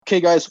Okay,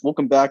 guys,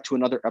 welcome back to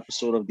another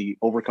episode of the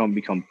Overcome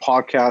Become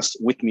podcast.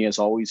 With me, as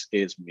always,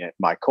 is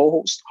my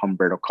co-host,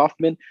 Humberto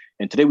Kaufman.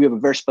 And today we have a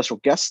very special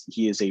guest.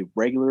 He is a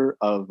regular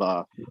of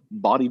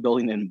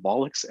bodybuilding and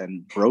bollocks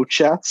and bro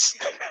chats.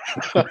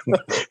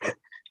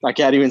 I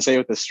can't even say it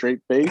with a straight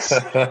face.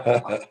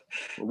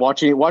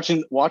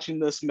 Watching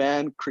this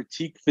man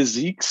critique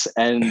physiques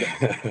and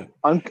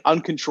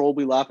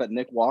uncontrollably laugh at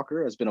Nick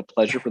Walker has been a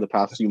pleasure for the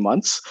past few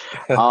months.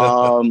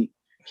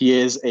 He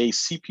is a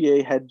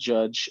CPA head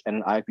judge and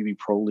an IFBB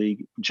Pro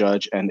League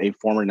judge and a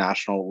former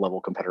national level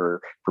competitor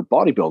for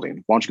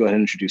bodybuilding. Why don't you go ahead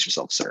and introduce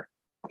yourself, sir?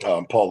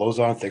 Paul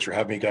Lauzon. Thanks for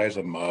having me, guys.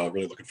 I'm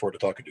really looking forward to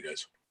talking to you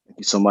guys. Thank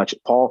you so much.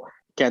 Paul,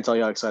 can't tell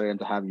you how excited I am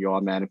to have you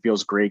on, man. It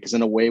feels great because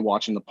in a way,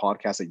 watching the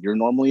podcast that you're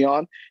normally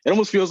on, it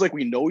almost feels like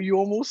we know you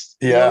almost.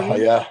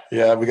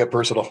 Yeah. We get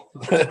personal.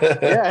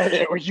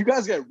 Yeah, you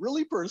guys get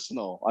really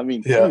personal. I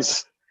mean,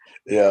 please.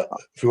 Yeah,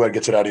 Fouad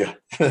gets it out of you.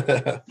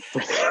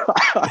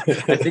 I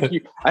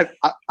think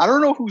I don't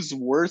know who's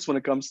worse when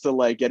it comes to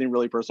like getting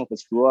really personal, if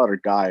it's Fouad or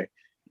Guy,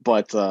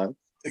 but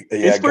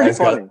it's pretty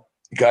funny.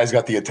 Guy's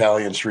got the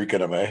Italian streak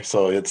in him, eh?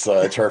 So it's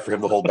hard for him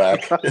to hold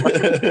back.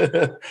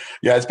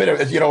 Yeah, it's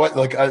been, you know what,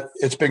 like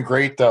it's been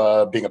great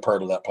being a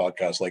part of that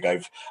podcast. Like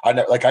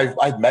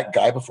I've met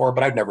Guy before,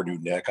 but I never knew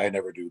Nick. I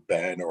never knew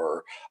Ben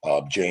or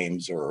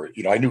James, or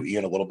I knew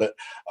Ian a little bit.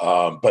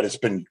 But it's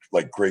been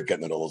like great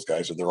getting to know those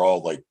guys, and they're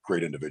all like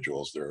great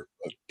individuals. They're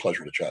a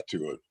pleasure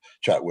to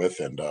chat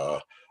with, and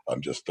I'm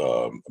just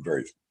I'm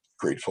very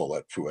grateful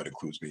that Fouad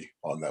includes me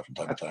on that from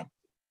time to time.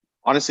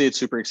 Honestly, it's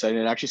super exciting.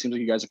 It actually seems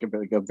like you guys are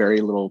like a very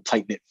little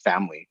tight-knit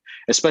family,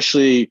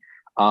 especially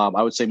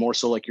I would say more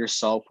so like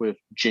yourself with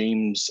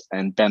James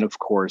and Ben, of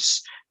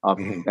course,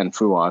 and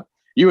Fouad.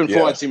 You and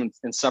Fouad seem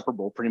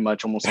inseparable pretty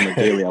much almost on a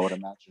daily, I would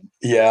imagine.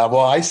 Yeah,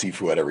 well, I see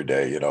Fouad every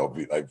day.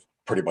 I've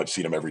pretty much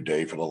seen him every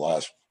day for the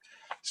last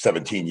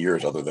 17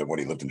 years, other than when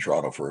he lived in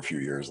Toronto for a few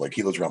years. Like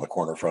he lives around the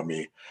corner from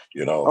me,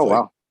 Oh,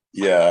 wow.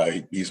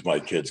 Yeah, he's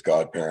my kid's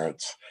godfather.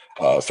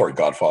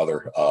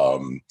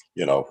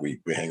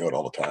 We hang out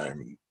all the time,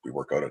 and we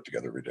work out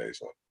together every day.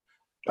 So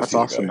that's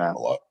awesome, man. A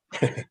lot.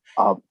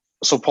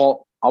 So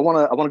Paul, I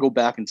wanna go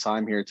back in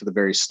time here to the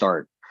very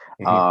start.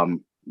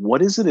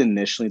 What is it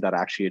initially that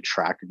actually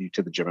attracted you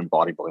to the gym and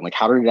bodybuilding? Like,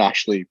 how did it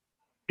actually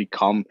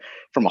become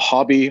from a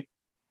hobby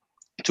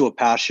to a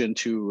passion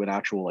to an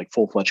actual like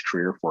full-fledged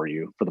career for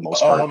you, for the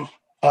most part?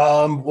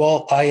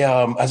 Well, I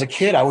as a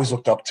kid, I always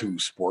looked up to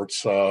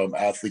sports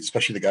athletes,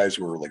 especially the guys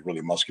who were like really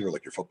muscular,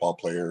 like your football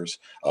players,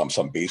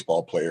 some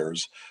baseball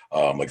players.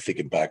 Like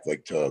thinking back,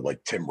 like to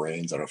like Tim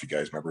Raines. I don't know if you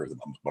guys remember.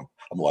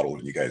 I'm a lot older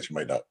than you guys. You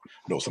might not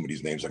know some of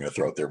these names I'm going to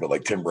throw out there, but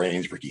like Tim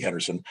Raines, Ricky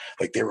Henderson,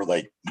 like they were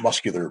like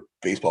muscular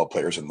baseball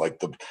players, and like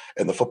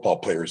the football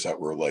players that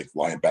were like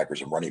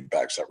linebackers and running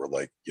backs that were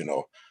like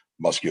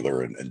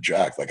muscular and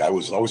jacked. Like I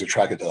was always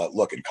attracted to that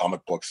look in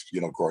comic books.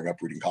 Growing up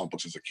reading comic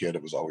books as a kid,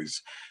 it was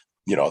always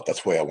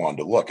that's the way I wanted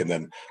to look. And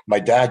then my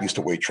dad used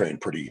to weight train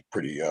pretty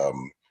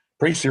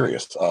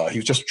serious. He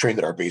was just trained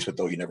at our basement,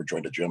 though. He never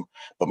joined a gym.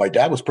 But my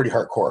dad was pretty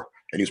hardcore,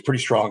 and he was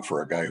pretty strong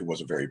for a guy who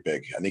wasn't very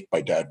big. I think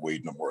my dad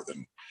weighed no more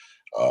than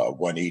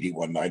 180,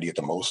 190 at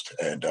the most,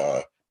 and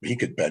he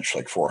could bench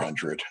like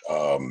 400.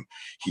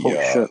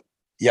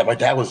 Yeah, my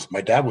dad was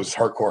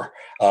hardcore,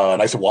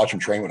 and I used to watch him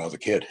train when I was a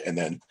kid. And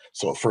then,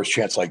 so first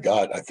chance I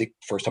got, I think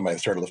first time I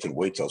started lifting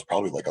weights, I was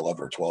probably like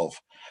 11 or 12,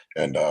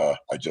 and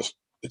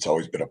it's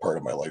always been a part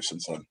of my life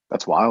since then.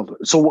 That's wild.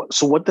 So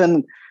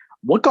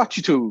what got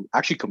you to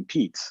actually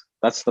compete?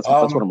 That's what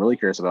I'm really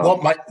curious about.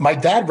 Well, my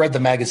dad read the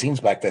magazines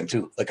back then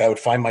too. Like I would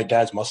find my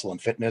dad's Muscle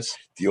and Fitness,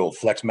 the old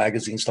Flex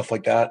magazine, stuff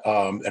like that.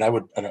 And I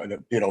would,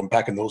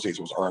 back in those days,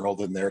 it was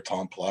Arnold in there,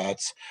 Tom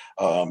Platz,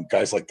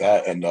 guys like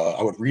that. And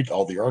I would read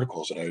all the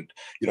articles, and I'd,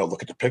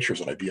 look at the pictures,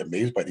 and I'd be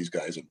amazed by these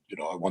guys, and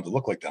I wanted to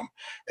look like them.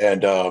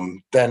 And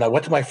then I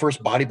went to my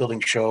first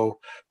bodybuilding show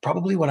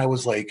probably when I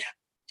was like,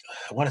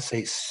 I want to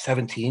say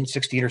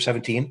 16 or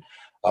 17.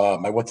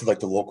 I went to like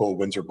the local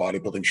Windsor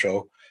bodybuilding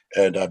show,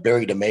 and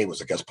Barry DeMay was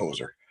a guest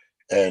poser.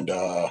 And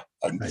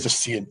I'm just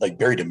seeing like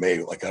Barry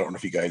DeMay, like I don't know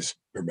if you guys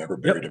remember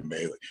Barry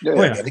DeMay.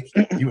 Like, I think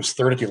he was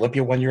third at the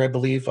Olympia one year, I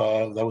believe.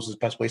 That was his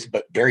best place.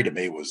 But Barry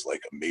DeMay was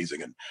like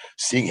amazing, and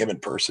seeing him in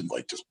person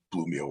like just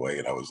blew me away.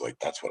 And I was like,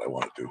 that's what I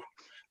want to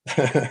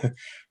do.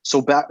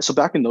 So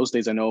back in those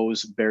days, I know it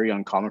was very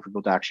uncommon for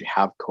people to actually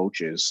have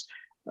coaches,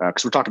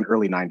 because we're talking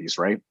early 90s,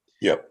 right?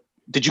 Yep.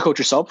 Did you coach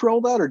yourself for all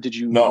that, or did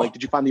you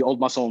did you find the old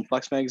Muscle and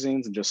Flex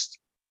magazines and just?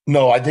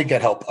 No, I did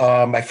get help.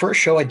 My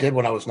first show I did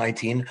when I was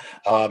 19,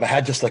 I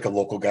had just like a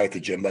local guy at the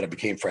gym that I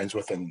became friends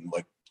with and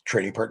like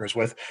training partners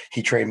with.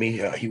 He trained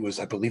me. He was,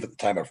 I believe at the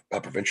time,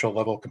 a provincial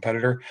level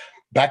competitor.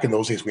 Back in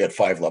those days, we had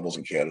 5 levels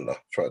in Canada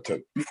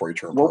before you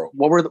turn pro.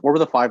 What were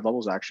the 5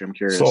 levels actually? I'm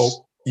curious.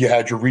 So you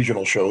had your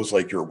regional shows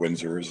like your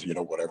Windsors,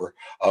 whatever.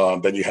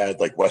 Then you had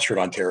like Western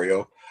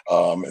Ontario,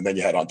 and then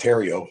you had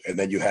Ontario, and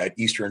then you had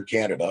Eastern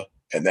Canada,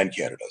 and then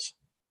Canada's,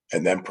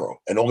 and then pro.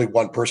 And only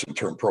one person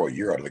turned pro a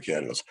year out of the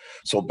Canadas.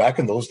 So back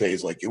in those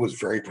days, like it was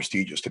very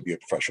prestigious to be a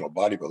professional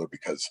bodybuilder,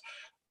 because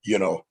You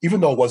know,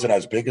 even though it wasn't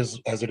as big as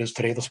it is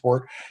today, the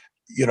sport,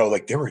 you know,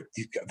 like the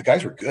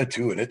guys were good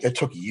too. And it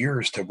took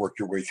years to work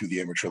your way through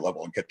the amateur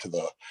level and get to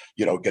the,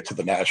 you know, get to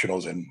the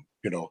nationals and,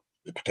 you know,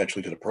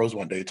 potentially to the pros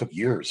one day. It took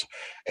years.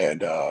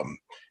 And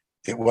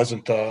it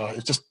wasn't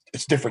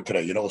it's different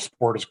today. You know, the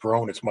sport has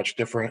grown, it's much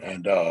different.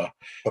 And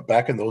but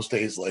back in those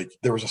days, like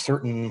there was a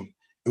certain,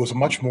 it was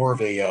much more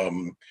of a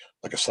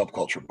like a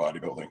subculture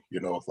bodybuilding,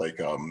 you know, like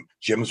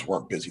gyms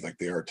weren't busy like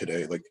they are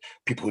today. Like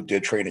people who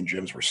did train in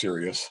gyms were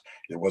serious.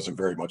 There wasn't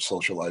very much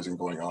socializing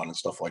going on and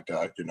stuff like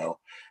that, you know.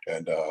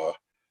 And the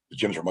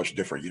gyms were much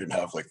different. You didn't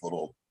have like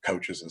little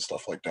couches and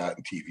stuff like that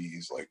and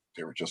TVs. Like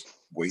they were just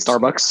weights.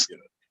 Starbucks. You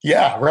know?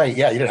 Yeah, right.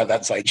 Yeah, you didn't have that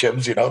inside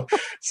gyms, you know.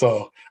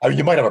 So I mean,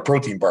 you might have a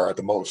protein bar at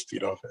the most, you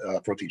know,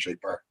 protein shake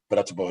bar, but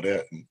that's about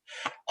it. And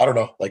I don't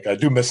know, like I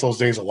do miss those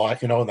days a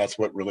lot, you know, and that's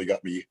what really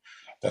got me.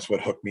 That's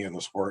what hooked me in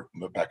the sport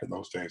back in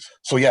those days.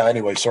 So yeah.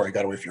 Anyway, sorry, I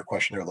got away from your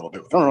question there a little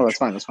bit. Oh no, that's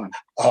fine. That's fine.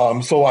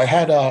 So I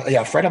had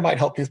a friend of mine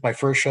help me with my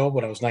first show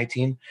when I was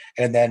 19,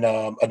 and then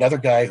another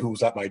guy who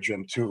was at my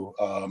gym too.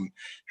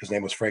 His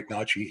name was Frank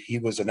Nachi. He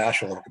was a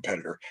national level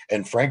competitor,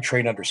 and Frank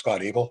trained under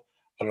Scott Abel.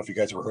 I don't know if you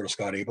guys ever heard of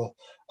Scott Abel,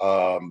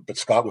 but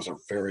Scott was a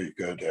very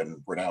good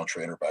and renowned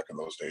trainer back in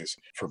those days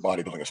for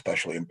bodybuilding,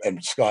 especially.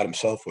 And Scott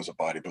himself was a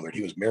bodybuilder.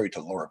 He was married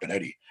to Laura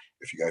Benetti.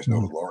 If you guys know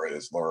who Laura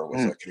is, Laura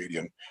was a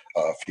Canadian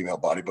female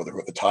bodybuilder who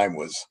at the time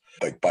was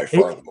like by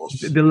far the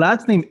most. The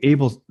last name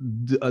Abel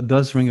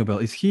does ring a bell.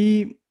 Is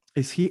he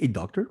a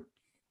doctor?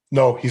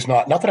 No, he's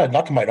not. Not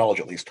to my knowledge,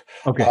 at least.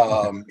 Okay.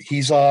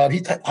 He's I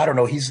don't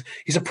know. He's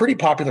a pretty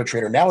popular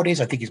trainer nowadays.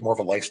 I think he's more of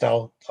a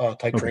lifestyle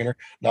type trainer,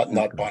 not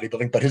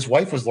bodybuilding. But his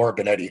wife was Laura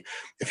Benetti.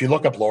 If you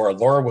look up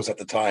Laura was at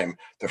the time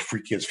the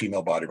freakiest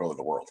female bodybuilder in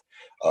the world.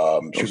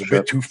 She was a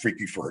bit too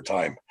freaky for her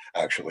time,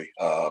 actually.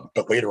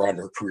 But later on in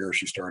her career,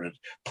 she started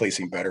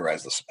placing better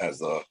as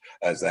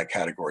that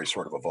category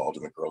sort of evolved,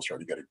 and the girls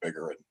started getting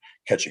bigger and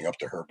catching up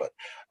to her.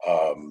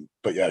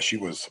 But yeah, she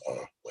was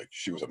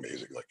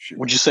amazing. Like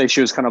would you say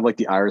she was kind of like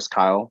the Iris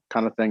Kyle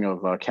kind of thing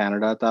of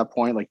Canada at that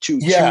point, like too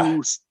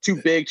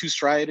big, too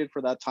striated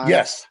for that time?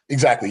 Yes,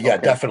 exactly. Yeah,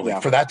 okay. Definitely. Yeah.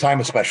 For that time,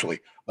 especially.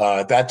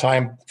 At that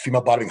time,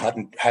 female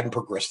bodybuilding hadn't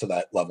progressed to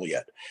that level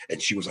yet,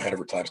 and she was ahead of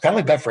her time. It's kind of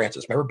like Bev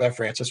Francis. Remember Bev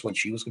Francis when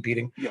she was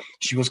competing? Yeah.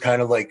 She was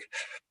kind of like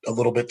a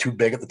little bit too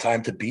big at the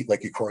time to beat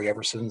like your Corey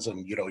Eversons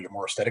and your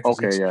more aesthetic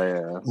physiques.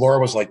 Yeah. Laura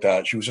was like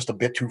that. She was just a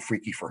bit too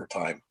freaky for her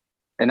time.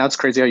 And that's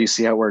crazy how you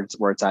see where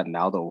it's at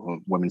now,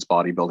 though. Women's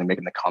bodybuilding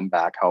making the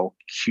comeback, how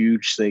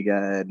huge they get,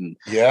 and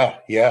yeah.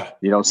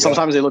 You know,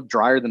 sometimes they look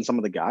drier than some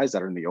of the guys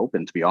that are in the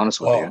open. To be honest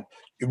with you.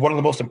 One of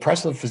the most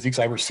impressive physiques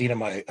I've ever seen in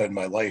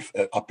my life,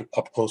 up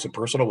close and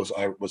personal, was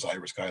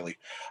Iris Kiley.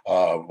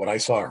 When I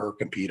saw her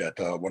compete at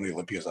one of the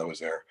Olympias, I was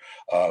there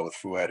with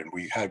Fouad, and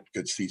we had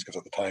good seats because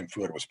at the time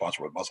Fouad was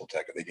sponsored with Muscle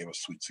Tech, and they gave us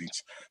sweet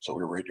seats, so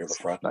we were right near the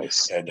front.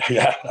 Nice. And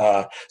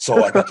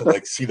so I got to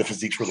like see the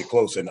physiques really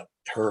close, and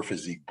her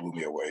physique blew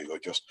me away.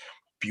 Like just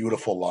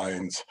beautiful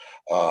lines,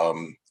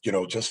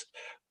 just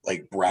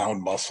like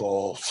brown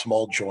muscle,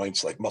 small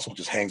joints, like muscle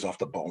just hangs off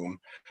the bone,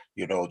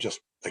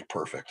 just like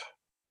perfect.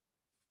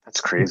 That's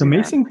crazy.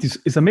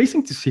 It's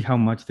amazing to see how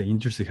much the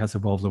industry has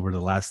evolved over the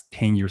last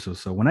 10 years or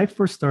so. When I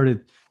first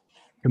started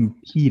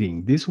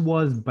competing, this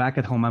was back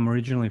at home. I'm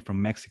originally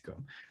from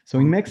Mexico. So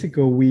in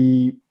Mexico,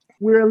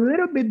 we're a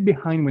little bit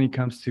behind when it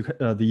comes to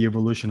the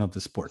evolution of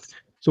the sport.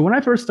 So when I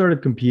first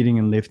started competing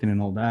and lifting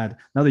and all that,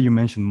 now that you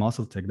mentioned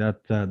Muscle Tech,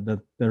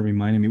 that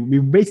reminded me, we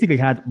basically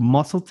had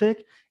Muscle Tech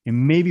and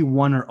maybe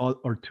one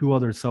or two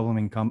other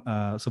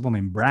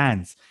supplement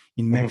brands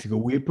in Mexico.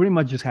 We pretty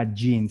much just had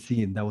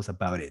GNC, and that was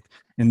about it.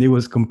 And it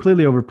was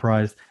completely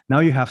overpriced. Now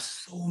you have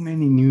so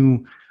many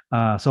new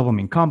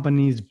supplement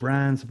companies,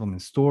 brands,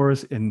 supplement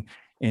stores,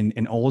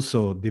 and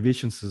also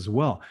divisions as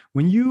well.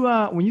 When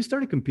you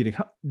started competing,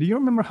 do you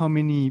remember how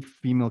many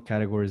female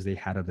categories they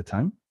had at the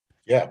time?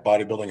 Yeah,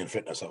 bodybuilding and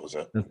fitness. That was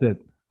it. That's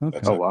it. Okay.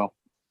 That's it. Wow.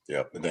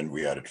 Yeah, and then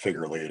we added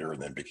figure later,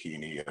 and then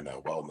bikini and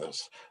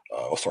wellness.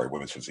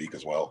 Women's physique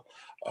as well.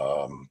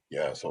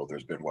 So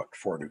there's been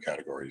 4 new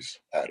categories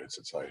added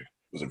since I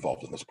was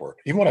involved in the sport.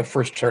 Even when I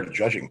first started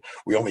judging,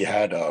 we only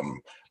had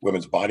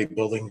women's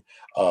bodybuilding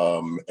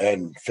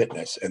and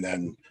fitness, and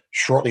then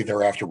shortly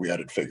thereafter we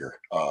added figure.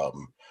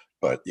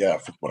 But yeah,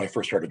 when I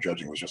first started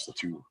judging, it was just the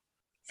 2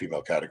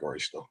 female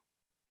categories still.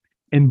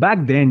 And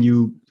back then,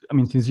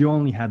 since you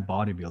only had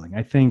bodybuilding,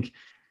 I think,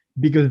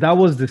 because that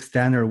was the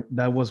standard,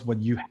 that was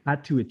what you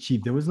had to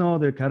achieve. There was no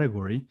other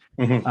category.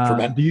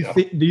 Do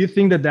you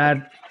think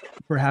that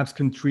perhaps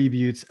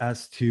contributes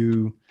as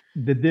to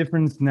the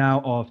difference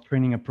now of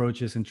training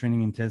approaches and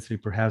training intensity,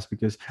 perhaps?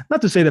 Because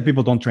not to say that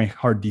people don't train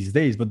hard these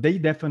days, but they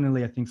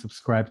definitely, I think,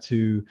 subscribe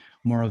to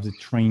more of the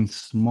train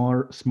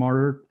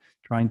smarter,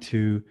 trying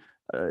to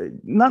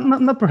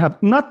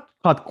not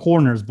cut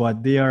corners,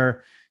 but they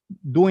are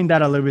doing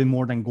that a little bit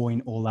more than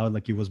going all out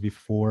like it was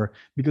before,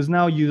 because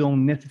now you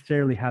don't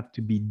necessarily have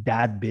to be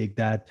that big,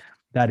 that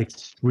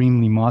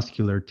extremely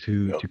muscular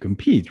to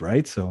compete,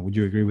 right? So would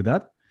you agree with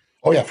that?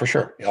 Oh yeah, for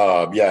sure.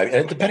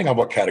 And depending on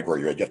what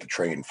category you're in, you have to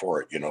train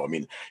for it.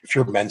 If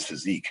you're men's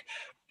physique,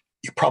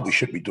 you probably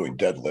shouldn't be doing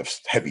deadlifts,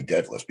 heavy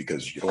deadlifts,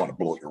 because you don't want to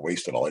blow out your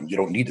waist at all, and you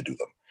don't need to do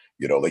them.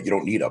 Like you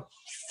don't need a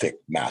thick,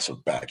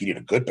 massive back. You need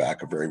a good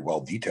back, a very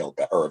well detailed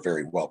back, or a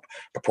very well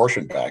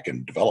proportioned back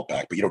and developed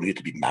back, but you don't need it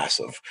to be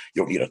massive.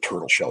 You don't need a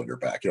turtle shell in your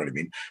back. You know what I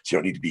mean? So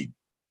you don't need to be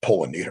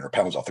pulling 800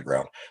 pounds off the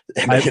ground.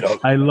 And,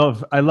 I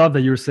love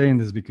that you're saying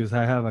this, because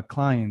I have a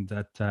client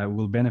that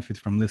will benefit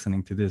from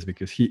listening to this,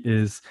 because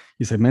he's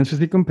a men's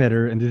physique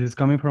competitor, and this is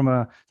coming from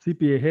a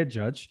CPA head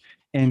judge,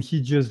 and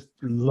he just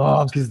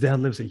loves his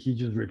deadlifts, and he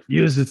just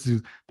refuses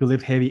to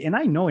lift heavy. And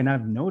I know, and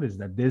I've noticed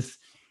that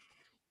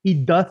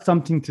it does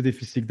something to the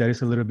physique that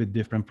is a little bit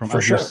different from,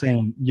 as you're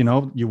saying, you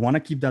want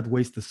to keep that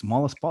waist as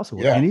small as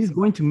possible, and it's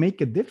going to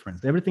make a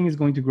difference. Everything is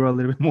going to grow a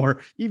little bit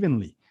more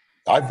evenly.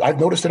 I've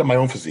noticed it in my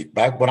own physique.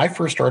 Back when I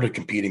first started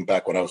competing,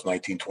 back when I was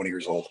 19, 20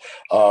 years old,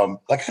 I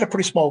had a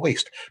pretty small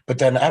waist. But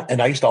then,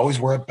 and I used to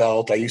always wear a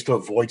belt. I used to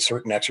avoid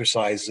certain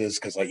exercises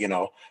because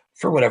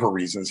for whatever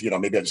reasons,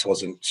 maybe I just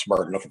wasn't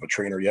smart enough of a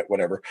trainer yet,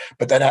 whatever.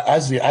 But then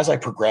as I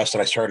progressed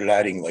and I started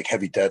adding like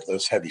heavy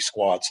deadlifts, heavy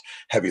squats,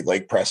 heavy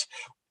leg press,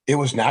 it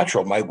was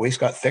natural. My waist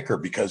got thicker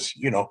because,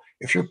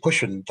 if you're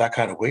pushing that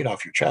kind of weight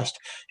off your chest,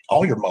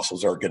 all your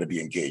muscles are going to be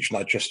engaged,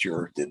 not just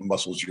the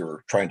muscles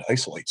you're trying to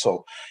isolate.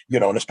 So,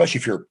 and especially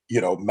if you're,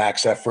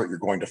 max effort, you're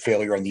going to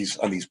failure on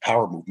these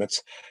power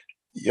movements,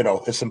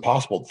 it's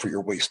impossible for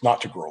your waist not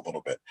to grow a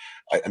little bit.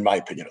 In my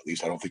opinion, at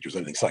least. I don't think there's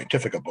anything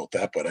scientific about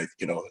that, but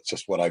it's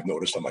just what I've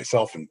noticed on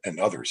myself and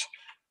others.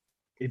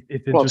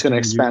 It's going to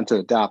expand to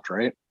adapt,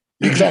 right?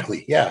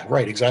 Exactly. Yeah,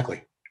 right.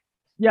 Exactly.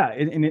 Yeah,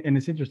 and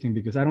it's interesting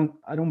because I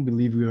don't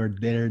believe we are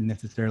there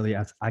necessarily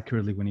as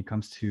accurately when it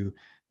comes to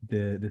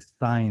the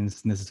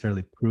science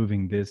necessarily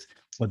proving this,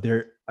 but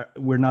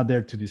we're not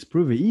there to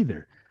disprove it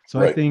either. So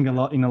right. I think a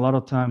lot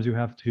of times you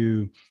have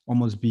to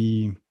almost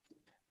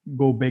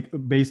go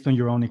based on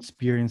your own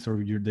experience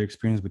or the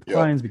experience with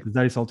clients, because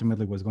that is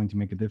ultimately what's going to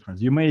make a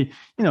difference. You may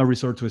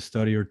resort to a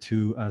study or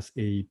two as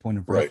a point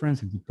of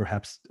reference and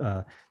perhaps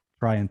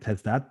try and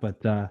test that,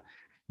 but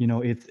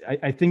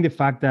I think the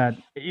fact that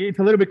it's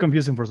a little bit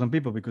confusing for some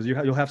people, because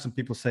you'll have some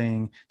people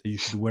saying that you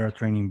should wear a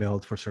training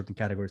belt for certain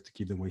categories to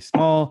keep the waist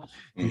small.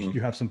 Mm-hmm.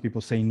 You have some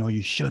people saying, no,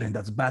 you shouldn't.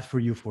 That's bad for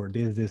you for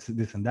this,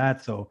 and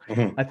that. So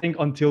I think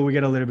until we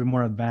get a little bit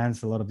more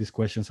advanced, a lot of these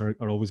questions are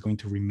always going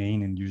to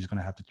remain, and you're just going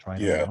to have to try it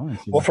on your own.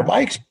 Well,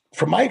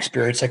 from my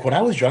experience, like when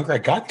I was younger, I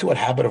got into a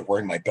habit of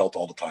wearing my belt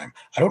all the time.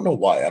 I don't know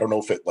why. I don't know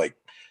if it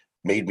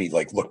made me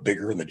look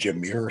bigger in the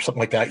gym mirror or something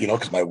like that,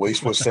 because my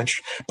waist was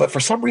cinched. But for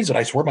some reason, I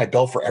used to wear my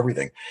belt for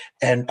everything.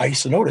 And I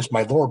used to notice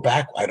my lower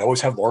back, I'd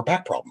always have lower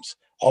back problems.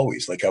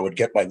 Always. I would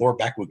get my lower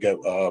back would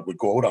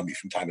go out on me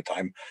from time to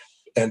time.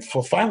 And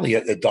so finally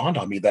it dawned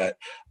on me that,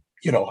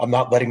 I'm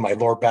not letting my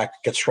lower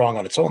back get strong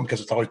on its own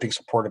because it's always being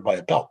supported by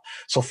a belt.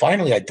 So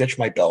finally I ditched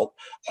my belt,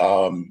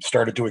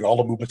 started doing all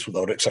the movements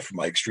without it, except for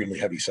my extremely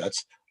heavy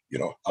sets.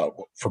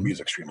 For me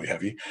is extremely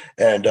heavy.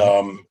 And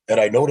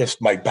I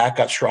noticed my back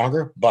got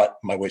stronger, but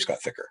my waist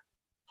got thicker.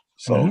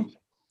 So,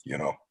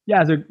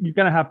 Yeah, so you're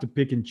going to have to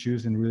pick and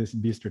choose and really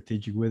be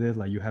strategic with it.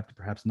 Like you have to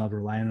perhaps not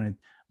rely on it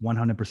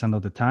 100%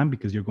 of the time,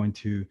 because you're going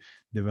to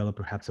develop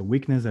perhaps a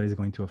weakness that is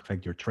going to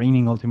affect your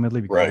training ultimately,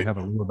 because you have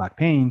a lower back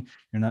pain.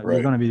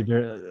 You're going to be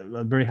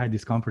very high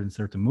discomfort in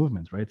certain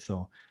movements, right?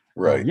 So,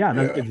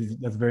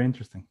 that's very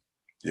interesting.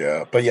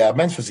 Yeah. But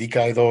men's physique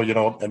guy though,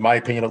 in my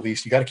opinion, at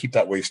least, you got to keep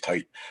that waist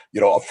tight.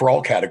 For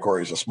all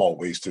categories, a small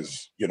waist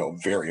is,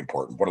 very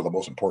important. One of the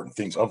most important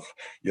things of,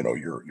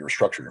 your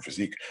structure, your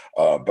physique.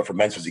 But for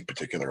men's physique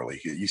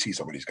particularly, you see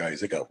some of these guys,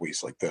 they got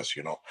waists like this,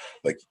 you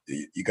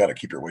got to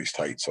keep your waist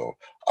tight. So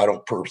I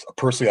don't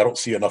personally, I don't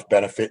see enough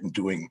benefit in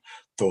doing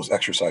those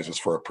exercises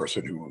for a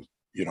person who,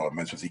 a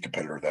men's physique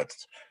competitor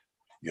that's,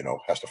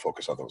 has to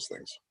focus on those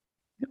things.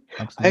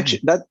 Absolutely.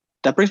 Actually,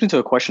 that brings me to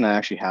a question I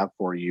actually have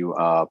for you,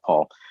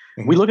 Paul.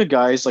 Mm-hmm. We look at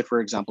guys like, for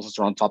example, since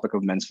we're on the topic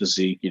of men's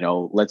physique,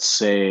 let's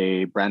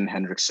say Brandon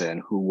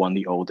Hendrickson, who won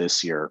the O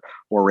this year,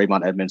 or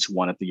Raymond Edmonds, who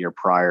won it the year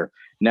prior.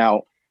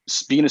 Now,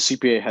 being a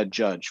CPA head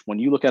judge, when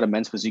you look at a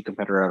men's physique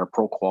competitor at a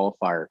pro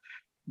qualifier,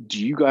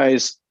 do you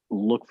guys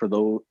look for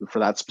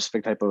that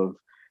specific type of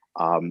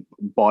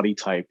body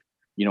type,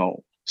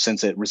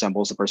 since it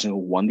resembles the person who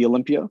won the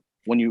Olympia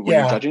when you're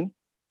judging?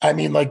 I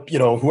mean,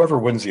 whoever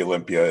wins the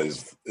Olympia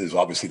is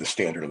obviously the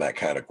standard of that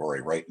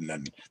category, right? And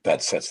then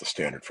that sets the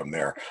standard from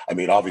there. I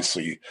mean,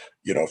 obviously,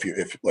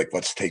 if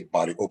let's take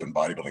open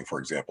bodybuilding, for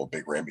example,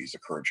 Big Ramy's the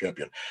current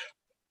champion.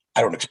 I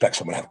don't expect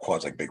someone to have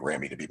quads like Big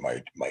Ramy to be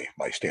my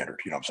standard.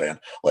 You know what I'm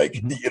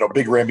saying?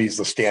 Big Ramy's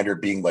the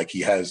standard being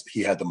he had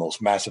the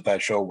most mass at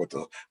that show with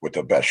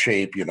the best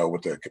shape,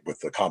 with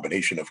the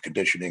combination of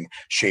conditioning,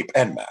 shape,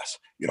 and mass.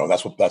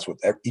 That's what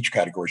each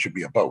category should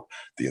be about.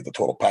 The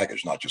total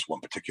package, not just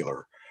one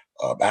particular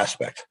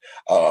aspect.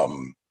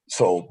 Going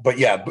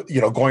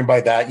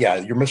by that,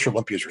 your Mr.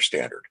 Olympia is your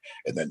standard,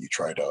 and then you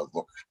try to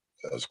look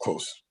as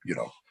close,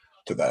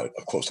 to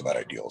that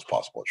ideal as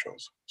possible. It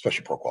shows,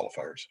 especially pro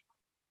qualifiers.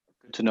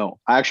 Good to know.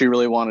 I actually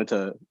really wanted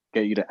to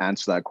get you to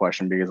answer that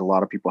question, because a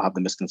lot of people have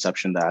the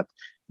misconception that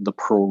the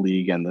pro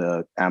league and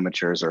the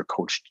amateurs are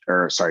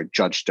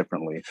judged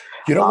differently.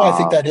 You know what I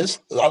think that is?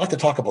 I'd like to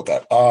talk about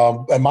that.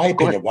 In my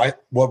opinion,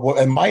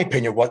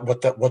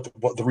 what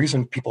the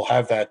reason people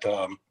have that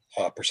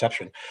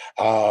perception.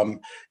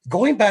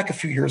 Going back a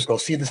few years ago,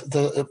 see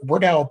we're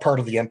now part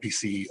of the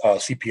NPC,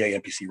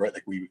 CPA NPC, right?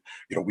 Like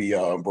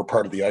we're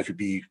part of the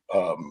IFBB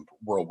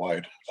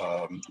worldwide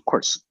of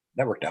course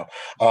network now.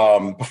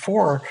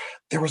 Before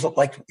there was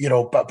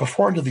but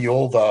before under the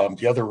old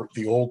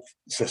the old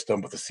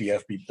system with the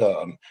CFB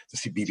the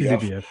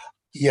CBBF.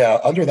 Yeah,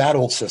 under that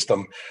old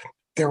system,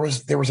 there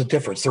was a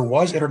difference. There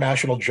was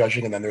international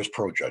judging and then there's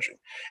pro judging.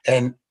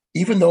 And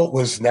even though it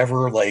was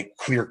never like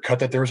clear cut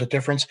that there was a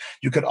difference,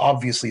 you could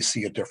obviously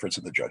see a difference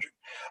in the judging.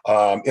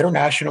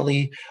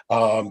 Internationally,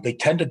 they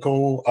tend to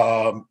go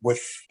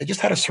they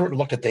just had a certain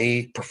look that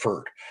they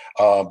preferred.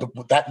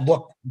 But that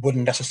look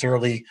wouldn't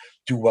necessarily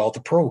do well at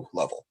the pro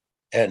level.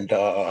 And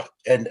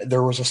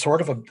there was a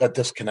sort of a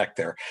disconnect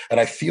there. And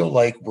I feel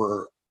like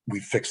we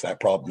fixed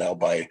that problem now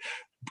by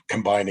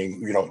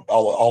combining,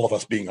 all of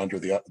us being under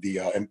the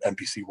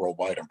NPC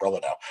worldwide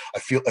umbrella now. I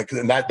feel like,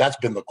 and that's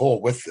been the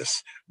goal with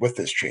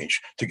this change,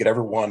 to get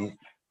everyone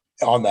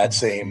on that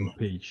same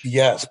page.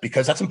 Yes,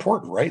 because that's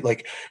important, right?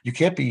 Like you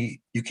can't be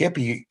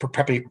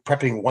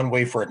prepping one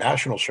way for a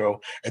national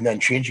show and then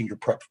changing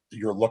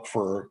your look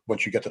for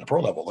once you get to the pro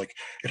level. Like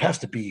it has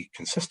to be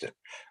consistent.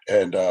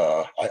 And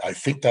I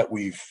think that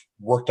we've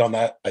worked on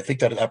that. I think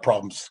that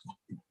problem's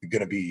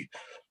going to be,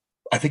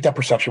 I think that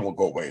perception will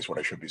go away, is what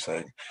I should be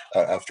saying,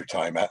 after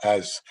time,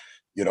 as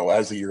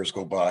the years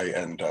go by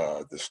and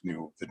the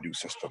new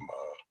system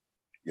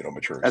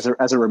matures.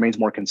 As it remains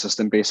more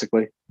consistent,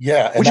 basically.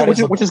 Yeah,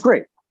 which is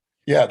great.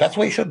 Yeah, that's the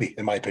way it should be,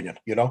 in my opinion.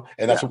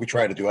 And that's what we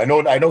try to do. I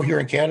know here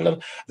in Canada,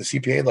 the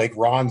CPA, like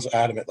Ron's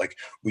adamant, like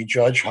we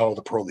judge how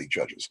the pro league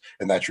judges,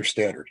 and that's your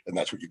standard, and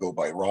that's what you go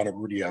by. Ron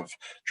and Rudy have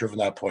driven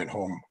that point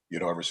home,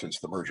 ever since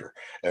the merger,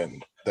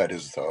 and that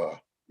is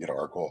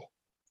our goal.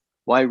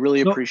 Well, I really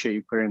appreciate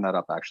you clearing that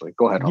up, actually.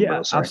 Go ahead,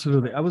 Humberto. Yeah,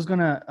 absolutely. I was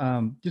going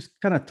to just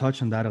kind of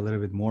touch on that a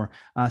little bit more,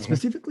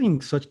 specifically in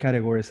such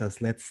categories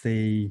as, let's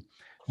say,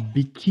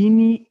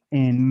 bikini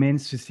and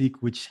men's physique,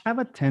 which have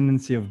a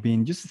tendency of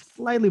being just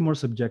slightly more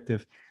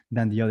subjective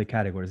than the other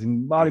categories.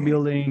 In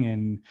bodybuilding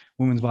and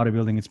women's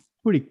bodybuilding, it's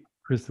pretty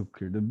crystal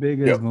clear. The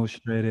biggest,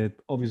 most shredded,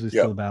 obviously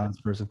still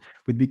balanced person.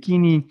 With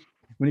bikini,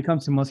 when it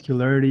comes to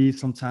muscularity,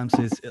 sometimes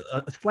it's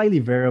slightly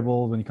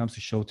variable when it comes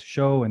to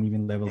show and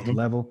even level to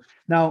level.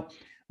 Now,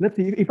 let's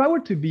see, if I were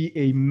to be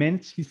a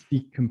men's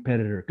physique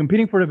competitor,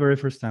 competing for the very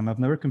first time, I've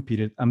never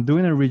competed, I'm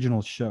doing a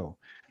regional show.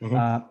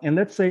 And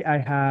let's say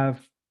I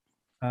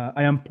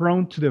am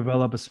prone to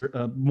develop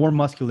more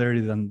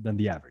muscularity than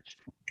the average.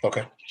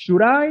 Okay.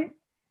 Should I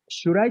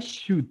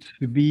shoot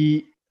to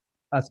be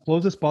as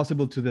close as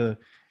possible to the,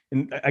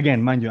 and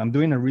again, mind you, I'm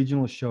doing a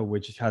regional show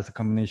which has a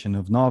combination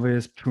of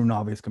true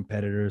novice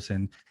competitors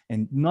and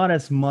not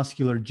as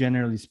muscular,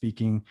 generally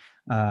speaking,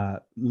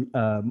 not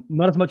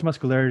as much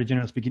muscularity,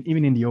 generally speaking,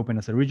 even in the open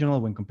as a regional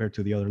when compared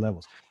to the other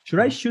levels. Should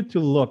I shoot to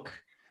look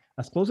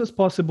as close as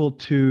possible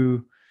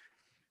to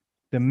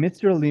the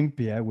Mr.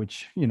 Olympia,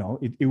 which,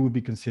 it would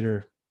be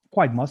considered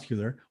quite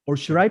muscular, or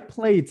should I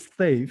play it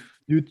safe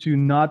due to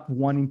not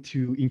wanting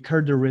to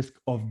incur the risk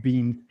of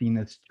being seen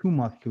as too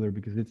muscular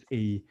because it's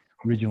a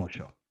regional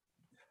show?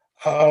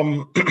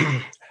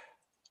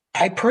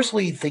 I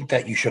personally think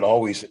that you should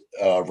always,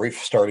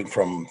 starting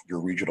from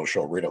your regional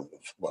show, right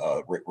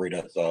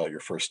at your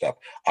first step.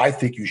 I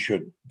think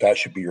that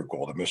should be your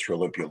goal, the Mr.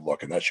 Olympia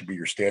look, and that should be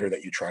your standard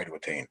that you try to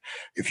attain.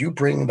 If you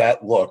bring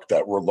that look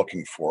that we're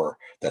looking for,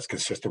 that's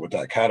consistent with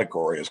that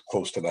category, as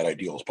close to that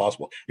ideal as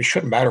possible, it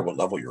shouldn't matter what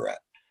level you're at.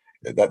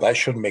 That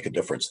shouldn't make a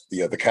difference.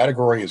 The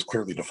category is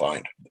clearly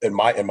defined, in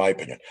my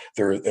opinion.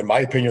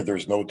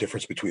 There's no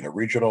difference between a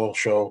regional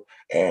show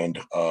and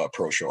a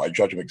pro show. I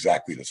judge them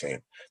exactly the same.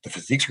 The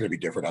physiques are going to be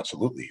different,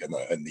 absolutely, and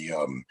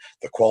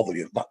the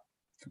quality of not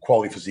the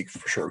quality physique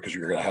for sure, because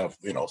you're going to have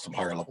some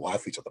higher level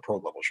athletes at the pro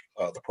level,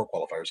 the pro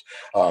qualifiers.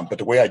 But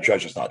the way I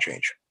judge does not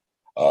change,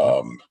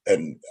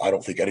 and I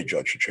don't think any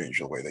judge should change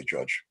the way they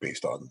judge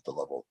based on the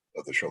level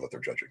of the show that they're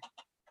judging.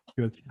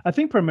 Good. I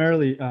think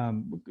primarily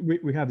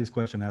we have this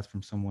question asked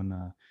from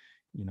someone,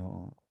 in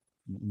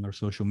our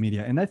social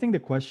media, and I think the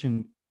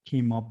question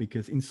came up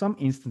because in some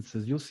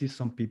instances you'll see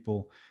some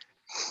people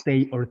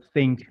say or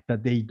think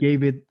that they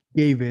gave it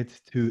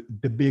to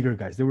the bigger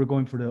guys. They were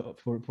going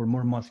for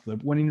more muscular,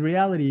 when in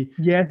reality,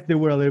 yes, they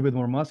were a little bit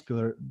more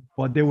muscular,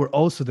 but they were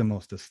also the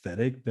most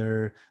aesthetic.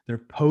 Their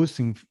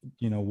posing,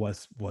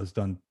 was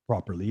done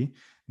properly.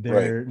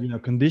 Their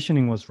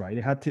conditioning was right.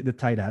 It had the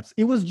tight abs.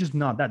 It was just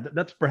not that.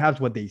 That's perhaps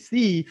what they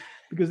see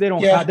because they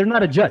don't. They're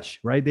not a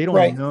judge, right? They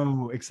don't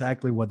know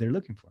exactly what they're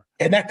looking for.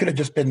 And that could have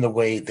just been the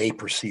way they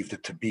perceived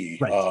it to be.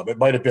 Right. It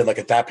might have been like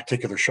at that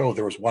particular show,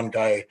 there was one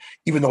guy,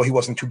 even though he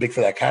wasn't too big for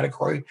that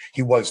category,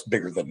 he was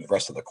bigger than the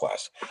rest of the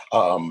class.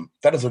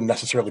 That doesn't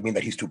necessarily mean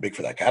that he's too big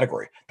for that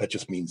category. That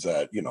just means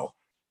that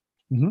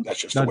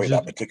That's just the way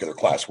that particular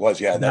class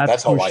was. Yeah,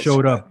 that's who how I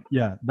showed up.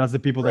 Yeah, that's the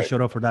people that Right.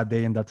 showed up for that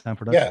day and that time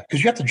for that. Yeah,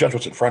 because you have to judge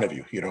what's in front of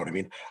you. You know what I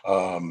mean?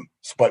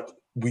 But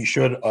we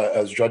should,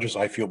 as judges,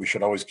 I feel we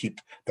should always keep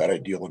that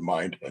ideal in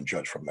mind and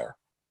judge from there.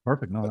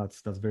 Perfect. No,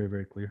 that's very,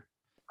 very clear.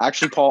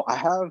 Actually, Paul, I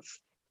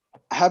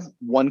have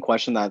one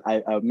question that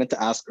I meant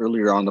to ask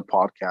earlier on the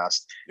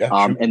podcast. Yeah,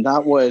 and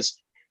that was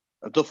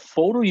the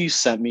photo you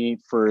sent me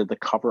for the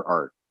cover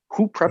art.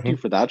 Who prepped you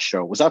for that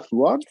show? Was that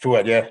Fouad?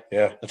 Fouad, yeah.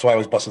 That's why I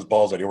was busting his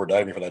balls that you were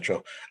diving for that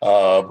show.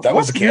 That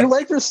was a kid. Your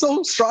legs are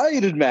so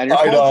striated, man. Your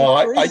I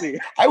know. crazy.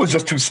 I was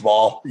just too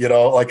small, you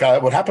know. Like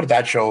what happened at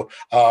that show?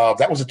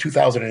 That was the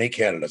 2008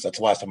 Canada's. That's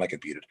the last time I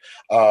competed.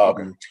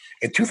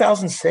 In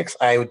 2006,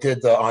 I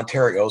did the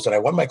Ontario's and I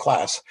won my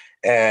class.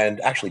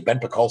 And actually, Ben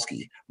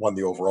Pekulski won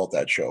the overall at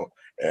that show.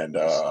 And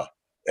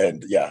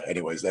yeah,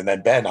 anyways, and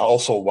then Ben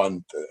also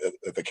won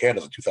the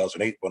Canada's in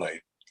 2008 when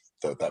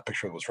that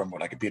picture was from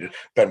when I competed.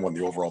 Ben won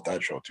the overall at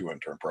that show too and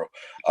turned pro.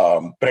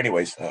 But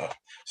anyways,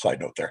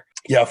 side note there.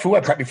 Yeah,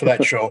 Fouad prepped me for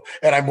that show.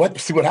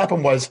 And see what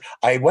happened was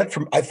I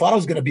thought I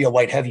was going to be a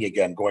light heavy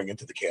again going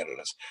into the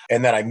Canadas.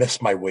 And then I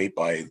missed my weight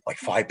by like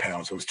 5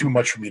 pounds. It was too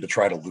much for me to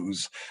try to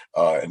lose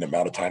in the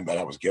amount of time that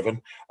I was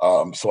given.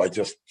 So I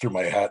just threw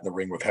my hat in the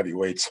ring with heavy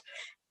weights,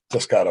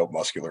 just got out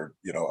muscled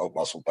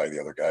by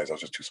the other guys. I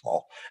was just too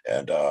small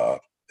and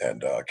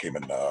came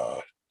in,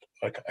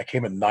 I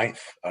came in 9th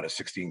out of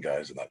 16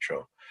 guys in that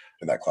show,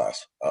 in that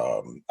class.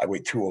 I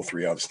weighed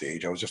 203 on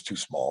stage. I was just too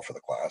small for the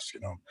class, you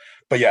know.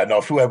 But yeah, no,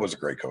 Fouad was a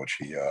great coach.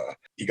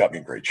 He got me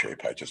in great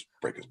shape. I just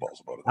break his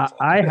balls about it.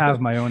 I have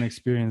my own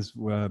experience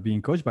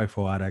being coached by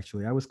Fouad,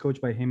 actually. I was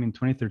coached by him in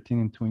 2013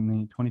 and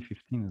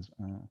 2015.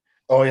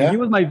 Oh yeah, he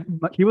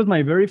was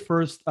my very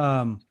first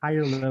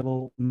higher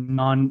level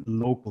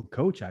non-local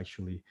coach,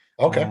 actually.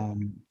 Okay.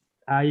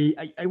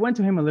 I went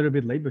to him a little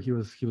bit late, but he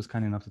was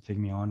kind enough to take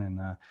me on, and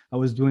I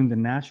was doing the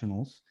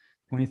Nationals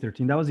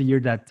 2013. That was the year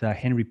that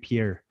Henry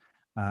Pierre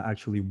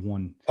actually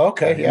won.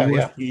 Okay, yeah.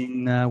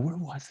 Where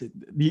was it?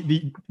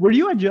 Were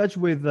you a judge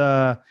with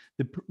the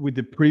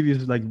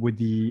previous, like with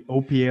the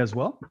OPA as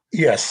well?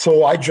 Yes.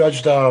 So I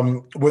judged I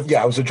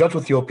was a judge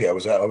with the OPA.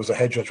 I was a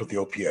head judge with the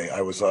OPA.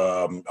 I was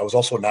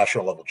also a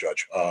national level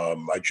judge.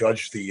 I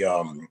judged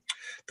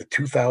the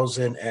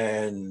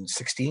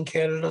 2016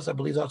 Canada's, I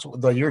believe that's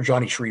the year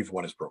Johnny Shreve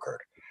won his pro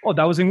card. Oh,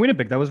 that was in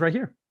Winnipeg. That was right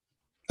here.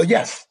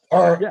 Yes.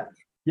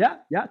 Yeah.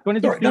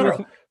 2016.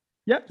 No.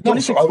 Yeah. No,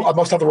 so I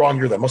must have the wrong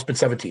year. That must have been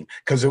 17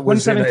 because it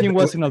was 2017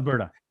 was in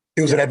Alberta.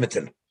 It was in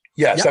Edmonton.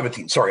 Yeah,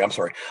 17. Sorry, I'm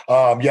sorry.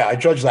 Yeah, I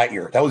judged that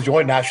year. That was the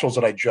only nationals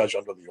that I judged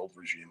under the old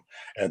regime,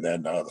 and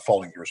then the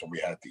following years when we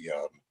had the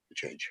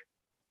change.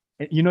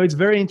 You know, it's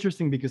very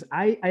interesting because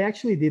I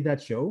actually did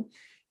that show.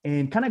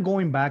 And kind of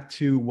going back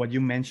to what you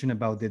mentioned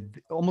about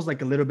almost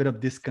like a little bit of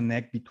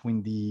disconnect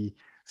between the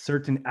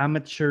certain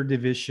amateur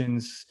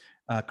divisions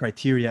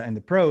criteria and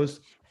the pros.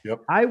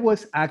 Yep. I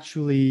was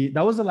actually,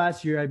 that was the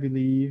last year, I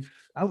believe.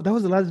 That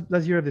was the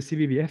last year of the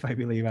CBBF, I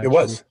believe.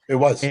 Actually. It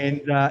was.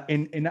 And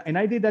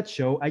I did that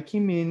show. I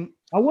came in.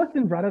 I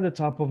wasn't right at the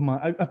top of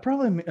my. I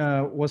probably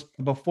was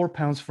about 4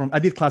 pounds from. I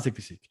did classic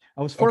physique.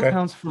 I was 4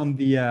 pounds from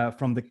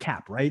the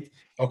cap, right?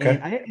 Okay.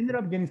 And I ended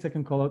up getting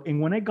second call out. And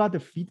when I got the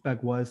feedback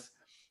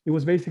it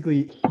was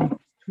basically he's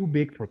too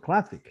big for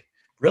classic.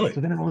 Really?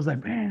 So then I was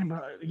like, man,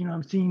 but you know,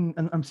 I'm seeing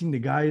the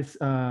guys.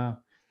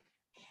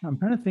 I'm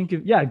trying to think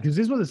because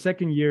this was the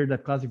second year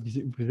that classic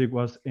physique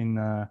was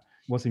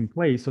in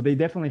place. So they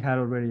definitely had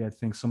already, I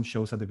think, some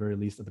shows at the very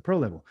least at the pro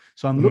level.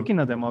 So I'm looking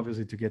at them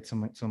obviously to get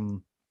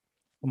some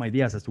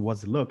ideas as to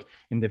what's the look.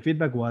 And the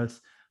feedback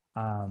was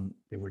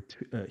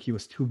he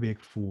was too big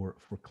for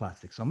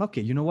classic. So I'm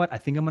okay. You know what? I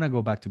think I'm gonna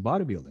go back to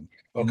bodybuilding.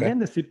 And then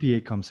the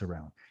CPA comes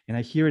around, and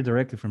I hear it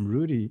directly from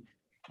Rudy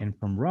and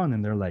from Ron,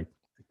 and they're like,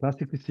 the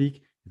classic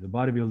physique is a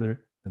bodybuilder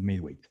that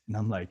made weight. And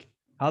I'm like,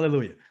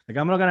 hallelujah. Like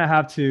I'm not gonna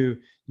have to,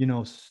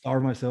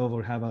 starve myself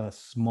or have a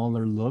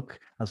smaller look.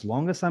 As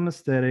long as I'm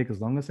aesthetic, as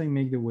long as I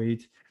make the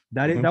weight.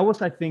 That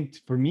was, I think,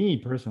 for me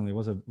personally,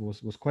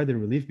 was quite a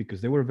relief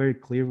because they were very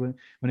clear when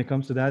it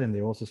comes to that, and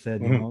they also said,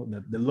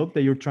 that the look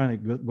that you're trying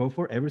to go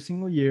for every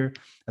single year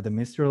at the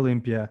Mr.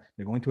 Olympia,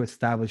 they're going to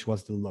establish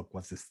what's the look,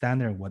 what's the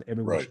standard, and what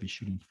everyone should be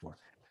shooting for.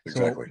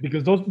 Exactly. So,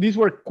 because these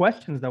were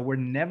questions that were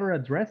never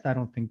addressed, I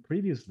don't think,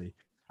 previously.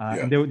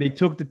 And they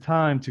took the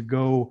time to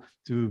go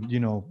to,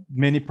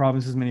 many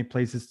provinces, many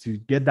places to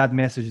get that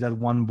message, that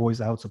one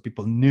voice out so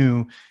people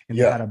knew and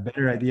they had a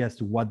better idea as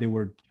to what they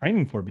were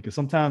training for. Because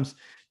sometimes,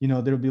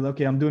 they'll be like,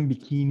 okay, I'm doing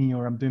bikini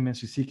or I'm doing men's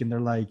physique. And they're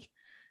like,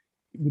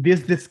 this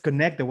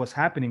disconnect that was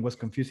happening was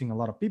confusing a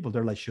lot of people.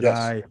 They're like, should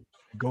I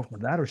go for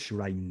that or should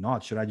I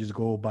not? Should I just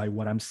go by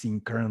what I'm seeing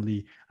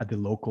currently at the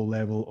local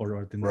level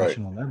or at the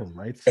national level,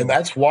 right? So, and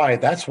that's why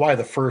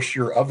the first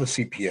year of the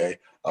CPA,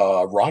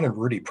 Ron and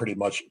Rudy pretty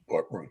much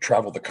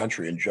traveled the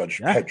country and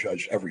head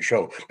judged every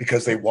show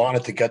because they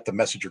wanted to get the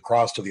message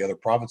across to the other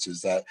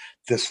provinces that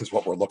this is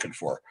what we're looking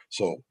for.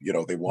 So,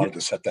 they wanted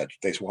to set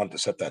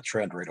that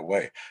trend right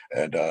away.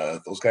 And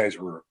those guys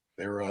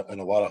They were on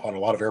a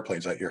lot of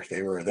airplanes that year.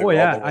 They were Oh all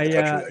yeah, over the country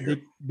that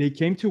year. they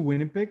came to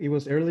Winnipeg. It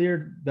was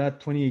earlier that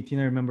 2018.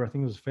 I remember. I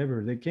think it was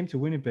February. They came to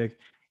Winnipeg,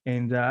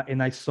 and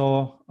I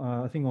saw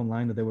I think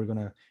online that they were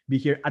gonna be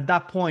here. At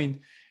that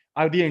point,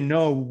 I didn't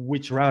know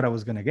which route I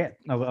was gonna get.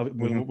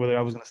 Whether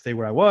I was gonna stay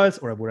where I was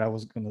or where I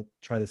was gonna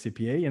try the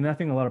CPA. And I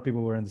think a lot of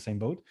people were in the same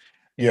boat.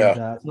 And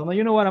so I'm like,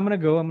 you know what? I'm gonna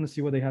go. I'm gonna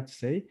see what they have to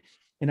say.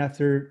 And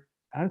after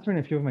answering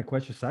a few of my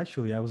questions,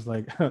 actually, I was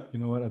like, you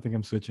know what? I think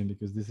I'm switching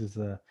because this is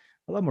a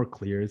lot more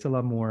clear. It's a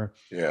lot more.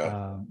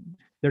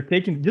 They're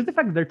taking just the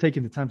fact that they're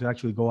taking the time to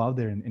actually go out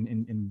there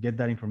and get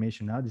that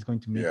information out is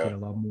going to make it a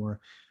lot more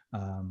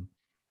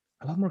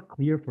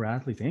clear for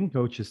athletes and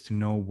coaches to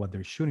know what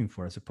they're shooting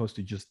for, as opposed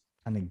to just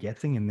kind of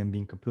guessing and then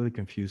being completely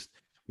confused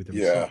with the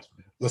results.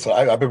 Listen,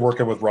 I've been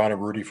working with Ron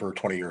and Rudy for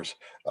 20 years.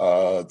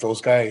 Those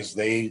guys,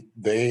 they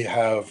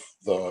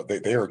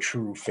are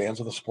true fans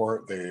of the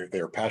sport. They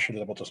are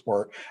passionate about the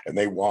sport, and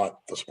they want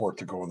the sport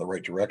to go in the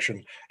right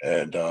direction.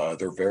 And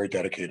they're very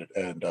dedicated.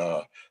 And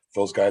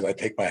those guys, I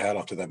take my hat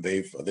off to them.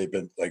 They've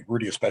been, like,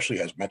 Rudy especially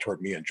has mentored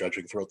me in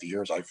judging throughout the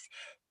years. I've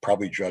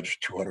probably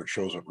judged 200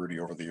 shows with Rudy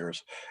over the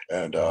years,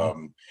 and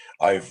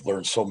I've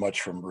learned so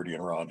much from Rudy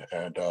and Ron.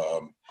 And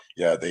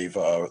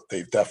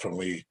they've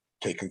definitely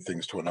taking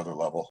things to another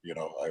level. You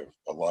know, I have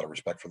a lot of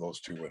respect for those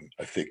two, and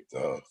I think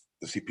the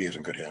CPA is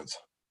in good hands.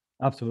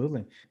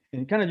 Absolutely.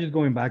 And kind of just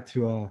going back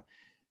to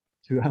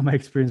my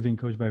experience being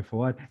coached by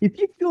Fouad, is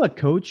he still a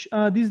coach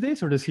these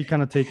days, or does he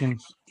kind of take in?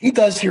 He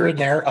does here and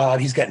there.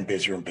 He's getting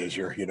busier and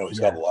busier. You know, he's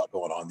got a lot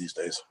going on these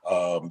days.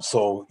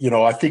 So, you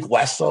know, I think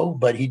less so,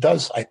 but he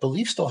does, I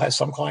believe, still has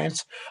some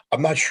clients.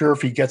 I'm not sure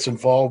if he gets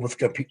involved with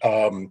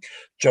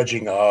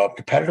judging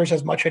competitors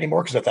as much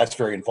anymore, because that's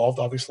very involved,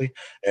 obviously,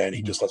 and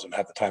he just doesn't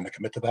have the time to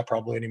commit to that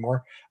probably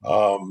anymore.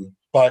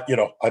 But I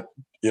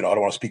don't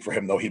want to speak for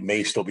him, though. He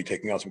may still be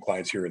taking on some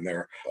clients here and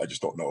there. I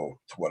just don't know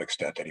to what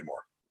extent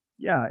anymore.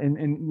 Yeah,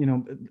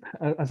 and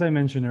as I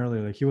mentioned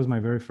earlier, like, he was my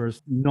very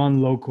first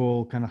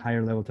non-local kind of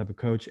higher level type of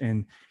coach,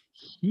 and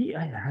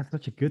I had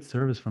such a good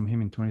service from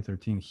him in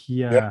 2013.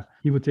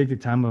 He would take the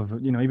time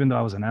of, even though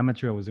I was an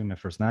amateur, I was doing my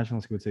first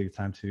nationals, he would take the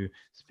time to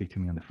speak to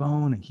me on the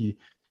phone, and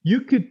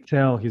you could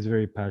tell he's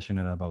very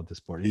passionate about the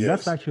sport. And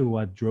that's actually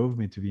what drove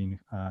me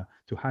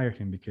to hire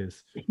him,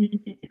 because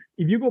if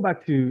you go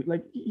back to,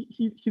 like,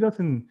 he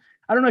doesn't,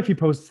 I don't know if he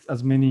posts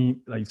as many,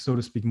 like, so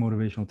to speak,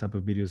 motivational type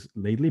of videos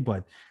lately,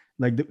 but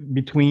like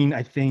between,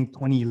 I think,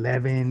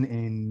 2011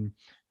 and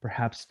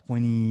perhaps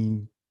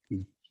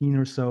 2018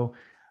 or so,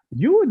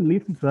 you would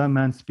listen to that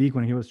man speak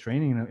when he was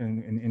training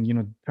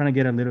and trying to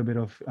get a little bit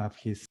of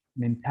his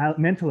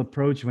mental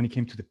approach when it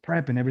came to the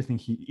prep and everything.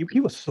 He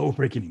was so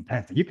freaking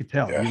intense. You could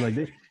tell. He's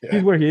like,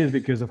 he's where he is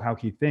because of how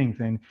he thinks.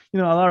 And a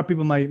lot of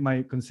people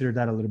might consider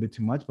that a little bit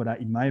too much, but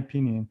in my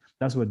opinion,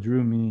 that's what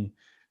drove me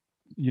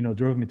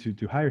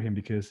to hire him,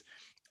 because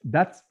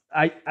at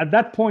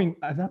that point,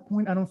 I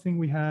don't think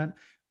we had.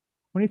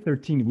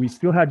 2013, we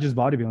still had just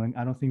bodybuilding.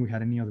 I don't think we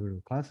had any other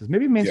classes.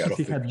 Maybe men's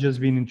physique had just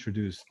been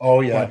introduced.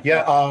 Oh yeah,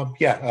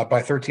 but,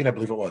 by 13, I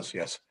believe it was.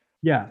 Yes.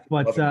 Yeah,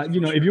 but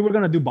if you were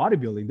gonna do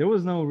bodybuilding, there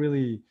was no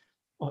really,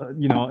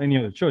 any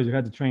other choice. You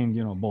had to train,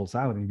 balls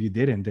out, and if you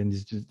didn't, then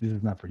this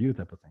is not for you,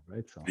 type of thing,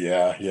 right? So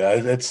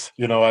it's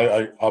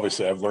I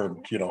obviously I've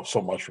learned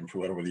so much from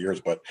Fouad over the years,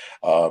 but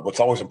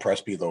what's always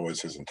impressed me though is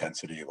his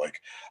intensity.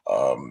 Like,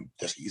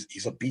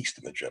 he's a beast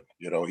in the gym.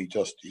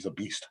 He's a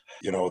beast.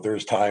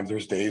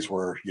 There's days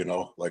where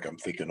like, I'm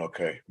thinking,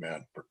 okay,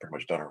 man, we're pretty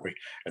much done, aren't we?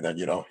 And then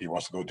he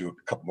wants to go do a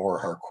couple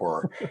more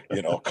hardcore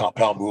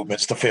compound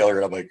movements to failure,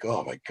 and I'm like,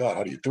 oh my god,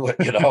 how do you do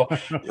it?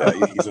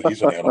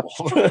 He's an animal.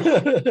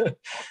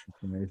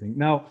 Amazing.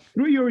 Now,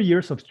 through your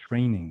years of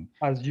training,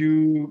 as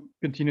you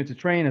continue to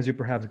train, as you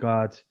perhaps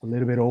got a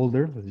little bit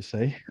older, as you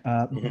say,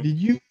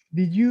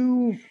 did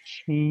you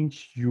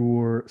change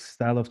your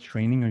style of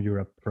training or your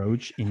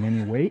approach in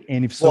any way?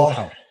 And if so,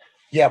 how?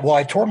 Yeah, well,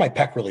 I tore my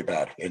pec really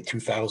bad in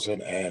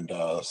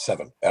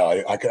 2007.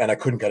 I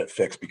couldn't get it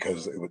fixed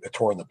because it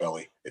tore in the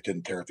belly. It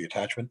didn't tear at the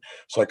attachment,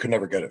 so I could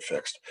never get it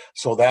fixed.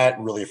 So that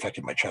really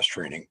affected my chest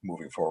training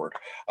moving forward.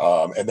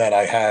 And then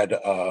I had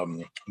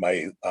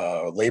my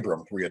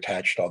labrum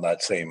reattached on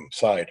that same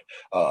side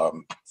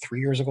 3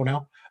 years ago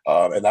now.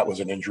 And that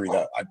was an injury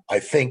that I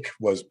think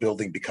was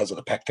building because of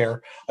the pec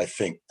tear. I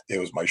think it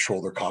was my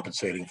shoulder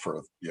compensating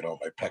for,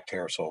 my pec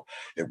tear. So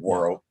it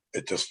wore out.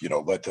 It just,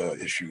 led to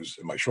issues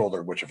in my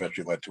shoulder, which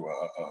eventually led to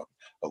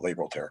a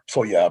labral tear.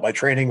 So yeah, my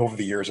training over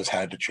the years has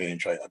had to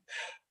change.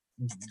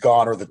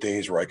 Gone are the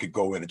days where I could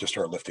go in and just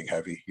start lifting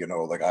heavy.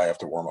 Like, I have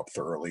to warm up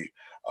thoroughly.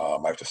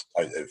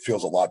 It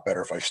feels a lot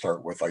better if I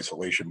start with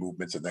isolation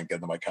movements and then get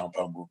into my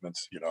compound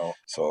movements.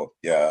 So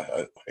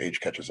yeah,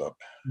 age catches up.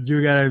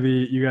 You gotta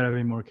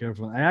be more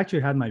careful. I actually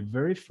had my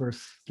very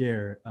first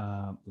scare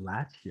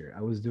last year.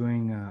 I was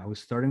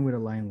starting with a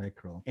lying leg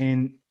curl,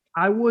 and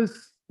I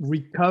was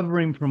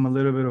recovering from a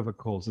little bit of a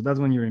cold. So that's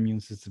when your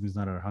immune system is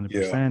not at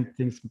 100%.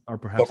 Things are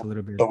perhaps a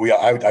little bit. But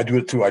I do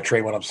it too. I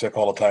train when I'm sick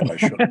all the time. I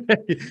should.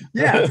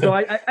 Yeah. So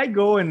I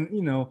go and,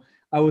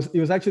 It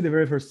was actually the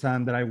very first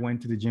time that I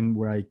went to the gym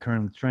where I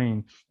currently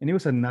train, and it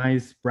was a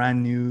nice,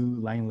 brand new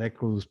line leg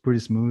curl. It was pretty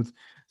smooth.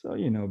 So,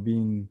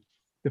 being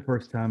the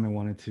first time I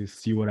wanted to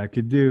see what I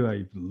could do,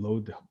 I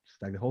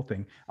stack the whole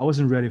thing. I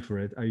wasn't ready for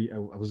it. I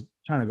was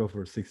trying to go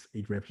for 6,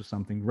 8 reps or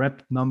something.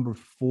 Rep number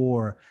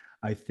 4,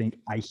 I think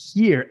I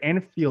hear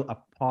and feel a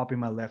pop in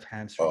my left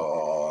hamstring.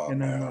 Oh,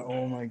 And I'm like, man.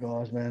 oh my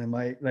gosh,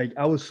 man.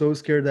 I was so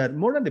scared that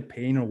more than the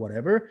pain or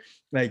whatever,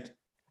 like,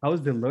 how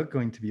was the look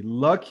going to be?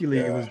 Luckily,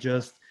 it was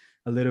just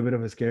a little bit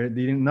of a scare.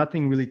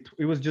 Nothing really.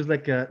 It was just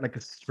like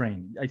a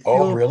strain.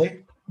 Oh,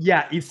 really?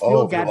 Yeah, it still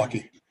Oh, if you're got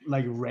lucky.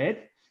 like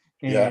red,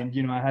 Yeah.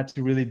 and I had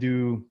to really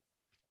do,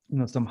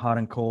 some hot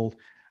and cold,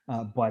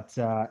 but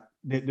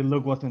the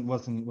look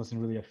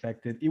wasn't really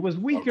affected. It was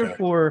weaker Okay.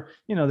 for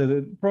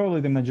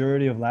probably the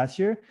majority of last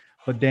year,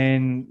 but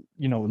then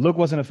look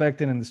wasn't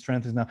affected and the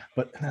strength is now.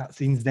 But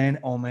since then,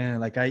 oh man,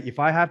 like if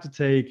I have to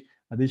take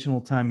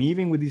additional time,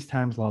 even with these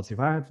time slots, if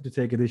I have to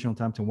take additional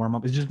time to warm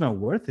up, it's just not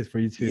worth it for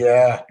you to.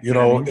 Yeah, get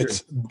an injury.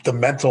 it's the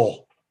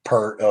mental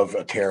part of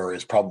a tear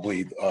is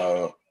probably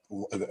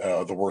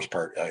the worst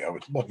part. I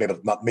would, well,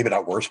 maybe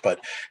not worse, but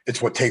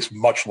it's what takes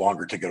much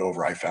longer to get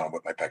over. I found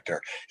with my pec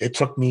tear, it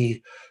took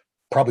me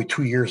probably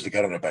 2 years to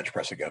get on a bench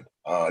press again.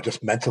 Just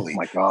Oh mentally,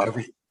 my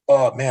God.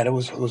 oh man, it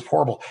was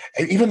horrible.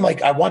 And even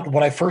like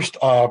when I first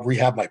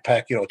rehabbed my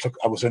pec,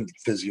 I was in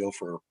physio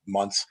for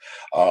months,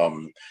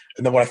 and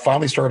then when I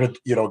finally started,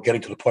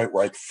 getting to the point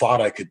where I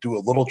thought I could do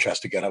a little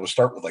chest again, I would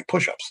start with like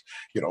push-ups,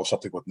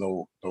 something with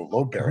no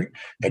load bearing,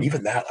 and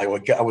even that I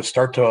would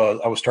start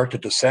to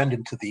descend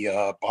into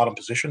the bottom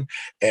position,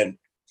 and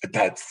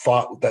that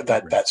thought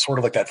that sort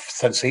of like that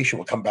sensation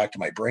would come back to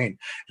my brain,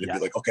 and it'd be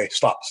like, okay,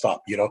 stop.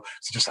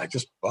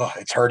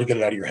 It's hard to get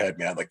it out of your head,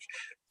 man. Like,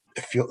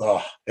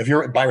 Byron, have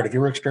you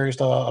ever experienced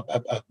a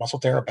muscle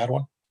tear, a bad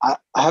one? I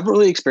haven't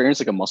really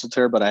experienced like a muscle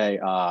tear, but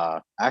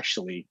I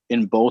actually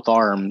in both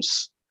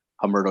arms,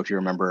 Humberto, if you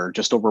remember,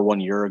 just over 1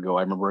 year ago,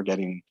 I remember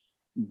getting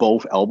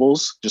both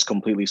elbows just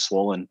completely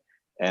swollen.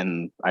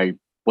 And I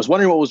was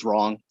wondering what was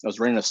wrong. I was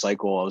running a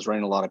cycle. I was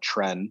running a lot of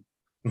tren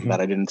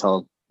that I didn't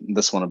tell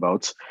this one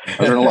about. I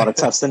was running a lot of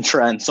test and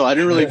trend. So I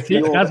didn't really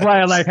feel that's why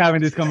I like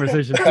having these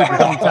conversations too, because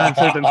sometimes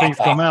certain things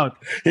come out.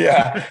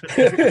 Yeah.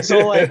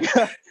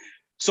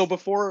 So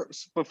before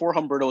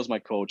Humberto was my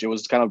coach, it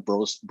was kind of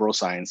bro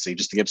sciencey.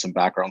 Just to give some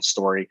background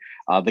story,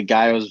 the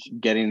guy I was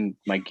getting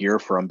my gear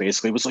from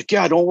basically was like,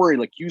 "Yeah, don't worry,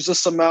 like use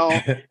this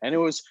amount," and it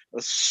was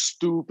a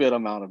stupid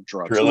amount of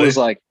drugs. Really? It was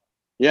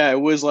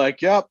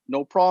like, "Yep,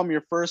 no problem.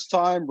 Your first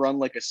time, run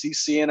like a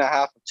cc and a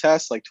half of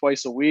tests like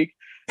twice a week.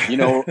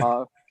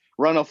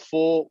 Run a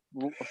full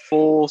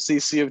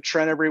cc of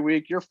tren every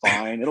week. You're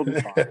fine. It'll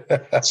be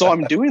fine." So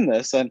I'm doing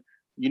this, and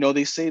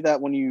they say that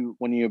when you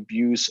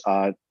abuse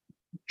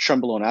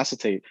trenbolone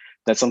acetate,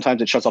 that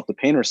sometimes it shuts off the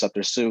pain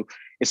receptors. So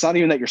it's not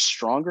even that you're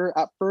stronger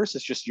at first,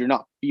 it's just you're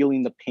not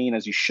feeling the pain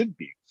as you should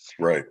be.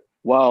 Right.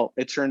 Well,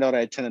 it turned out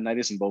I had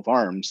tendonitis in both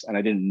arms and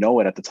I didn't know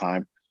it at the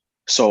time.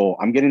 So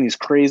I'm getting these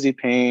crazy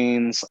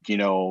pains,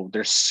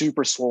 they're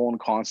super swollen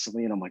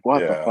constantly. And I'm like,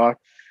 what the fuck?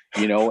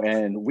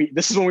 And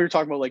this is when we were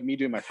talking about like me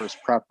doing my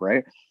first prep,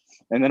 right?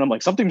 And then I'm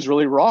like, something's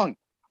really wrong.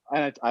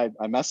 And I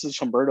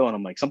messaged Humberto and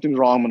I'm like, something's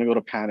wrong. I'm gonna go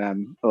to Pan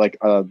Am, like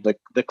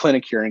the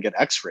clinic here, and get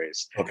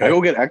X-rays. Okay. I go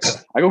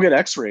get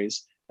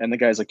X-rays, and the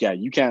guy's like, yeah,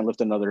 you can't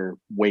lift another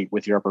weight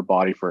with your upper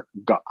body for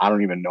God, I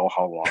don't even know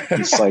how long.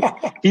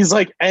 He's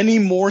like, any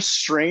more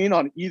strain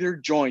on either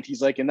joint,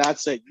 he's like, and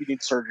that's it. You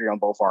need surgery on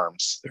both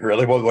arms.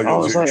 Really? Well,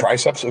 was it your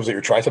triceps? Was it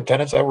your tricep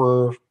tendons that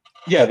were?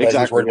 Yeah, exactly.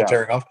 That was worried about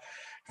tearing off.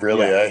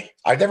 Really? Yeah.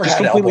 I never just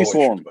had completely elbow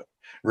swollen. issues, but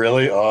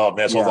really? Oh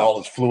man, so all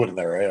this fluid in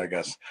there, I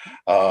guess.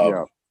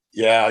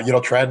 Yeah,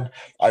 tren.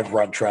 I've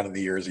run tren in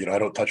the years. I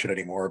don't touch it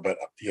anymore, but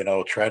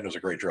tren is a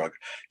great drug.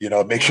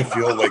 It makes you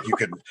feel like you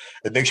can.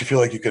 It makes you feel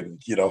like you can.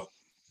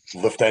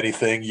 Lift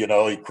anything.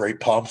 Great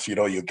pumps.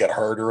 You get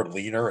harder and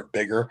leaner and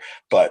bigger.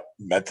 But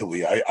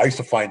mentally, I used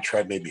to find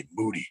tren made me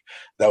moody.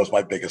 That was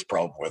my biggest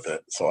problem with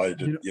it. So I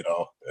did.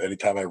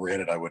 Anytime I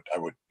ran it, I would.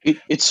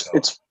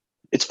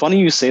 It's funny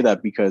you say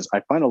that, because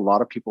I find a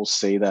lot of people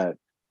say that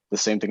the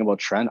same thing about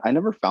tren. I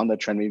never found that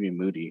tren made me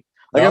moody.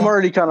 Like, I'm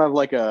already kind of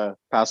like a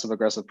passive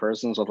aggressive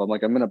person. So if I'm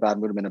like, I'm in a bad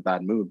mood, I'm in a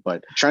bad mood.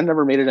 But tren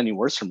never made it any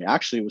worse for me.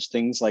 Actually, it was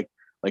things like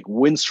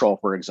Winstrol,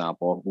 for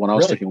example. When I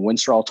was taking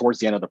Winstrol towards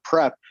the end of the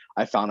prep,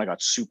 I found I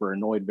got super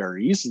annoyed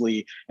very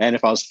easily. And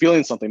if I was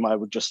feeling something, I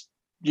would just,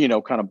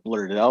 kind of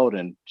blurt it out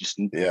and just,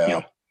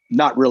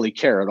 not really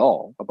care at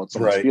all about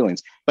someone's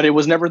feelings. But it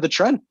was never the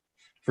tren.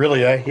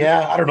 Really?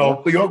 Yeah, I don't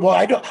know.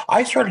 Well,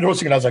 I started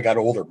noticing it as I got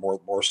older,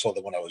 more so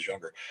than when I was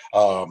younger.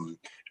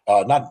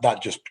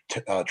 Not just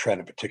tren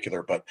in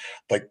particular, but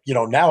like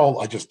now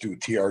I just do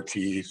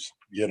TRTs,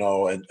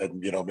 and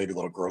maybe a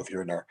little growth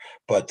here and there.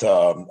 But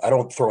I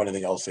don't throw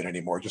anything else in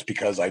anymore, just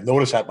because I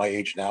notice at my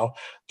age now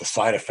the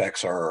side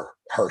effects are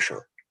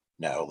harsher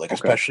now. Like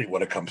especially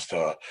when it comes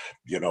to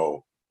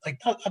like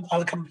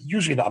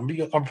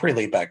I'm pretty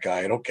laid back guy.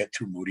 I don't get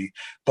too moody,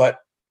 but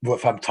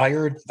if I'm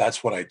tired,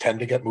 that's when I tend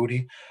to get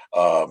moody.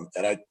 And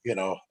it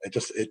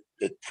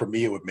for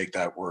me, it would make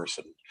that worse.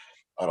 And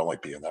I don't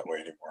like being that way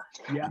anymore.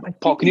 Yeah, I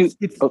Paul, think can you?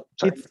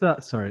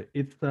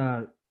 it's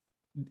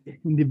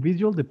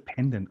individual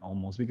dependent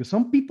almost, because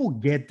some people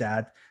get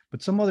that,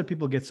 but some other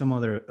people get some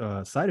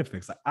other side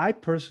effects. Like I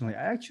personally,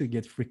 I actually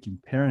get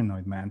freaking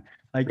paranoid, man.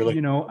 Like,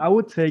 Really? I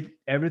would take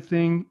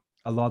everything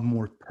a lot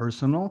more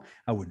personal.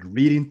 I would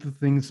read into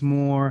things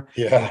more.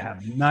 I would Yeah.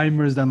 have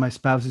nightmares that my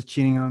spouse is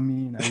cheating on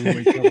me, and I would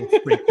wake up all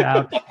freaked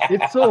out.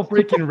 It's so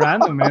freaking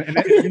random, man. And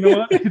you know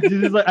what? It's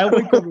just like I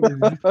wake up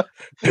with this,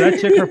 should I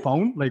check her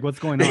phone? Like, what's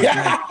going on?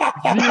 Yeah.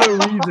 Like, zero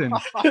reason.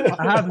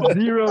 I have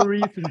zero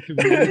reason to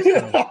believe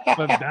so.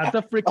 But that's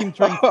a freaking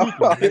trend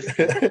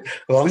speaking.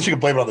 Well, at least you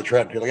can blame it on the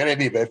trend. You're like, it ain't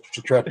me, babe. It's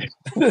a trend.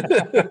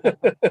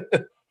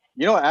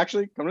 You know,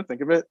 actually, come to think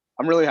of it,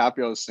 I'm really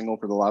happy I was single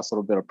for the last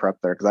little bit of prep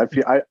there, because I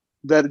feel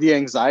the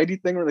anxiety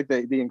thing, or like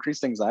the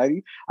increased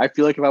anxiety. I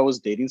feel like if I was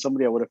dating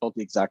somebody, I would have felt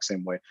the exact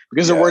same way,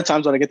 because there were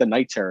times when I get the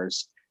night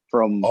terrors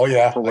from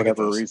for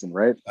whatever reason,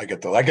 right? I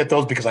get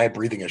those because I have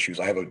breathing issues.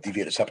 I have a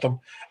deviated septum,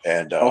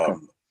 and I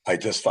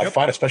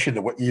find, especially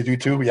what you do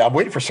too. Yeah, I'm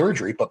waiting for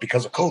surgery, but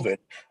because of COVID,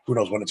 who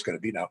knows when it's going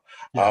to be now.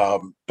 Yeah.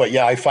 But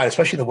yeah, I find,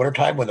 especially in the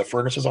wintertime when the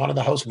furnace is on in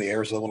the house and the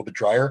air is a little bit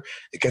drier,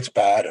 it gets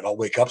bad. And I'll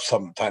wake up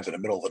sometimes in the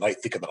middle of the night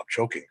thinking that I'm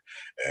choking,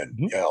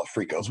 and I'll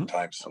freak out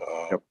sometimes.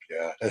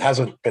 Yeah, it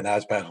hasn't been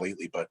as bad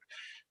lately, but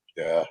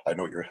yeah, I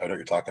know what you're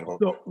talking about.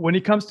 So when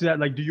it comes to that,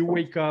 like, do you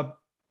wake up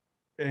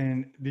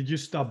and did you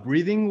stop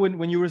breathing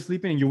when you were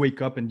sleeping and you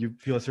wake up and you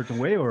feel a certain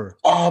way, or?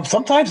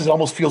 Sometimes it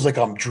almost feels like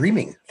I'm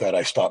dreaming that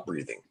I stopped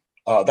breathing.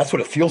 That's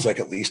what it feels like,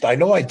 at least. I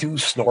know I do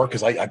snore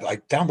because I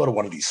downloaded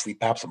one of these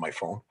sleep apps on my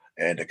phone,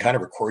 and it kind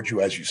of records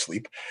you as you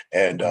sleep.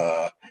 And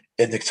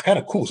it's kind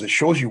of cool. So it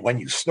shows you when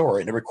you snore,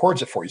 and it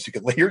records it for you so you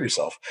can hear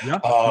yourself. Yeah.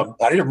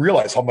 I didn't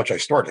realize how much I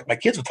snored. My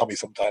kids would tell me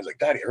sometimes, like,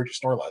 "Daddy, I heard you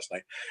snore last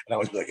night." And I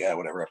was like, "Yeah,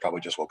 whatever. I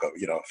probably just woke up,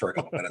 for a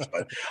couple minutes."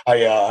 But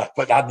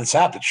but on this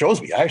app, it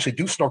shows me I actually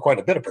do snore quite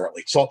a bit,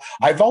 apparently. So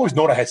I've always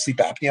known I had sleep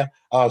apnea.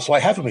 So I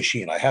have a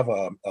machine. I have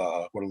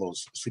one of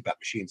those sleep app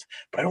machines,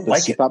 but I don't like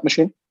it. Sleep app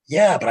machine?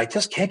 Yeah, but I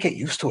just can't get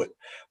used to it.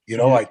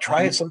 I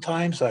try it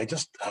sometimes. I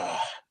just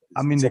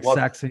I'm in the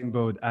exact same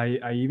boat.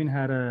 I even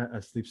had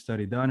a sleep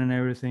study done and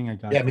everything. I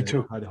got me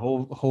too. The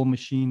whole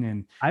machine,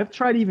 and I've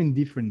tried even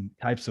different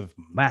types of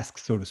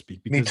masks, so to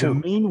speak. Because me too.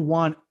 The main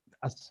one,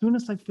 as soon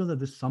as I feel that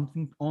there's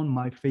something on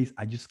my face,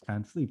 I just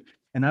can't sleep.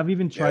 And I've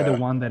even tried the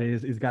one that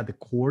is got the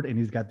cord, and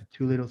it's got the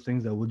two little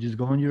things that will just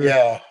go on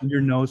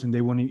your nose, and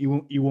it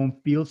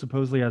won't feel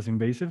supposedly as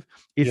invasive.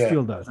 It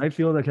still does. I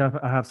feel like I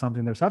have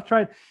something there. So I've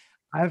tried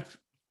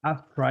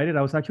it.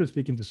 I was actually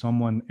speaking to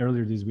someone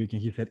earlier this week,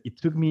 and he said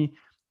it took me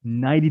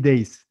 90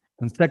 days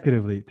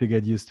consecutively to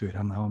get used to it.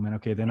 I'm like, oh man,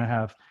 okay, then I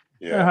have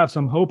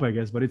some hope, I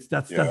guess. But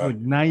that's like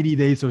 90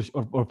 days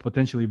or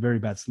potentially very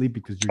bad sleep,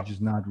 because you're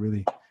just not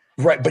really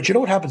right. But you know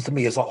what happens to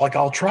me is, like,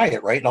 I'll try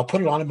it, right, and I'll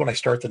put it on when I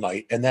start the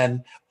night, and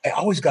then I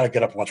always got to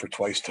get up once or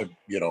twice to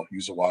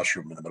use the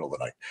washroom in the middle of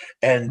the night.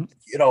 And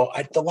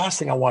the last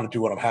thing I want to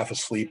do when I'm half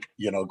asleep,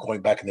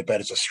 going back in the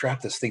bed, is to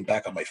strap this thing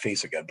back on my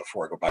face again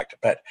before I go back to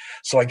bed.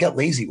 So I get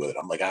lazy with it.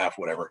 I'm like,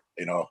 whatever,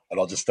 and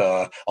I'll just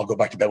I'll go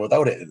back to bed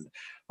without it. And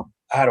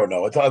I don't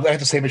know. I have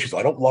the same issues.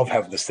 I don't love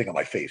having this thing on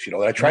my face.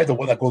 I tried the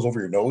one that goes over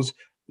your nose.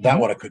 That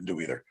one I couldn't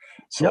do either.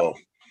 So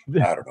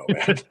I don't know,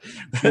 man.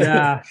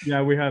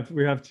 yeah. We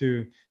have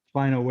to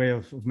find a way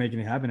of making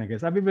it happen, I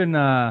guess. Have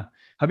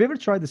you ever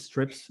tried the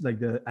strips, like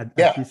the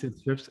adhesive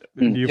strips?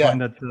 Do you find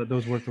that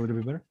those work a little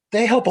bit better?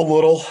 They help a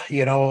little,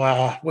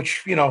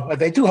 which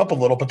they do help a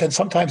little, but then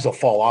sometimes they'll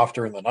fall off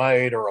during the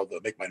night, or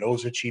they'll make my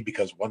nose itchy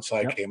because one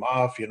side came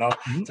off.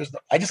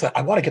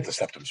 I want to get the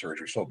septum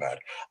surgery so bad.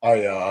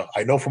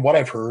 I know from what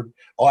I've heard.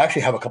 I'll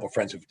actually have a couple of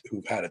friends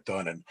who've had it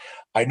done, and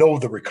I know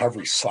the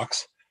recovery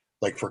sucks.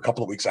 Like, for a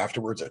couple of weeks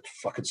afterwards, it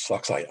fucking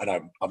sucks.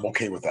 I'm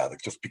okay with that.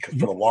 Like, just because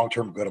for the long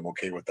term good, I'm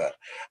okay with that.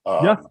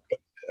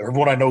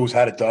 Everyone I know who's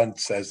had it done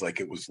says, like,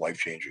 it was life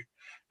changing,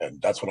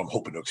 and that's what I'm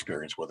hoping to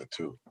experience with it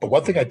too. But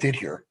one thing I did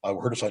hear, I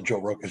heard this on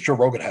Joe Rogan, because Joe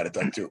Rogan had it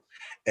done too,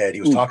 and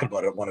he was talking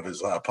about it on one of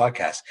his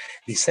podcasts.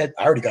 He said,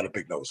 I already got a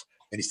big nose,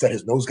 and he said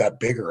his nose got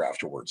bigger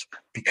afterwards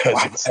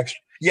because of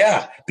extra.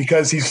 Yeah,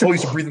 because he's so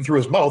used to breathing through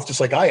his mouth, just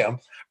like I am,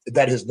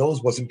 that his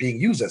nose wasn't being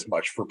used as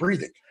much for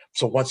breathing.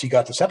 So once he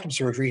got the septum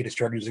surgery and he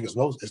started using his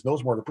nose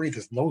more to breathe,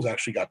 his nose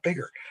actually got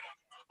bigger.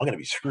 I'm gonna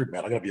be screwed,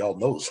 man. I'm gonna be all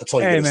nose. That's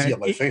all you're gonna see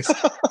on my face.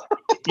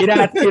 It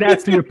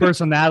adds to your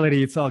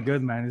personality. It's all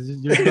good, man.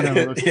 You're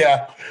gonna look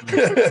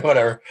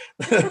whatever.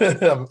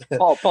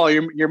 Paul,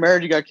 you're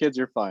married. You got kids.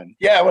 You're fine.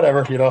 Yeah,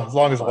 whatever. As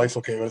long as the wife's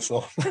okay with it.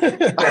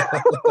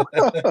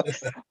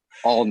 So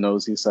all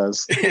nose, he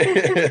says.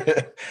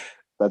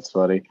 That's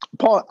funny,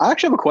 Paul. I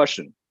actually have a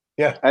question.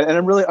 Yeah, and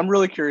I'm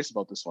really curious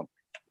about this one,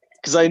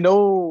 because I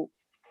know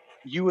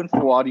you and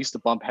Fouad used to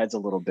bump heads a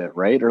little bit,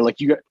 right? Or like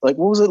what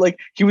was it like?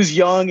 He was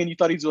young and you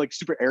thought he was like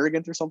super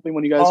arrogant or something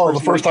when you guys. The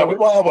first time.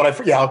 Well,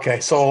 okay.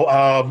 So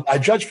I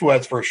judged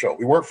Fouad's first show.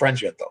 We weren't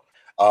friends yet though.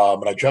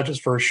 And I judged his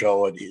first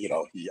show, and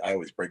I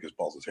always break his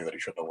balls and say that he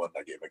shouldn't have won.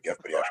 I gave him a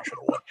gift, but he actually should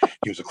have won.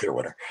 He was a clear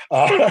winner.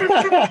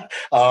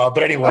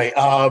 But anyway,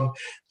 there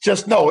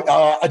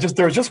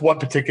was just one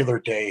particular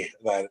day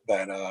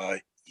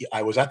that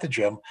I was at the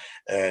gym,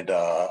 and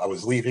I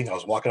was leaving. I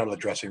was walking out of the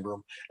dressing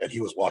room, and he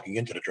was walking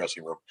into the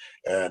dressing room.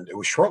 And it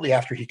was shortly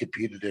after he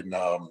competed in,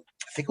 I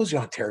think it was the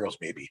Ontario's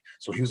maybe.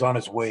 So he was on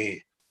his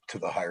way to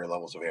the higher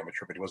levels of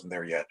amateur, but he wasn't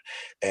there yet.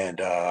 And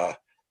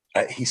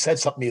he said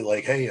something to me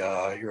like, "Hey,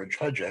 you're a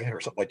judge, eh?" or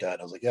something like that.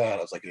 And I was like, "Yeah." And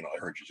I was like, "I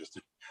heard you just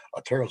did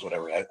Ontario's,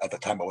 whatever." At the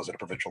time, I wasn't a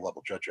provincial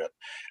level judge yet.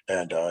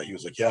 And he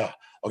was like, "Yeah,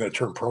 I'm going to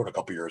turn pro in a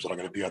couple years, and I'm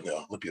going to be on the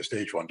Olympia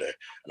stage one day."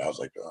 And I was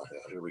like, "Oh,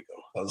 yeah, here we go."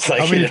 I was like,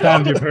 how many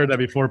times you've heard that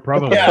before?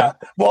 Probably. Yeah.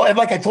 Well, and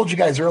like I told you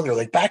guys earlier,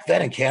 like back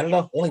then in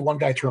Canada, only one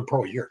guy turned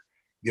pro a year.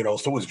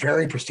 So it was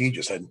very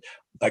prestigious. And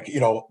like,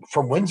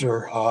 from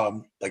Windsor,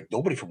 like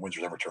nobody from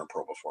Windsor's ever turned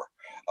pro before.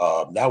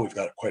 Now we've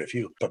got quite a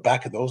few, but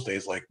back in those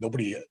days, like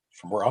nobody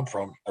from where I'm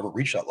from ever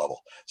reached that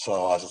level. So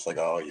I was just like,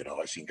 oh,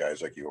 I've seen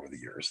guys like you over the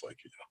years, like,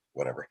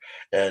 whatever.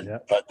 And,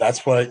 but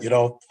that's what,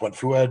 when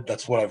Fouad,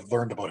 that's what I've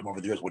learned about him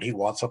over the years. When he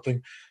wants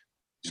something,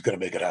 he's going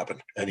to make it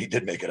happen. And he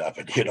did make it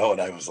happen,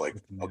 and I was like,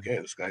 okay,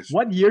 this guy's.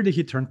 What year did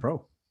he turn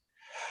pro?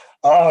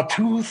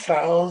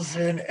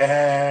 2000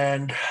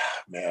 and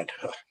man,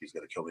 he's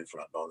gonna kill me for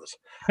not knowing this.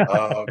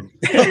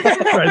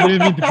 Sorry, I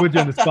didn't mean to put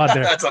you on the spot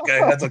there. That's okay.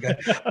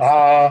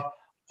 I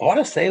want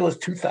to say it was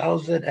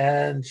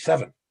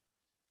 2007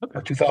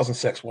 or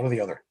 2006, one or the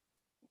other.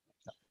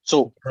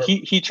 So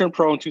he turned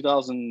pro in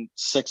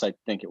 2006, I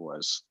think it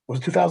was. Was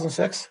it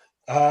 2006?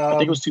 I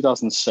think it was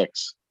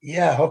 2006.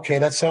 Yeah, okay,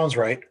 that sounds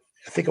right.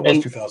 I think it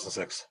was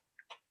 2006.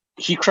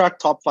 He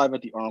cracked top 5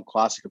 at the Arnold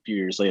Classic a few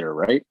years later,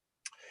 right?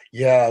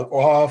 Yeah,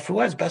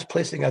 Fouad's best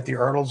placing at the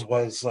Arnold's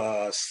was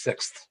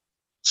sixth.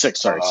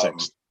 Sixth.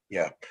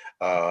 Yeah,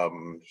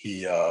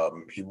 he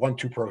won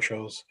 2 pro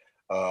shows.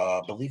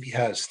 I believe he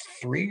has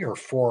 3 or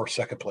 4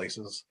 second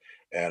places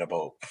and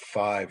about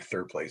 5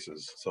 third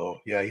places. So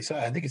yeah, I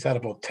think he's had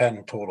about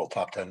 10 total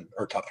top 10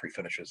 or top 3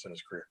 finishes in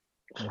his career.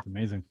 That's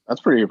amazing. That's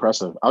pretty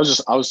impressive. I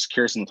was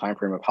curious in the time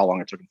frame of how long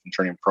it took him from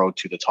turning pro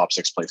to the top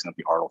 6 placing at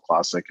the Arnold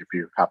Classic. If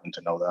you happen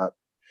to know that.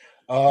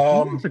 It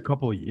was a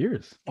couple of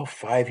years. Oh,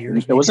 5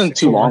 years. It wasn't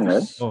too long,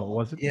 right? Oh,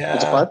 was it? Yeah.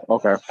 Was it 5?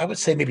 Okay. I would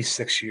say maybe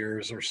 6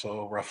 years or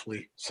so,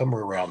 roughly,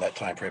 somewhere around that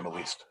time frame at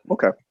least.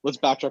 Okay. Let's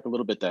backtrack a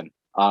little bit then.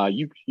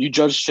 You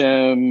judged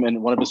him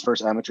in one of his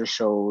first amateur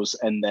shows,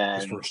 and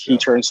then he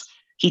turns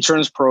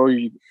pro.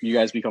 You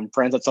guys become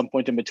friends at some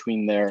point in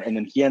between there, and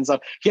then he ends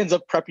up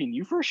prepping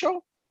you for a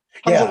show.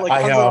 How does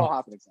it all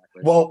happen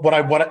exactly? Well,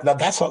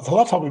 that's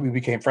how we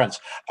became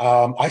friends.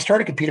 I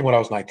started competing when I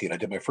was 19. I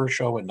did my first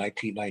show in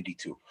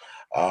 1992.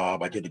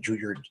 I did a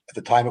junior at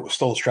the time. It was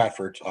still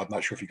Stratford. I'm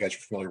not sure if you guys are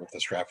familiar with the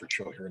Stratford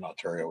show here in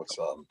Ontario. It's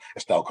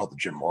now called the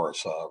Jim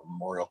Morris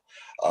Memorial.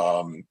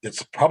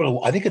 It's probably,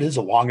 I think it is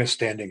the longest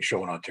standing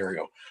show in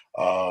Ontario.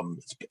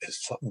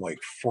 It's something like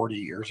 40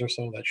 years or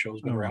so that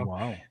show's been around.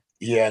 Wow.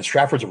 Yeah, and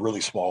Stratford's a really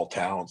small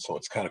town, so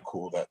it's kind of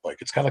cool that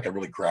it's kind of like a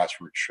really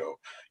grassroots show,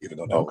 even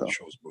though now the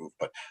show's moved.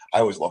 But I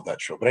always loved that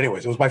show. But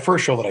anyways, it was my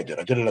first show that I did.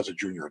 I did it as a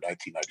junior in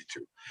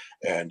 1992,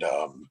 and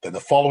then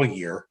the following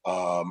year,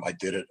 I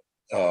did it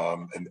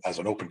and as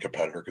an open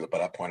competitor because by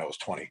that point I was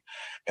 20,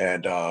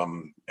 and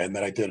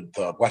then I did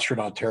the Western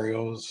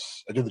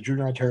Ontarios. I did the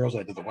Junior Ontarios.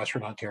 I did the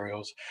Western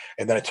Ontarios,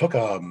 and then I took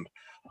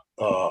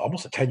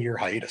almost a 10-year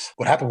hiatus.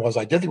 What happened was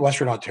I did the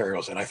Western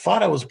Ontario's, and I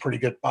thought I was a pretty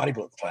good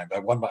bodybuilder at the time. I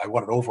won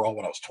it overall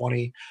when I was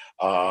 20.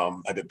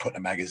 I've been put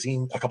in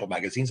a couple of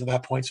magazines at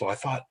that point, so I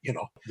thought,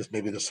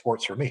 maybe this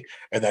sport's for me.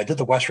 And then I did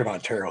the Western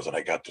Ontario's, and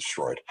I got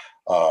destroyed.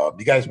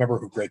 You guys remember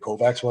who Greg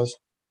Kovacs was?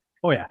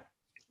 Oh yeah.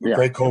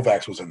 Greg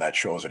Kovacs was in that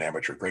show as an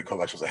amateur. Greg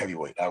Kovacs was a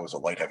heavyweight. I was a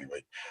light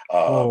heavyweight.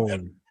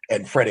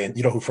 And Fred,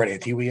 you know who Fred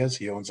Antiwi is?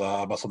 He owns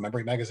Muscle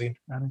Memory magazine.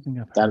 I don't think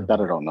that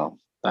I don't know.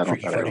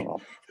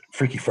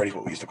 Freaky Freddy's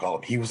what we used to call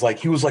him. He was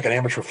like an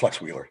amateur flex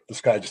wheeler.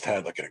 This guy just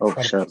had like an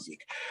incredible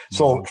physique.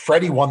 So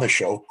Freddie won the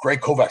show. Greg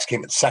Kovacs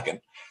came in second,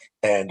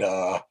 and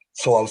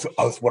so I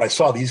was when I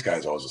saw these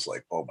guys, I was just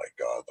like, oh my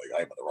god, like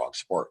I'm in the wrong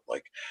sport.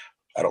 Like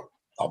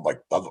I'm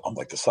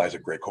like the size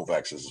of Greg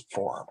Kovacs'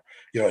 forearm.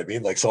 You know what I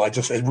mean? Like, so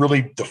it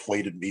really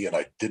deflated me, and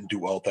I didn't do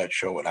well at that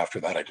show. And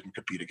after that, I didn't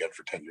compete again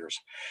for 10 years.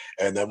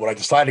 And then when I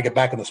decided to get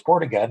back in the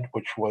sport again,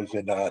 which was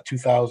in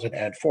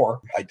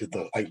 2004,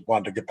 I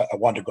wanted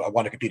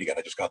to compete again.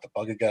 I just got the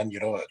bug again.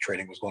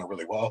 Training was going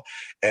really well,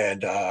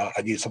 and I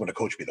needed someone to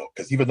coach me though,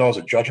 because even though I was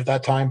a judge at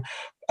that time,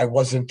 I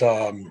wasn't.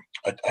 I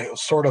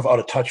was sort of out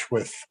of touch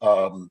with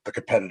the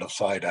competitive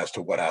side as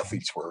to what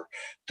athletes were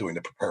doing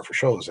to prepare for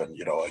shows, and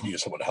I needed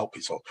someone to help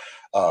me. So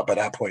by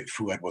that point,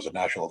 Fouad was a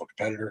national level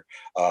competitor.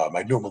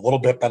 I knew him a little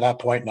bit by that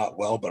point, not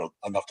well, but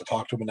enough to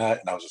talk to him in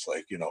that. And I was just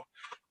like,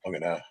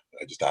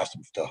 I just asked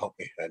him to help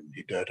me, and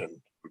he did.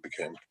 And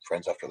became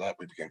friends after that.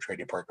 We became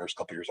training partners a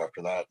couple years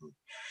after that, and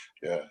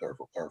yeah,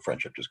 our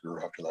friendship just grew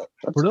after that.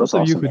 For those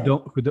of you who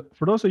don't,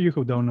 for those of you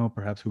who don't know,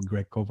 perhaps who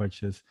Greg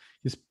Kovacs is,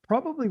 he's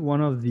probably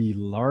one of the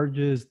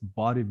largest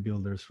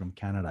bodybuilders from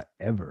Canada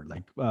ever.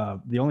 Like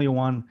the only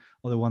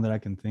other one that I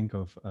can think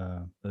of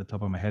at the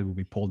top of my head would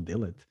be Paul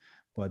Dillett.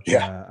 But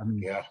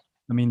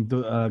I mean,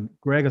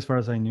 Greg, as far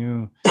as I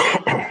knew,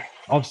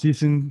 off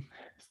season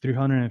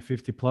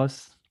 350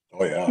 plus.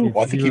 Oh yeah,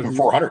 well, I think even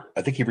 400.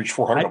 I think he reached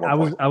 400 at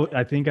one point.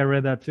 I think I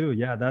read that too.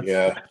 Yeah,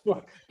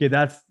 okay.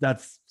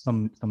 That's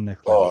some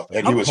next level.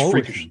 And he was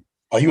freakish.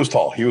 He was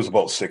tall. He was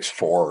about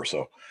 6'4" or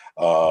so.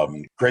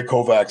 Greg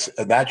Kovacs,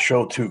 and that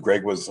show too.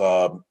 Greg was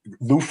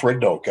Lou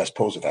Ferrigno guest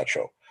posed at that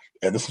show,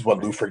 and this is when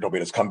Lou Ferrigno made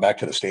his comeback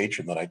to the stage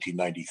in the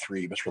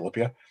 1993 Mr.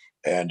 Olympia,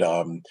 and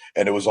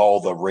it was all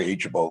the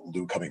rage about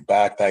Lou coming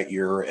back that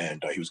year,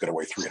 and he was going to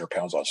weigh 300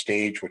 pounds on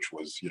stage, which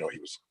was, he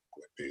was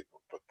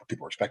what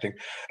people were expecting.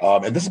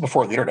 And this is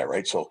before the internet,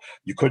 right? So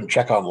you couldn't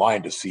check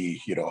online to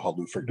see, how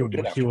Lou Ferrigno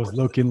did. What he was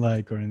looking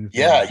like or anything.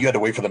 Yeah, you had to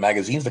wait for the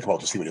magazines to come out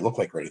to see what he looked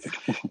like or anything.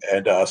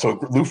 And so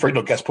Lou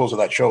Ferrigno guest posed on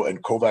that show,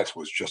 and Kovacs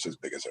was just as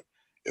big as him.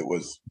 It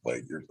was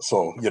like,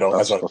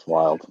 that's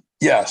wild.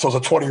 Yeah, so as a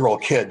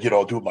 20-year-old kid,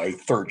 doing my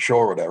third show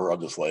or whatever,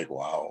 I'm just like,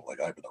 wow, like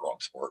I'm in the wrong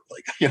sport.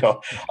 Like,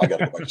 I got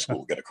to go back to school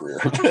and get a career.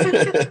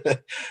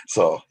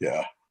 So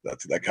yeah.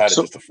 That kind of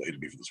just deflated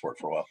me from the sport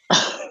for a while.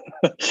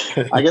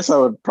 I guess that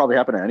would probably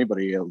happen to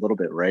anybody a little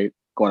bit, right?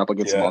 Going up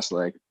against someone else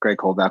like Greg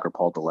Kovacs or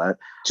Paul Dillett.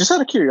 Just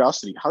out of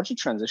curiosity, how'd you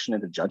transition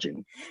into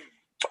judging?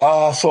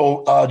 Do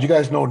you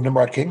guys know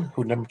Nimrod King?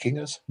 Who Nimrod King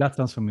is? That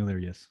sounds familiar.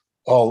 Yes.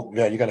 Oh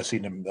yeah, you got to see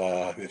Nim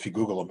if you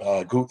Google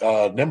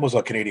him. Nim was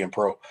a Canadian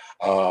pro.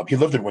 He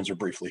lived in Windsor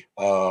briefly.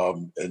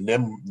 And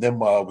Nim,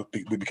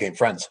 we became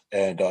friends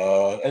and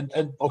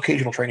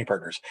occasional training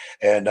partners.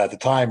 And at the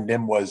time,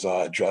 Nim was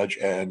a judge,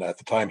 and at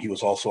the time, he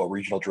was also a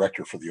regional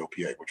director for the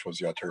OPA, which was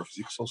the Ontario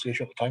Physique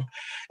Association at the time.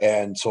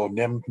 And so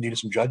Nim needed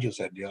some judges,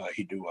 and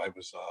he knew I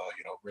was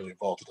really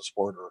involved in the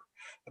sport or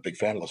a big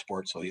fan of the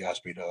sport, so he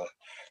asked me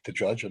to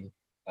judge. And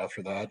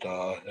after that,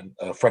 and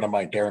a friend of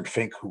mine, Darren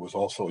Fink, who was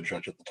also a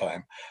judge at the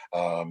time,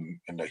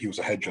 and he was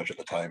a head judge at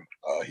the time.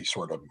 He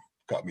sort of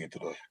got me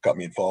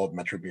involved,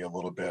 mentored me a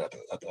little bit,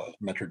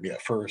 mentored me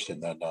at first,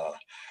 and then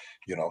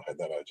and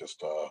then I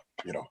just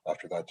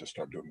after that just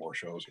started doing more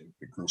shows and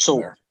we grew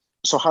from there.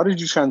 So how did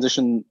you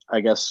transition,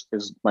 I guess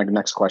is my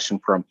next question,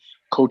 from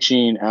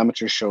coaching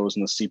amateur shows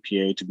in the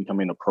CPA to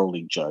becoming a pro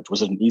league judge?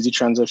 Was it an easy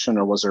transition,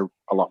 or was there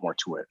a lot more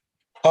to it?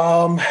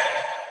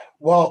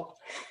 Well,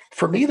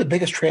 for me, the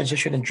biggest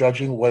transition in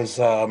judging was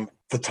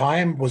the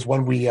time was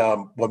when we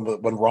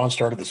when Ron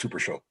started the Super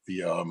Show,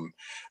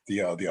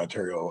 the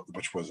Ontario,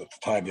 which was at the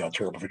time the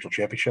Ontario Provincial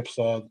Championships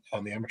on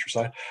the amateur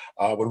side.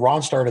 When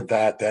Ron started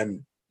that,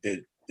 then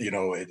it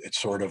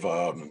sort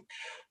of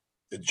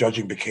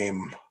judging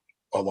became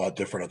a lot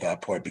different at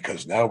that point,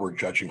 because now we're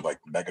judging like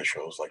mega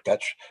shows. Like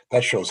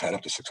that show's had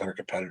up to 600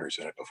 competitors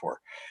in it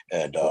before,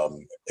 and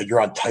you're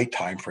on tight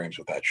time frames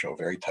with that show,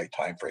 very tight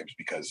time frames,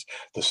 because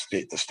the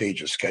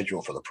stage is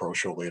scheduled for the pro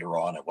show later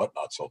on and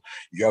whatnot. So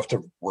you have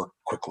to work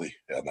quickly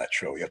on that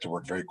show. You have to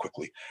work very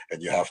quickly, and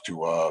you have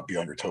to be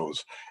on your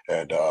toes.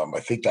 And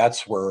I think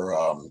that's where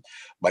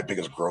my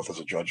biggest growth as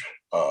a judge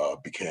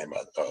became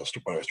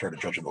when I started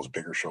judging those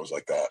bigger shows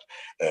like that.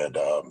 And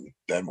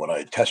then when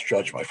I test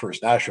judged my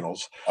first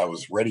nationals, I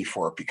was ready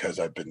for it because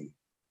I've been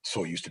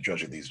so used to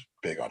judging these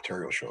big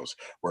Ontario shows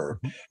where,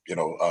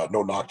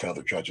 no knock to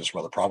other judges from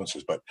other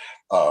provinces, but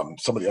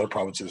some of the other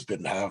provinces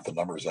didn't have the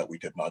numbers that we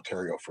did in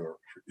Ontario for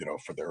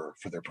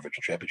their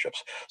provincial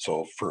championships.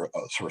 So for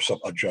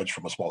a judge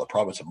from a smaller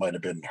province, it might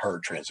have been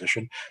hard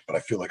transition, but I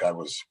feel like I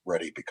was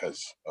ready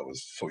because I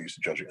was so used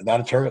to judging. And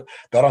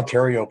that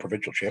Ontario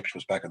provincial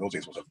championships back in those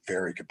days was a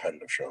very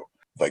competitive show.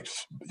 Like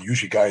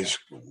usually guys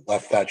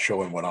left that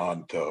show and went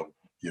on to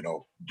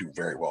do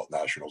very well at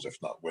nationals, if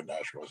not win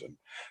nationals and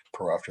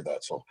pro after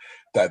that. So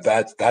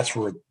that's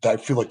where I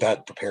feel like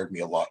that prepared me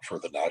a lot for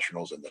the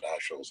nationals, and the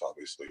nationals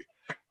obviously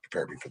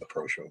prepared me for the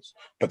pro shows.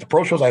 But the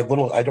pro shows, I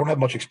don't have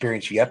much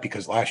experience yet,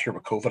 because last year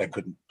with COVID, I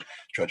couldn't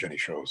judge any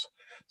shows.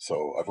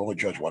 So I've only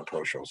judged one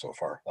pro show so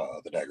far,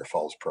 the Niagara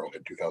Falls Pro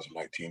in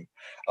 2019.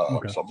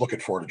 So I'm looking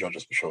forward to judging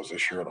some shows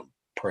this year, and I'm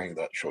praying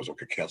that shows will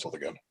get canceled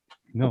again.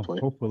 No,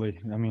 hopefully.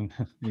 I mean,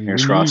 we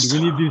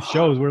need these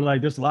shows. We're like,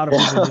 there's a lot of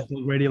people just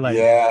already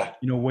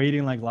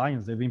waiting like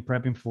lions. They've been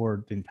prepping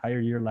for the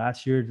entire year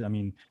last year. I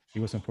mean, it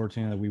was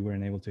unfortunate that we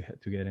weren't able to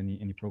get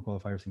any pro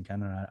qualifiers in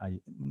Canada. I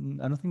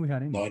don't think we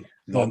had any.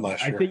 None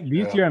last year. I think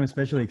this year I'm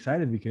especially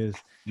excited because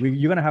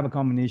you're going to have a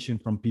combination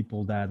from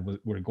people that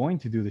were going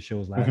to do the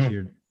shows last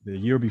year, the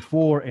year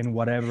before, and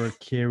whatever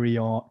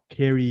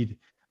carried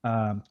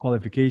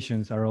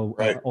qualifications are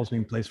also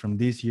in place from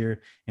this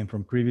year and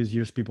from previous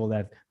years, people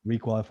that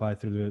requalified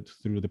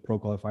through the pro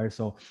qualifier.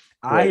 So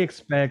I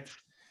expect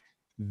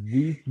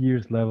this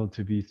year's level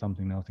to be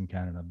something else in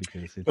Canada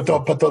because it's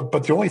but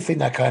the only thing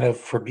that kind of,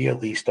 for me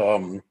at least,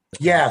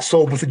 yeah.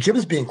 So with the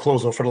gyms being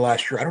closed though for the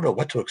last year, I don't know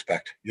what to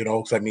expect.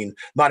 Because I mean,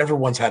 not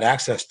everyone's had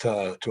access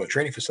to a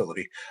training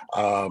facility.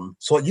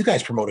 So you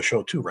guys promote a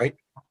show too, right?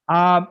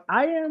 I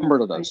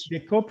am does. the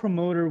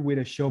co-promoter with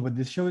a show, but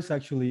this show is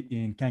actually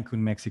in Cancun,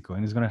 Mexico,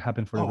 and it's going to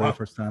happen for the very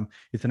first time.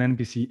 It's an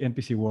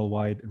NPC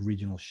Worldwide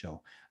regional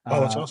show.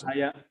 Oh, that's awesome.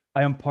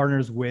 I am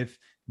partners with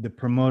the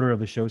promoter of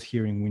the shows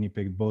here in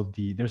Winnipeg.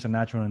 There's a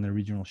national and a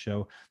regional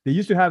show. They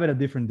used to have it at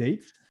different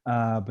dates,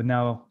 but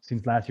now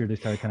since last year they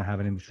started kind of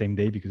having it in the same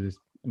day because it's,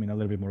 a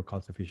little bit more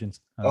cost efficient.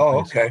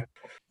 Okay.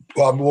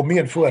 Well, me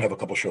and Fouad have a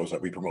couple shows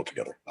that we promote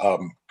together.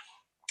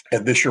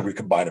 And this year we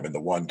combine them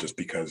into one just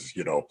because,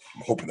 I'm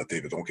hoping that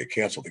they don't get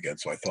canceled again.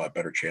 So I thought a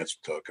better chance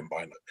to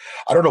combine it.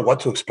 I don't know what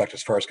to expect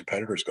as far as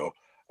competitors go.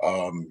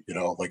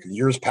 Like in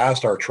years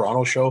past, our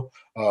Toronto show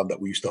that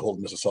we used to hold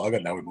in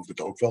Mississauga, now we moved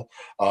to Oakville.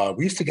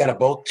 We used to get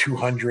about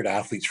 200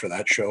 athletes for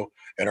that show.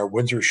 And our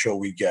Windsor show,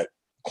 we get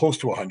close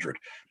to 100.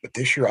 But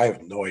this year, I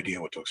have no idea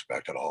what to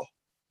expect at all.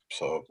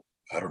 So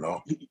I don't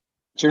know.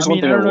 Here's one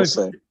thing I will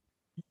say.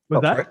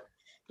 What's that? Right?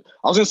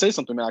 I was going to say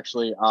something,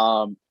 actually.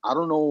 I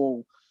don't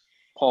know,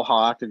 Paul,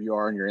 how active you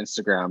are on your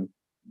Instagram,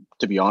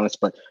 to be honest,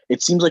 but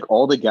it seems like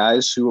all the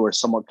guys who are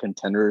somewhat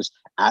contenders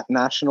at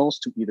nationals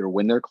to either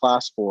win their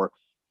class or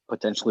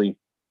potentially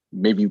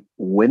maybe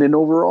win an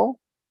overall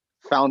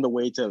found a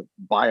way to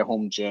buy a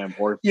home gym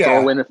or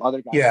throw in with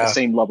other guys at the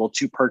same level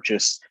to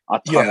purchase a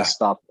ton of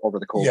stuff over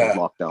the COVID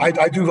lockdown. I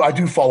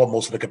do follow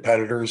most of the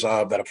competitors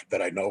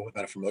that I know,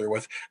 that I'm familiar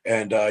with.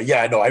 And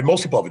I know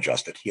most people have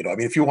adjusted.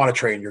 If you want to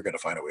train, you're going to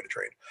find a way to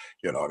train.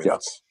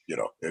 That's,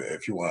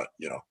 if you want,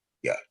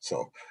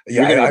 So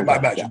I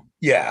imagine.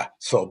 Yeah.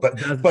 So, but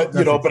at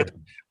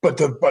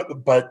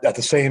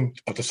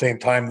the same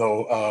time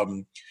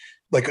though,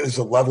 is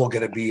the level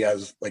going to be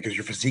is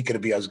your physique going to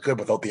be as good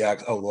without the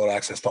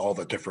access to all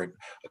the different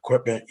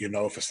equipment,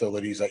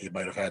 facilities that you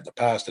might have had in the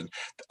past? And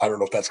I don't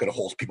know if that's going to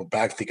hold people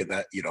back thinking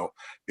that,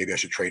 maybe I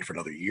should train for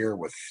another year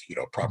with,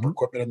 proper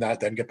equipment and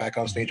then get back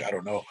on stage. I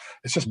don't know.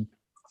 It's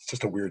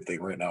just a weird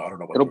thing right now. I don't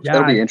know.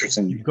 It'll be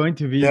interesting. It's going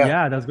to be,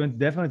 that's going to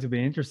definitely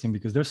be interesting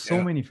because there's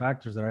so many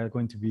factors that are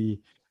going to be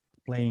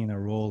playing a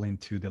role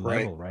into the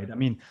level, right?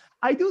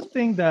 I do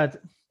think that,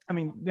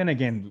 then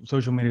again,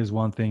 social media is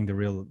one thing, the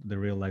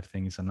real life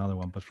thing is another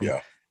one. But from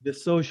the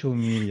social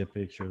media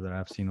pictures that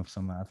I've seen of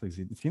some athletes,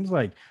 it seems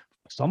like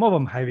some of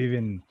them have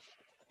even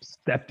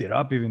stepped it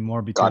up even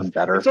more because gotten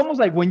better. It's almost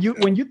like when you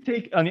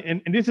take,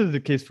 and this is the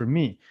case for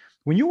me,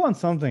 when you want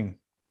something,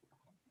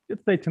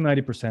 let's say to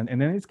 90%,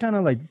 and then it's kind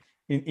of like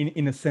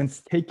in a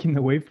sense taken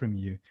away from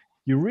you.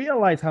 You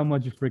realize how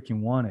much you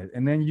freaking want it,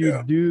 and then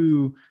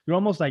you're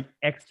almost like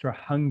extra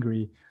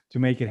hungry to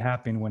make it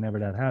happen whenever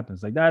that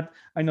happens. Like that,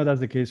 I know that's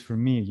the case for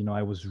me.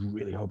 I was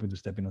really hoping to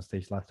step in on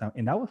stage last time,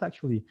 and that was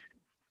actually,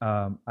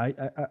 I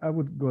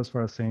would go as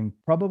far as saying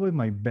probably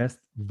my best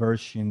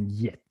version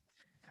yet.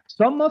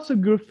 Some muscle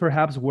groups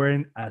perhaps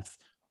weren't as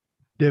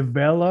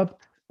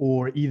developed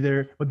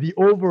but the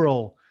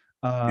overall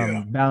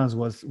balance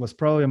was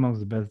probably amongst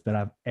the best that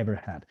I've ever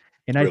had.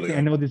 And I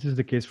know this is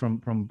the case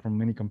from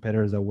many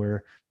competitors that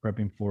were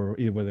prepping for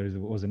either whether it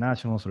was the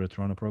Nationals or the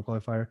Toronto Pro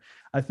Qualifier.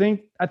 I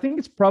think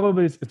it's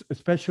probably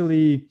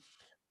especially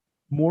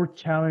more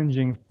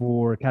challenging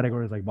for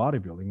categories like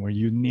bodybuilding, where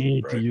you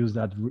need to use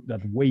that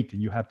weight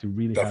and you have to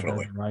really have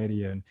that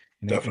variety and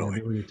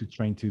ability to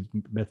train to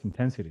best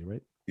intensity,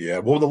 right? Yeah,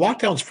 well, the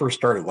lockdowns first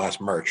started last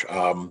March.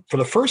 For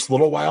the first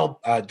little while,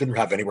 I didn't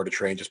have anywhere to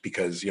train just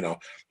because,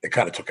 it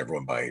kind of took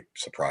everyone by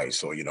surprise.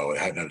 So, I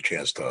hadn't had a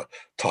chance to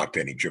talk to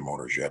any gym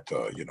owners yet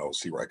to,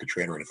 see where I could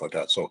train or anything like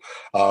that. So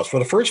for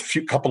the first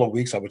couple of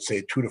weeks, I would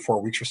say 2 to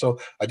 4 weeks or so,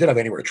 I didn't have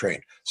anywhere to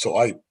train. So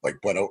I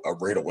went out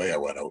right away. I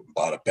went out and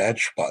bought a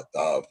bench, bought,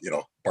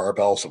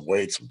 barbell, some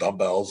weights, some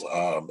dumbbells,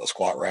 a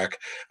squat rack,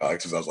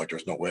 because I was like,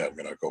 there's no way I'm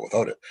going to go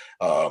without it.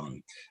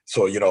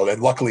 So,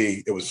 and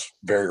luckily it was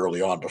very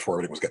early on before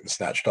everything was getting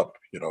snatched up,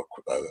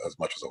 as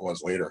much as it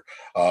was later.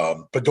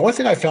 But the only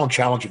thing I found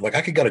challenging,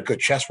 I could get a good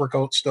chest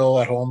workout still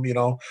at home,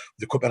 the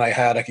equipment I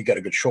had, I could get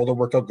a good shoulder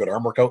workout, good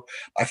arm workout.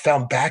 I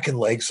found back and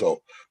legs,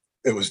 so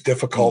it was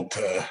difficult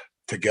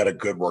to get a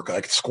good workout.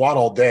 I could squat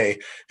all day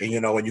and,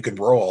 and you can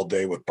row all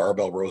day with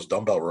barbell rows,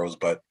 dumbbell rows,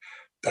 but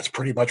that's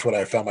pretty much what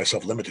I found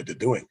myself limited to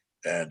doing.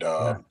 And,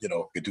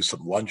 you do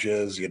some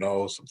lunges,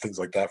 some things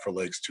like that for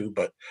legs too.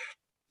 But,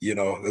 it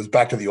was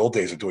back to the old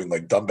days of doing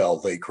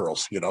dumbbell leg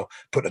curls,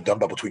 putting a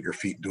dumbbell between your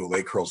feet and doing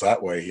leg curls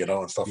that way,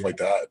 and stuff like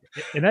that.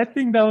 And I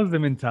think that was the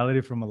mentality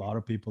from a lot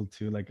of people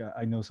too.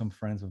 I know some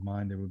friends of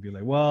mine, they would be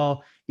like,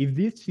 well, if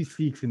these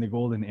physiques in the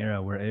golden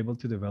era were able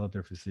to develop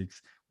their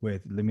physiques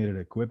with limited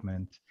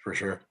equipment, for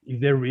sure,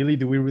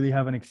 do we really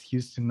have an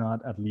excuse to not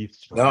at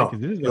least try? No,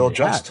 you'll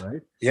adjust,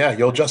 right? Yeah,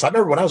 you'll adjust. I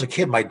remember when I was a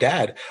kid, my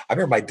dad, I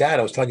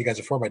was telling you guys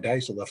before, my dad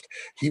used to lift.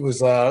 He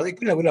was, we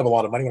didn't have a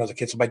lot of money when I was a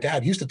kid. So my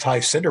dad used to tie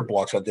cinder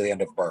blocks onto the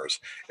end of bars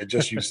and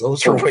just use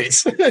those for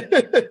weights.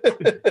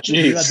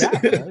 Jeez.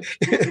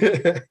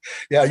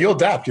 Yeah, you'll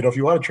adapt. If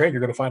you want to train, you're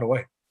going to find a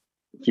way.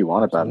 if you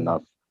want it bad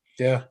enough.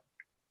 Yeah.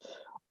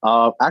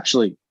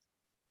 Actually,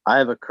 I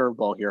have a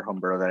curveball here,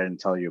 Humberto, that I didn't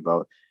tell you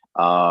about.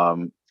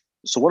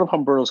 So one of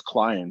Humberto's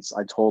clients,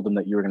 I told him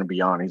that you were going to be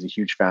on. He's a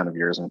huge fan of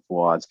yours and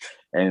Fouad's,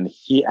 and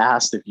he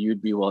asked if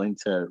you'd be willing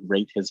to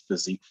rate his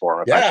physique for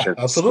him. If I shared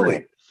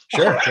absolutely.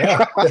 Sure.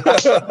 Yeah.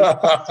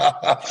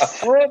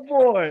 Oh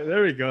boy,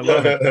 there we go.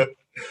 Love it.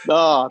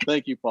 Oh,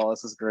 thank you, Paul.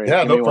 This is great. Yeah,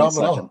 Give no me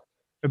problem 1 at second. all.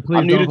 And please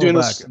I'm new don't to doing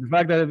hold back. this. The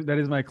fact that that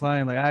is my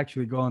client, like, I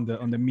actually go on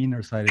the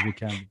meaner side if you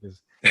can,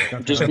 because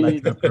that's Just how I like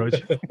me. to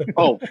approach.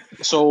 Oh,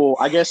 so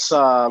I guess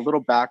a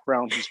little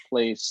background.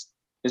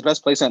 His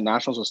best place at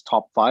nationals was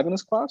top 5 in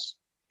his class.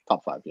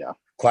 Top 5, yeah.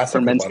 Classic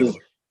For men's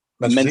physique,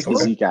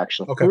 physique,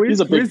 actually. Okay.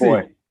 He's a big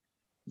boy. He?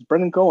 It's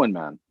Brendan Cohen,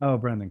 man. Oh,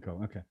 Brandon Cole.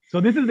 Okay,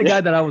 so this is the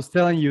guy that I was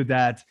telling you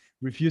that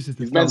refuses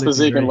to He's start men's lifting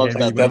physique very and loves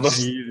heavy, that but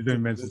deadlift. he's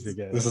doing men's physique.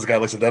 Yeah. This is the guy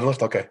who likes to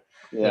deadlift. Okay.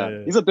 Yeah.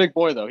 Yeah. He's a big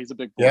boy, though. He's a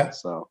big boy. Yeah.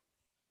 So,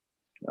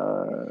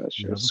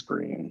 share Yep.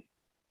 screen.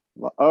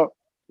 Oh,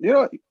 you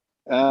know,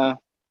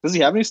 does he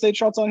have any stage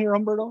shots on here,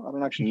 Humberto? I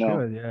don't actually He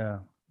know. should, yeah.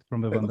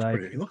 From the He Van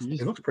Dyke. looks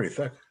pretty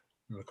thick.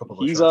 A couple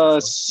of He's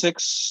shots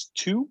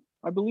 6'2",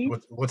 I believe.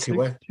 what's he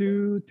weigh?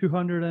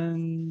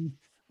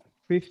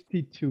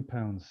 252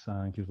 pounds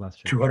in his last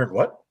check. 200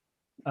 what?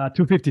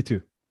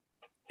 252.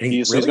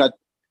 He's Really? got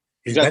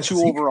men's two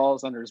physique?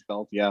 overalls under his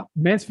belt. Yeah.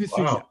 Men's physique.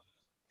 Wow.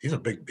 He's a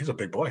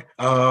big boy.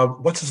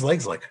 What's his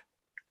legs like?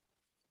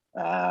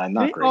 Not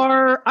They great.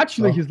 are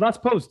actually Oh. his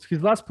last post.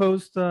 His last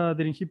post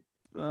didn't keep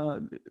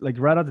like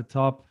right at the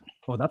top.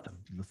 Oh, that's a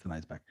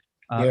nice back.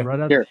 Yeah. Right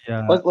at Here,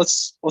 the,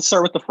 let's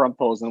start with the front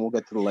pose, and we'll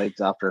get to the legs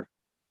after.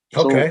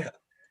 So, Okay.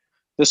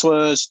 this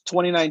was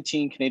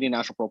 2019 Canadian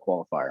National Pro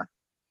Qualifier.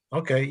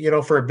 Okay. You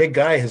know, for a big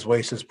guy, his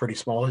waist is pretty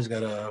small. He's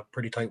got a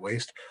pretty tight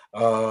waist.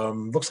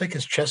 Looks like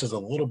his chest is a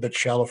little bit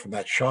shallow from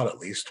that shot, at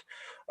least.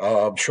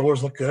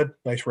 Shoulders look good.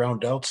 Nice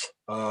round delts.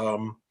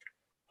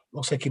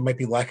 Looks like he might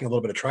be lacking a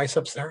little bit of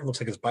triceps there.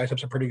 Looks like his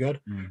biceps are pretty good.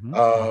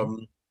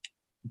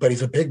 But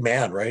he's a big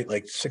man, right?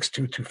 Like 6'2",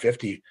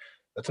 250.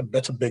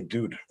 That's a big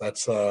dude.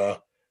 That's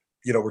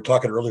you know, we're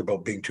talking earlier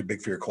about being too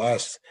big for your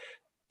class.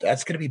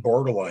 That's going to be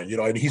borderline, you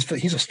know. And he's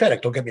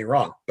aesthetic. Don't get me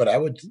wrong, but I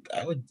would,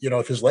 you know,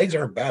 if his legs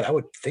aren't bad, I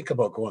would think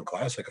about going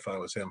classic if I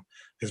was him.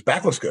 His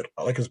back looks good.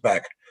 I like his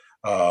back.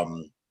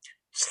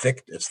 It's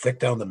thick. It's thick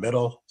down the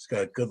middle. It's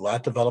got good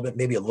lat development.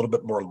 Maybe a little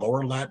bit more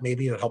lower lat.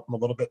 Maybe it'll help him a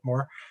little bit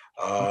more.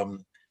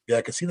 Yeah,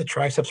 I can see the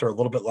triceps are a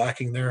little bit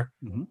lacking there.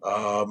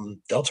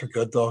 Delts are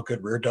good though.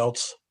 Good rear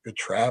delts. Good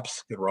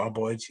traps. Good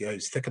rhomboids. Yeah,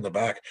 he's thick in the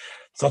back.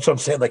 So that's what I'm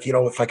saying. Like, you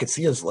know, if I could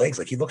see his legs,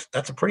 like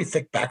that's a pretty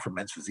thick back for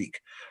men's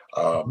physique.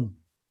 I'm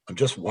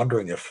just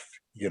wondering if,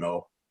 you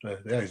know,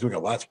 yeah, he's doing a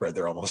lat spread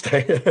there almost.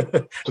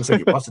 Looks like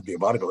he wants to be a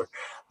bodybuilder.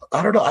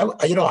 I don't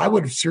know. I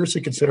would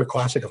seriously consider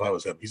classic if I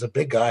was him. He's a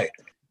big guy.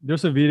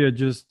 There's a video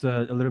just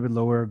a little bit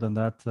lower than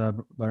that,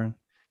 Byron.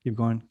 Keep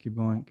going.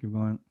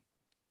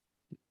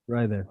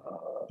 Right there.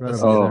 Right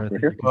over there.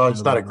 Here? Well,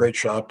 it's not a great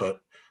shot,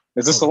 but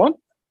Is this the one?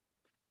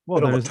 Well,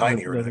 they don't that look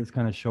tiny or is anything.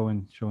 kind of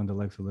showing the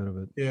legs a little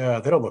bit. Yeah,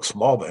 they don't look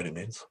small by any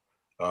means.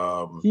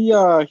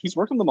 He's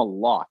working them a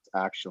lot,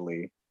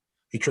 actually.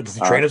 Does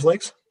he train his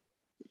legs?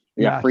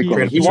 Yeah,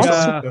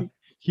 frequently.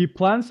 He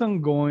plans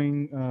on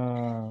going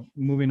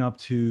moving up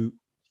to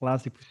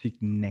classic physique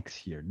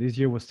next year. This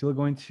year was still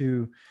going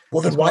to.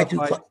 Well, then why do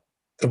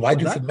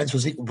that? men's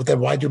physique? But then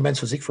why do men's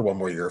physique for one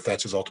more year if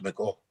that's his ultimate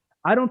goal?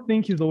 I don't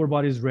think his lower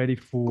body is ready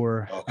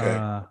for.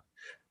 Okay.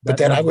 But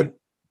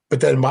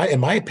then in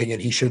my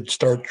opinion, he should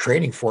start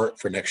training for it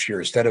for next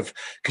year instead of,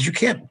 because you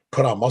can't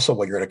put on muscle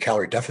when you're in a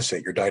calorie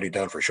deficit. You're dieting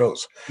down for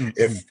shows.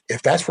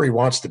 If that's where he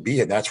wants to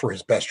be and that's where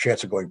his best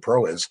chance of going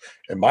pro is,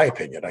 in my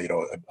opinion, I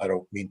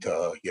don't mean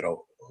to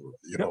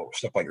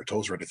step on your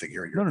toes or anything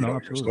here. You're your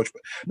coach,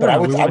 but I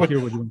would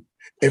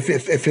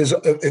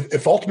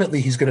if ultimately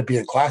he's going to be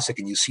in classic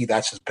and you see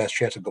that's his best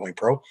chance of going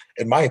pro,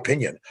 in my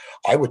opinion,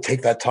 I would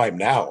take that time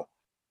now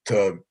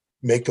to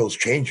make those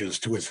changes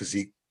to his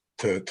physique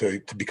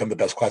to become the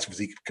best classic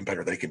physique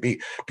competitor that he can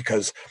be,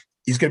 because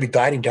he's going to be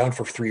dieting down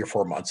for 3 or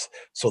 4 months.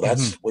 So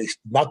that's he's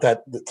not going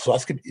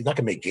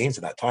to make gains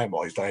in that time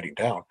while he's dieting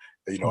down.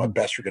 You know, at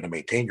best you're going to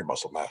maintain your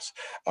muscle mass.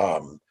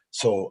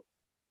 So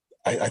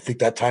I think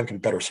that time can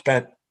be better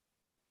spent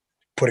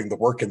putting the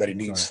work in that he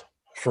needs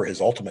for his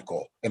ultimate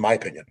goal, in my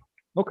opinion.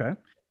 Okay.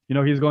 You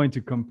know, he's going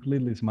to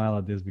completely smile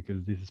at this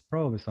because this is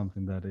probably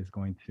something that is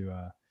going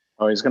to.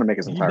 He's going to make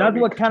his entire. That's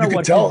what kind of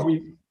what.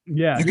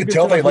 You can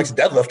tell that he likes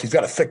deadlift. He's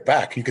got a thick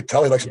back. You could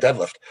tell he likes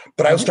deadlift.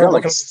 But I was starting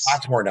looking at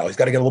lats more now. He's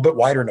got to get a little bit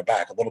wider in the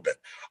back, a little bit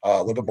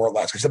more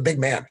lats. Because he's a big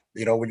man.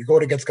 You know, when you're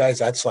going against guys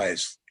that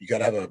size, you got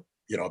to have a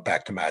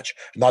back to match.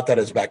 Not that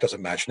his back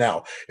doesn't match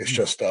now. It's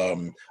just I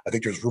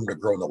think there's room to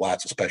grow in the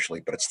lats,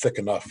 especially. But it's thick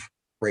enough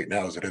right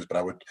now as it is. But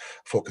I would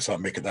focus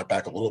on making that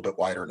back a little bit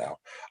wider now.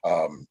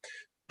 From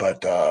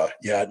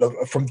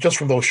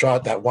those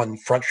shots, that one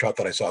front shot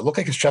that I saw, it looked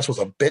like his chest was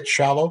a bit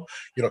shallow.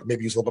 You know,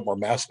 maybe use a little bit more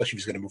mass, especially if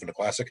he's going to move into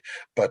classic.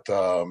 But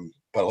I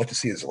like to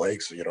see his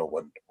legs. You know,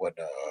 when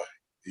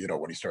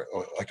he starts.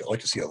 I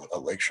like to see a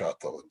leg shot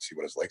though, and see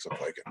what his legs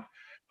look like and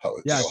how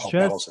Yeah, how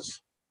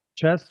balances.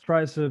 chest,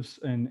 triceps,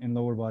 and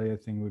lower body, I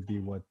think would be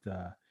what.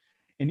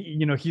 And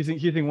he's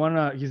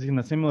in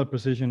a similar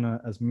position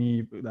as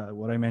me.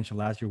 What I mentioned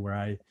last year,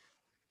 where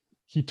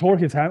he tore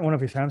one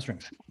of his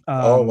hamstrings.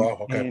 Oh wow,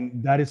 okay.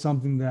 And that is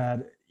something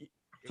that,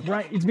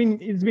 right? It's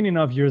been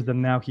enough years that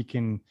now he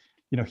can,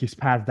 he's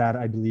past that.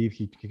 I believe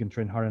he can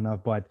train hard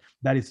enough, but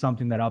that is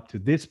something that up to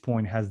this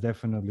point has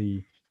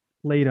definitely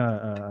played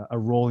a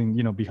role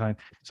in, behind.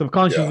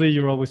 Subconsciously,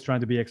 you're always trying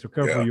to be extra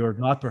careful. Yeah. You're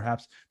not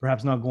perhaps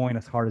not going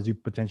as hard as you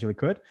potentially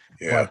could.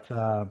 Yeah.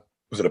 But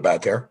was it a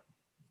bad tear?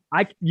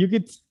 You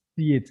could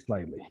see it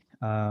slightly.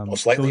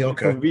 Slightly,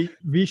 okay. So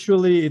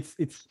visually,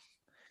 it's.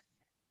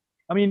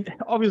 I mean,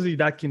 obviously,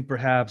 that can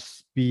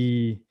perhaps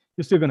be.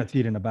 You're still gonna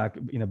see it in a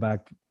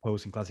back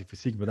post in classic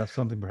physique, but that's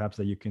something perhaps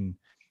that you can.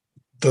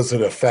 Does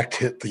it affect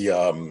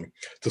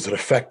Does it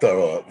affect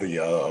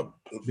the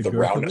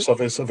roundness of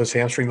his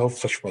hamstring though,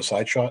 such from a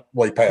side shot?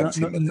 Well, you probably haven't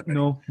seen it.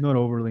 No, not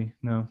overly.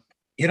 No.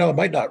 It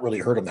might not really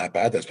hurt him that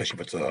bad, especially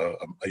if it's a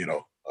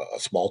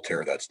small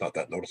tear that's not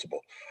that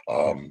noticeable.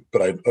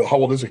 But how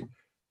old is he?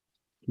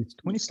 He's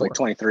 24. He's like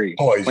 23.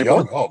 Oh, he's 24?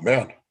 young. Oh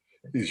man,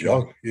 he's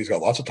young. He's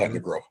got lots of time to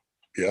grow.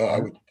 Yeah,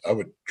 I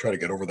would try to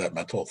get over that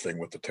mental thing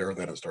with the tear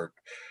then and start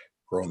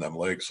growing them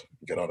legs.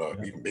 Get on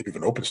maybe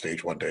even open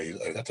stage one day.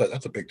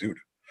 That's a big dude.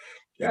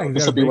 Yeah,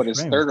 this will be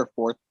his third or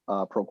fourth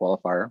pro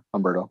qualifier,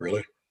 Humberto.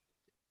 Really?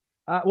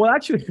 Well,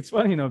 actually, it's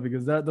funny,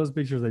 because those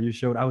pictures that you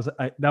showed,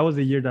 that was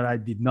the year that I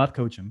did not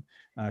coach him.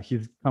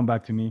 He's come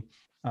back to me,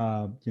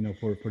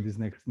 for this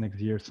next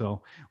year.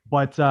 So,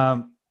 but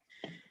sorry,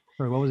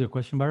 what was your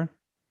question, Byron?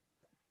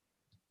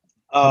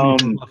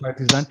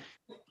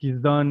 He's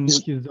done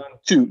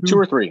two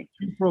or three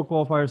pro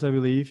qualifiers, I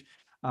believe.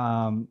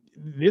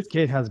 This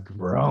kid has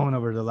grown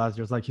over the last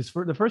years. Like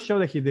the first show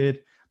that he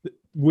did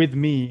with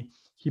me,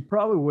 he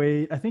probably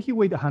weighed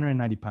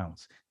 190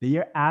 pounds. The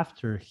year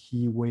after,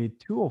 he weighed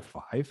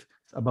 205,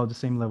 about the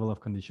same level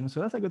of condition.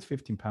 So that's a good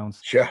 15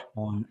 pounds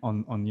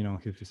on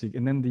his physique.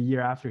 And then the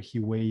year after, he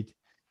weighed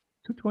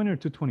 220 or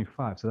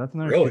 225. So that's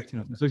another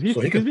 15. So he's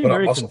been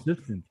very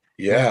consistent.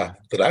 Yeah,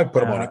 that I'd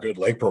put him on a good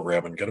leg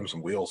program and get him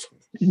some wheels.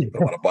 Put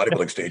him on a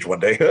bodybuilding stage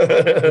one day.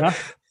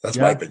 That's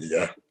my opinion.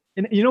 Yeah.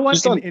 And you know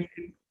what?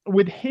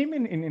 With him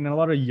and a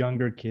lot of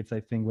younger kids,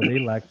 I think what they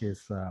lack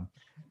is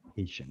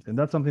patience, and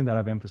that's something that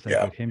I've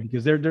emphasized with him,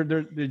 because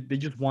they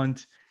just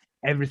want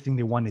everything.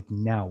 They want it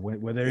now,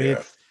 whether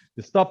it's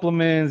the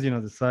supplements,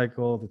 the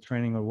cycle, the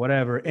training, or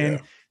whatever.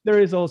 And there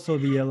is also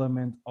the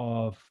element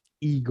of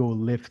ego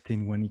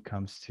lifting when it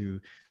comes to,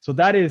 so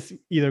that is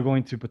either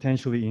going to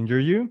potentially injure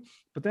you,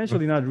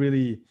 potentially not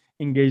really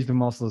engage the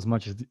muscle as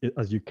much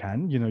as you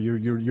can.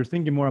 You're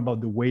thinking more about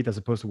the weight as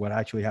opposed to what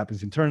actually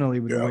happens internally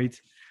with the weight.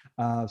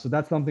 So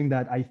that's something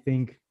that I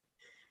think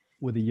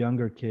with the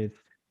younger kids,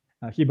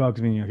 he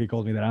bugs me. He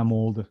calls me that I'm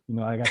old.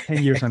 I got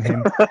 10 years on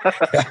him.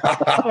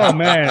 Oh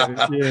man,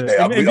 Hey,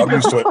 I'm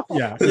used to it.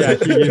 Yeah,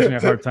 he gives me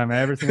a hard time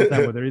every single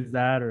time, whether it's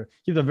that or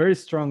he's a very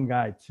strong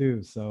guy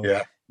too. So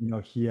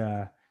he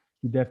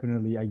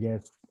definitely, I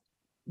guess,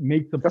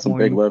 makes the point. Some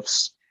big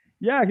lifts.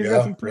 Yeah, he's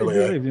got some pretty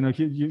big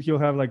lifts. He'll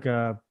have like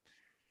the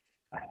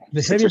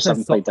 6 or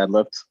 7 plate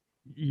deadlift.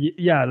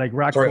 Yeah, like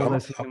rack pull,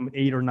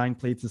 8 or 9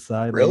 plates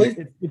aside. Really?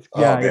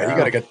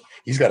 Man,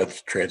 he's got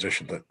to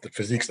transition. The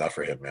physique's not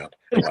for him, man.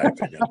 In my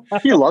opinion,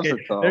 he loves it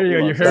though. There you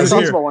go. You heard it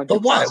here.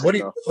 But what? What do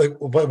you like?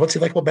 What's he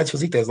like about men's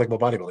physique? Does like about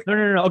bodybuilding?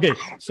 No. Okay,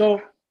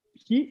 so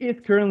he is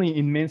currently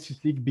in men's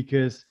physique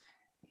because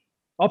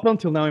up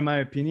until now, in my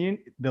opinion,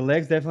 the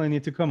legs definitely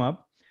need to come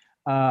up.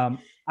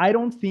 I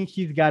don't think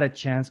he's got a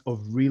chance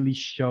of really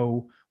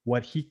show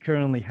what he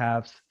currently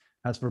has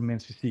for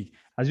men's physique.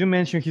 As you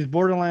mentioned, he's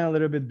borderline a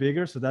little bit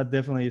bigger, so that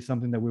definitely is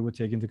something that we would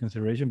take into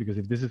consideration, because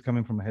if this is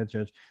coming from a head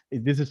judge,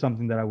 this is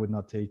something that I would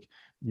not take,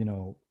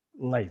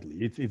 lightly.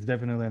 It's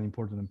definitely an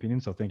important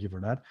opinion, so thank you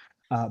for that.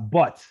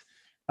 But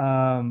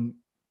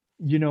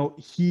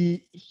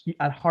he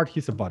at heart,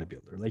 he's a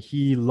bodybuilder. Like,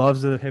 he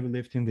loves the heavy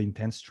lifting, the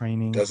intense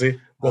training. Does he?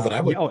 Well, then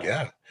I would.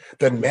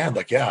 Then man,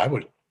 I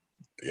would.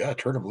 Yeah,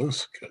 turn him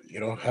loose.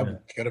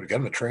 Get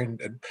him to train,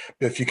 and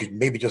if you could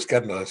maybe just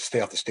get him to stay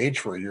off the stage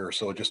for a year or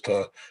so, just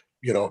to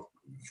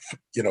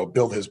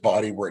build his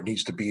body where it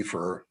needs to be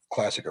for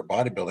classic or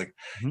bodybuilding.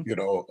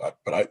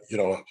 But I,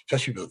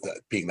 especially with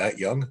that, being that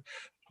young,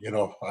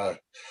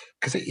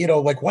 because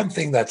like one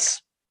thing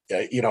that's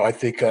I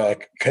think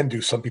can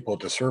do some people a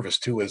disservice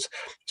too is,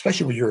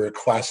 especially when you're a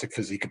classic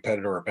physique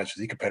competitor or a bench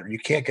physique competitor, you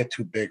can't get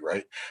too big,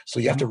 right? So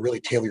you have to really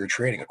tailor your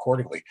training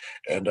accordingly.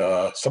 And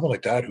someone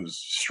like that who's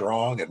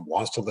strong and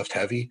wants to lift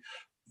heavy,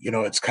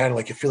 it's kind of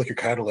like you feel like you're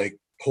kind of like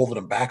holding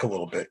him back a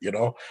little bit,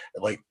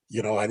 like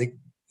I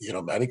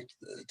think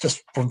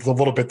just from the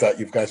little bit that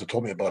you guys have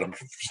told me about him,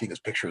 seeing his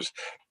pictures,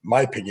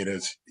 my opinion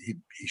is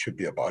he should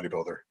be a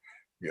bodybuilder.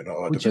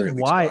 Which is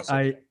why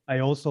I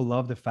also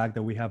love the fact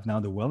that we have now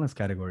the wellness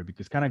category,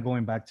 because kind of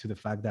going back to the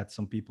fact that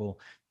some people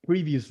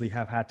previously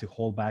have had to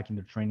hold back in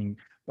their training,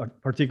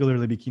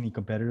 particularly bikini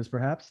competitors,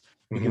 perhaps,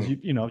 because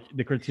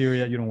the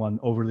criteria, you don't want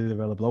overly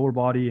developed lower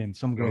body, and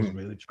some girls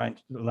really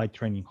like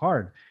training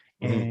hard.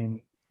 And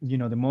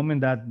the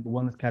moment that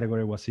wellness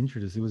category was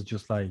introduced, it was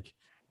just like,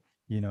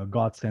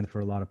 God sent for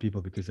a lot of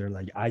people, because they're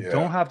like, I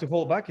don't have to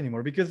hold back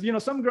anymore. Because,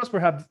 some girls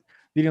perhaps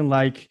didn't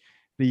like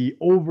the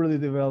overly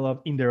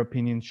developed, in their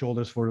opinion,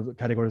 shoulders for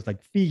categories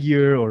like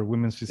figure or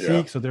women's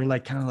physique. So they're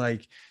like, kind of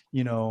like,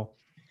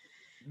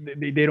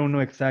 they don't know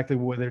exactly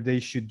whether they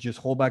should just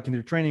hold back in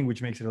their training,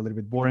 which makes it a little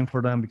bit boring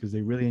for them, because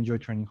they really enjoy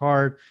training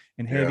hard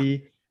and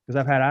heavy. Because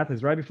I've had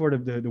athletes right before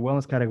the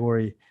wellness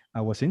category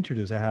was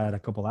introduced. I had a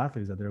couple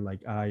athletes that they're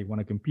like, I want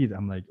to compete.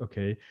 I'm like,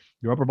 okay,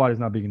 your upper body is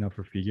not big enough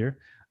for figure.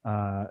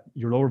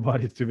 Your lower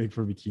body is too big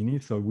for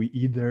bikini. So we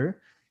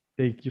either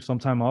take you some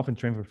time off and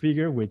train for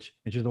figure, which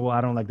is just, well, I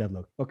don't like that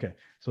look. Okay.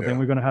 So then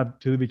we're going to have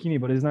to the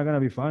bikini, but it's not going to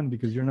be fun,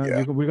 because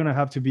we're going to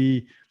have to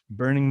be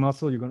burning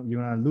muscle. You're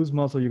gonna lose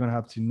muscle. You're gonna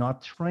have to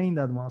not train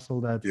that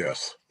muscle. That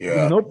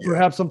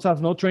perhaps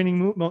sometimes no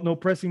training no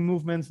pressing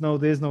movements, no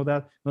this, no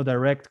that, no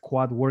direct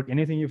quad work.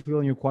 Anything you feel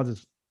in your quads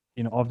is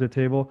off the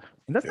table,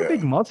 and that's a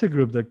big muscle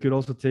group that could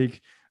also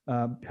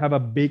have a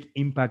big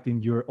impact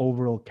in your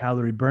overall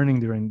calorie burning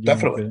during the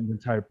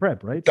entire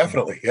prep, right?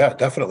 Definitely.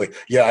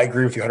 I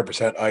agree with you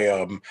 100%.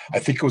 I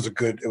think it was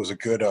a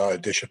good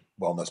addition,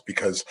 wellness,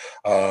 because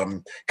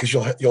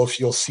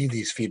you'll see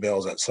these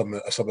females at some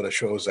of the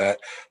shows that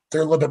they're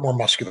a little bit more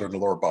muscular in the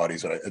lower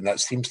bodies, and that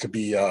seems to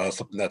be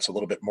something that's a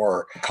little bit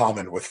more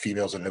common with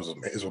females than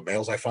is with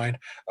males. I find,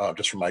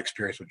 just from my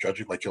experience with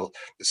judging, like it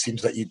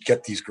seems that you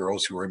get these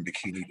girls who are in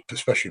bikini,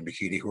 especially in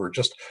bikini, who are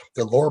just,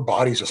 their lower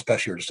bodies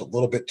especially are just a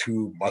little bit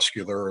too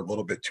muscular, a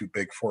little bit too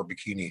big for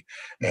bikini,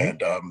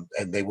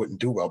 and they wouldn't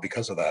do well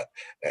because of that.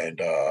 And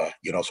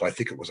so I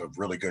think it was a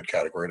really good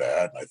category to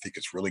add, and I think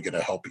it's really going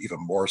to help even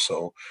more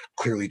so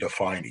clearly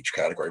define each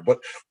category. But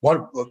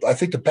I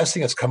think the best thing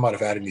that's come out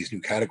of adding these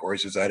new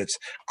categories is that it's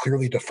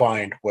clearly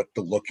defined what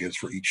the look is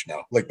for each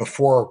now. Like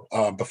before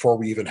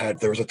we even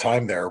had, there was a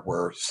time there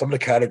where some of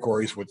the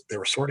categories they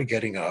were sort of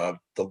getting the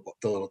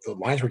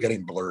lines were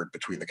getting blurred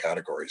between the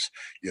categories.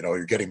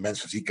 You're getting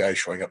men's physique guys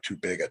showing up too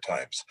big at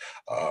times.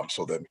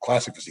 So then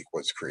classic physique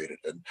was created,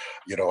 and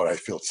and I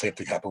feel the same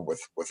thing happened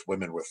with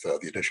women with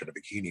the addition of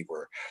bikini,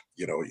 where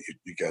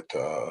you get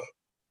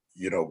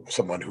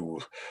someone who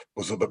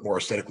was a little bit more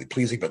aesthetically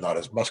pleasing but not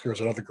as muscular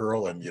as another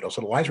girl, and so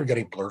the lines were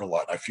getting blurred a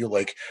lot. And I feel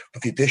like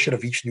with the addition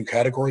of each new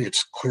category,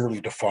 it's clearly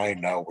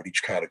defined now what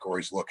each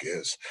category's look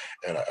is,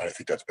 and I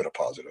think that's been a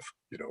positive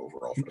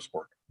overall for the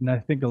sport. And I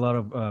think a lot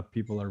of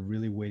people are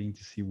really waiting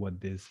to see what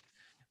this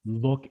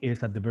look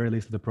is, at the very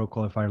least, at the pro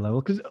qualifier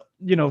level, because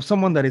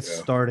someone that is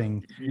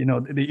starting,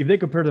 if they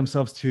compare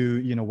themselves to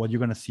what you're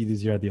going to see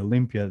this year at the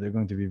Olympia, they're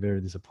going to be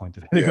very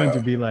disappointed. They're going to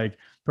be like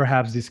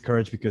perhaps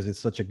discouraged, because it's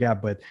such a gap.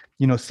 But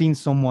seeing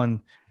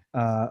someone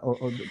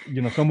or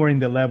somewhere in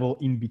the level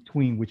in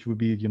between, which would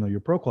be your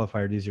pro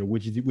qualifier this year,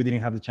 which we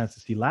didn't have the chance to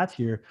see last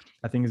year,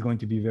 I think is going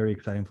to be very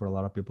exciting for a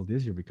lot of people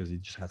this year, because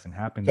it just hasn't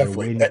happened.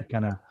 Definitely. They're waiting to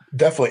kind of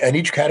Definitely. And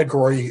each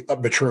category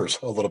matures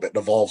a little bit,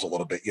 evolves a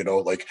little bit,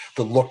 like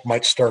the look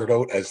might start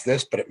out as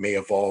this, but it may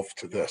evolve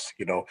to this,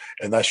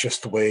 and that's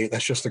just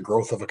the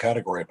growth of a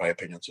category, in my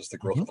opinion. It's just the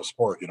growth of a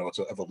sport, it's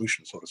an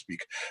evolution, so to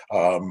speak.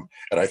 And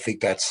I think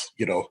that's,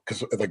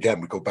 because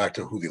again, we go back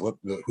to who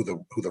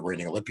the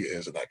reigning Olympia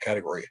is in that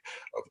category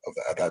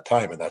at that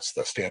time. And that's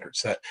the standard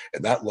set.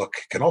 And that look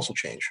can also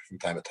change from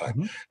time to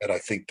time. And I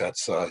think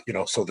that's,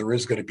 so there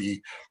is going to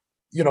be,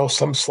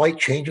 some slight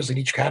changes in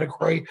each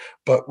category,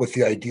 but with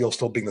the ideal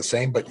still being the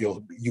same. But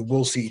you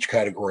will see each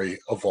category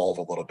evolve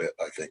a little bit,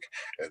 I think,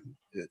 and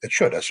it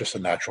should. That's just a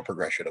natural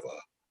progression of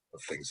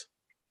things.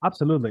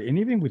 Absolutely. And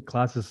even with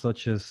classes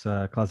such as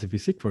classic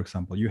physique, for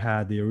example, you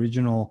had the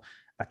original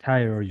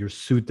attire or your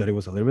suit that it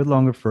was a little bit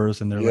longer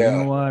first, and they're like, you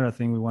know what, I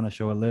think we want to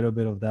show a little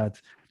bit of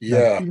that.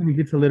 Even if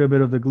it's a little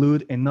bit of the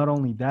glute. And not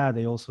only that,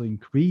 they also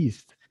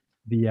increased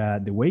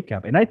the weight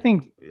cap. And I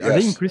think, are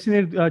they increasing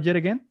it yet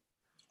again?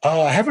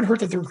 I haven't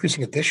heard that they're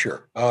increasing it this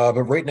year,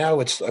 but right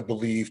now it's, I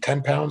believe,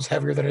 10 pounds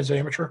heavier than as an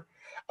amateur.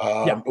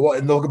 Well,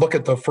 and they'll look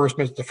at the first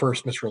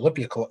Mr.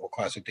 Olympia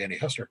Classic, Danny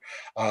Hester,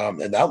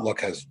 and that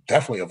look has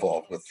definitely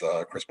evolved with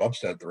Chris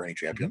Bumstead, the reigning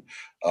champion.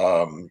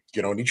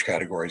 And each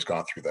category has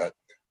gone through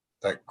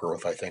that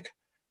growth, I think.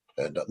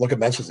 And look at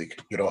men's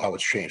physique, how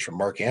it's changed from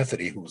Mark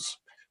Anthony, who's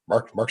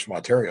Mark's from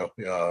Ontario.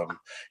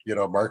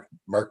 Mark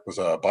was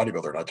a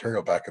bodybuilder in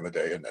Ontario back in the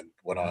day, and then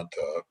went on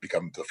to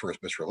become the first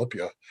Mr.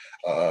 Olympia,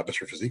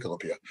 Mr. Physique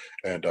Olympia.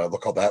 And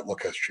look how that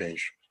look has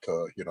changed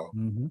to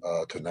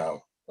to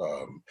now.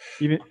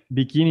 Even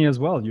bikini as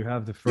well. You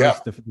have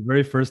the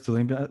very first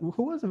Olympia.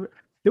 Who was it?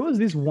 There was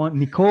this one,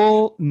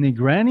 Nicole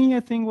Negrani,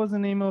 I think was the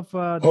name of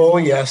the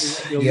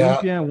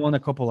Olympia, won a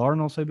couple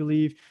Arnolds, I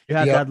believe. You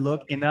had that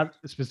look and that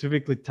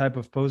specifically type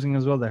of posing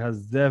as well that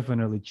has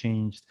definitely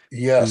changed to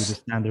the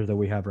standard that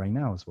we have right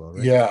now as well,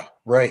 right? Yeah,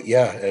 right.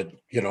 Yeah. And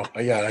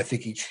I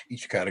think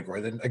each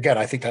category. Then again,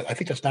 I think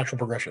that's natural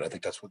progression. I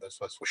think that's what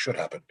should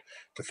happen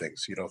to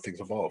things. Things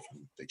evolve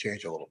and they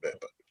change a little bit,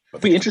 but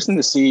it'll be interesting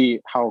to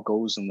see how it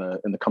goes in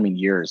the coming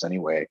years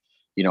anyway.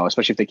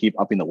 especially if they keep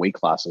upping the weight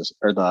classes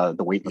or the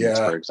weight limits,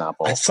 for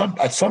example. At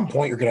some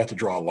point, you're gonna have to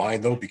draw a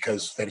line though,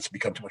 because then it's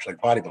become too much like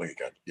bodybuilding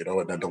again,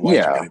 and then the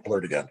lines are getting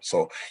blurred again.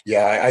 So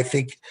yeah, I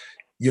think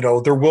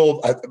there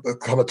will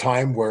come a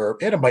time where,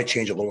 and it might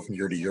change a little from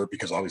year to year,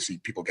 because obviously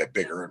people get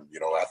bigger and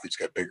athletes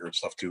get bigger and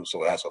stuff too.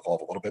 So it has to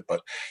evolve a little bit.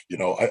 But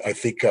I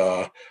think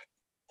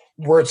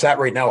where it's at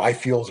right now, I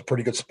feel is a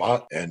pretty good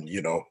spot, and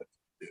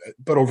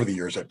but over the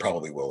years, it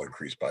probably will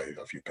increase by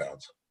a few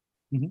pounds.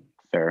 Mm-hmm.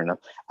 Fair enough.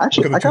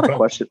 Actually, I got a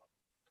question.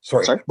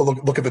 Sorry. But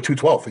look at the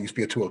 212. It used to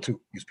be a 202. It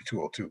used to be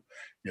 202.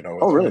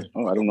 Oh, really?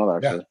 Oh, I don't know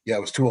that actually. Yeah,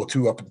 it was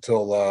 202 up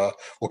until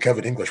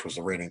Kevin English was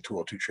the reigning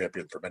 202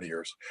 champion for many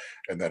years,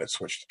 and then it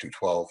switched to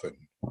 212,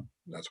 and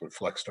that's when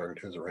Flex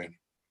started his reign.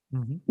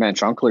 Mm-hmm. Man,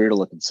 Sean Clarita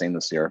looked insane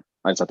this year.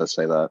 I just have to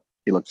say that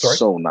he looked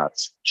so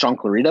nuts. Sean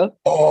Clarita?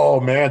 Oh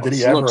man, did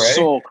he ever?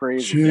 So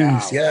crazy.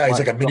 Jeez, yeah, he's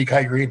like a mini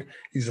Kai Green.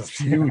 He's a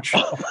huge.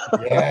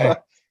 Yeah,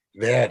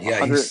 man,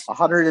 yeah,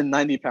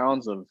 190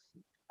 pounds of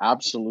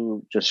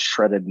absolute just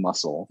shredded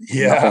muscle.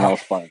 Yeah. Nothing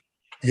else but.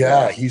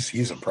 Yeah,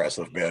 he's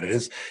impressive, man. It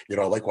is, I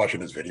like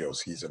watching his videos.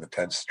 He's an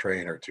intense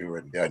trainer too,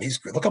 and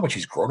look how much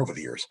he's grown over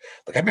the years.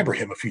 Like I remember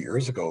him a few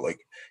years ago. Like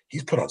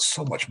he's put on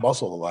so much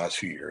muscle the last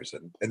few years,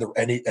 and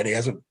he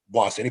hasn't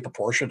lost any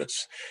proportion.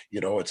 It's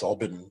it's all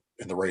been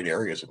in the right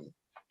areas, and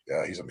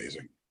yeah, he's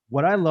amazing.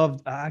 What I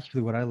loved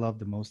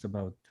the most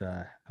about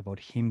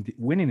him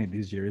winning it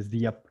this year is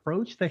the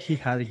approach that he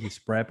had in his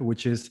prep,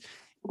 which is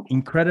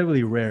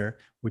incredibly rare,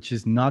 which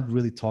is not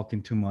really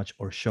talking too much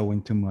or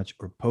showing too much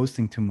or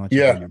posting too much.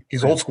 Yeah,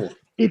 he's old school.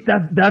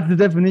 That's the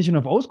definition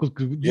of old school,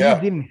 because you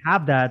didn't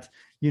have that,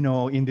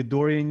 in the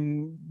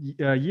Dorian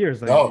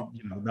years. Like,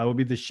 that would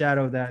be the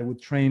shadow that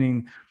would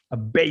training a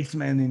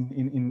basement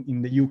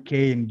in the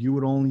UK, and you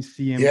would only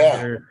see him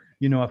there,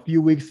 a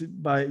few weeks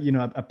by,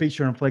 a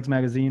picture in Flex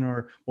magazine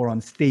or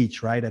on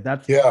stage, right? I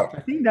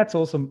think that's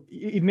also,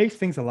 it makes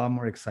things a lot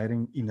more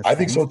exciting in the I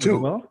think so too.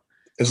 Well.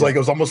 It's like, it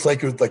was almost like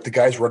the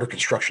guys were under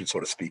construction, so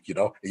to speak. You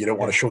don't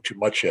want to show too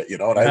much yet,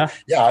 And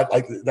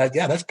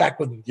that's back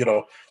when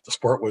the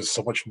sport was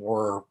so much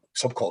more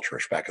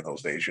subculture-ish back in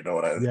those days, And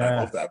I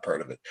love that part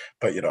of it.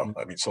 But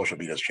I mean, social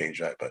media has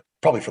changed that, but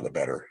probably for the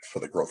better, for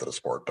the growth of the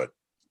sport. But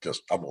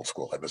I'm old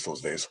school. I miss those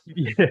days.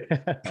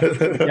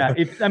 Yeah.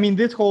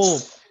 This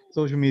whole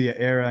social media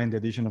era and the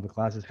addition of the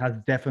classes has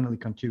definitely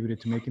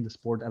contributed to making the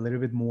sport a little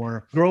bit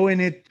more,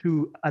 growing it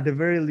to, at the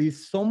very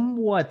least,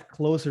 somewhat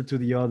closer to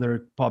the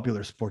other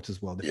popular sports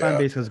as well. The fan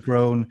base has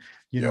grown.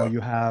 You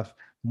have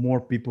more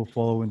people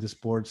following the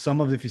sport. Some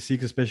of the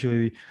physique,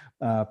 especially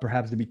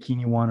perhaps the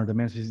bikini one or the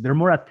men's physique, they're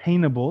more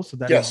attainable. So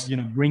that is,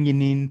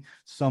 bringing in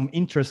some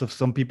interest of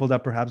some people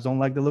that perhaps don't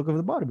like the look of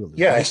the bodybuilder.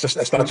 Yeah, right?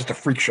 It's not just a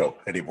freak show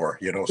anymore,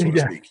 so to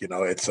speak.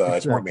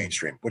 It's more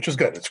mainstream, which is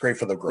good. It's great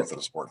for the growth of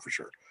the sport for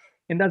sure.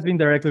 And that's been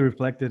directly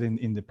reflected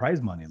in the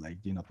prize money, like,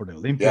 for the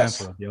Olympia and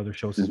for the other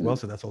shows as well.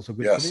 So that's also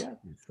good for the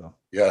athletes. So.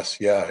 Yes.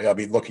 Yeah. I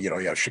mean, look,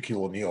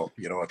 Shaquille O'Neal,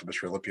 at the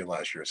Mr. Olympia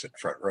last year, sitting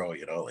front row,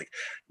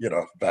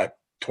 back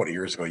 20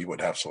 years ago, you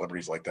wouldn't have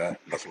celebrities like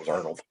that unless it was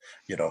Arnold,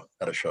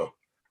 at a show.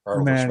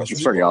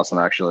 It's pretty awesome,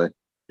 actually.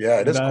 Yeah,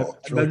 it is cool.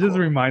 It's really that just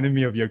reminded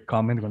me of your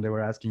comment when they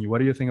were asking you, what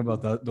do you think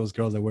about those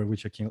girls that were with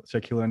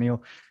Shaquille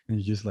O'Neal? And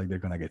you're just like, they're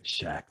going to get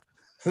shacked.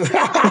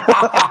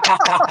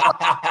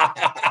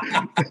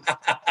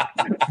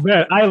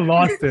 Man, I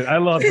lost it. I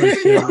lost my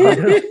shit.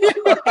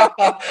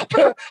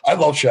 I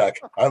love Shaq.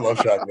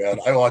 Man.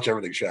 I watch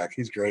everything Shaq.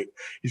 He's great.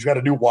 He's got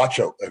a new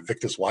watch out, a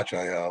Victus watch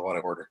I want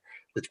to order.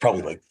 It's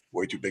probably like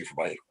way too big for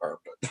my arm,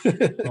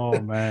 but oh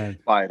man,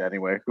 buy it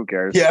anyway. Who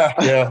cares? Yeah.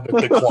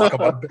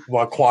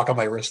 The clock on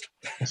my wrist.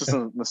 Just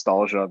some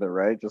nostalgia of it,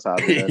 right? Just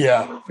having it.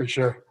 Yeah, for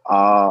sure.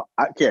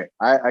 Okay,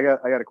 I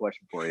got a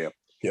question for you.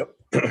 Yep.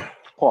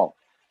 Paul,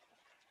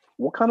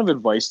 what kind of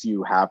advice do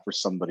you have for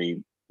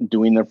somebody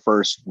doing their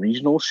first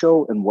regional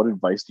show, and what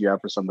advice do you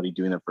have for somebody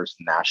doing their first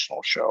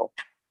national show?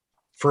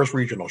 First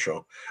regional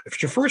show. If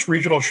it's your first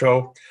regional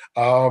show,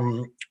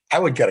 I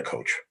would get a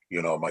coach.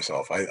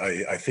 Myself,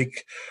 I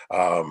think,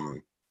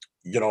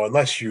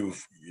 unless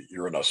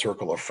you're in a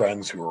circle of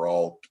friends who are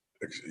all,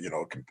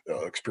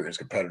 experienced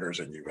competitors,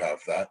 and you have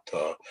that,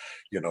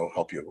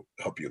 help you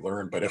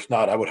learn. But if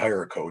not, I would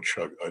hire a coach,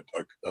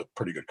 a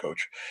pretty good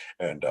coach,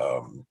 and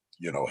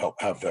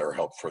have their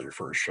help for your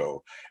first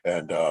show.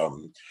 And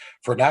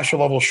for a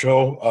national level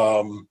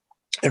show,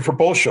 and for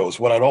both shows,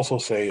 what I'd also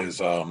say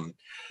is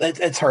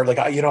it's hard. Like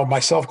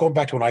myself, going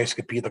back to when I used to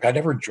compete, like I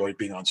never enjoyed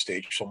being on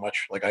stage so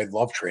much. Like I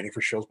love training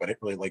for shows, but I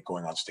didn't really like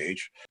going on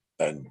stage.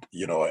 And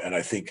and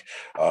I think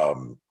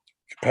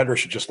competitors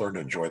should just learn to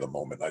enjoy the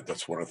moment.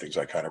 That's one of the things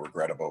I kind of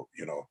regret about,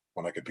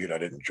 when I compete, I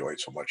didn't enjoy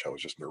it so much. I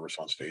was just nervous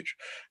on stage.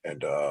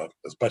 And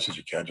as much as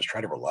you can, just try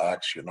to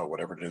relax,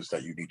 whatever it is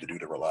that you need to do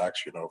to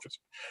relax, if it's,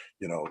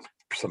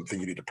 something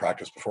you need to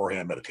practice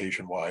beforehand,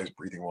 meditation wise,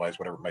 breathing wise,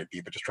 whatever it might be,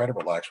 but just try to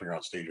relax when you're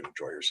on stage and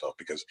enjoy yourself,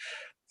 because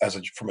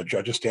from a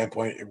judge's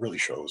standpoint, it really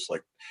shows,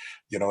 like,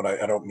 and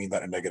I don't mean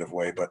that in a negative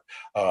way, but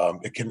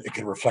it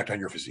can reflect on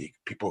your physique.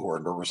 People who are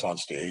nervous on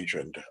stage,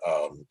 and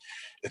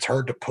it's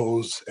hard to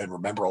pose and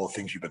remember all the things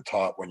things you've been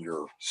taught when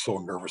you're so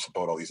nervous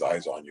about all these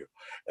eyes on you.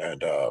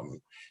 And,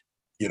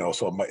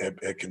 so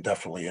it can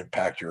definitely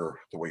impact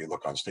the way you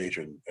look on stage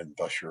and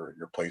thus your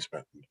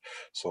placement. And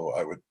so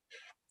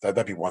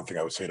that'd be one thing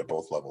I would say to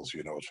both levels,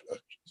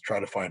 try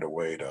to find a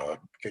way to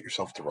get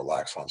yourself to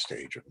relax on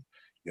stage and,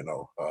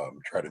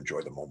 try to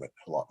enjoy the moment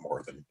a lot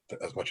more than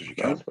as much as you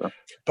can. But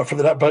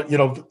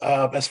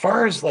as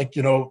far as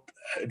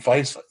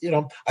advice,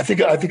 I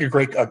think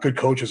a good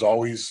coach is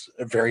always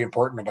very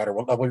important no matter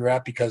what level you're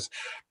at, because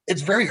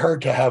it's very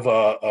hard to have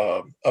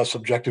a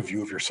subjective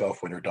view of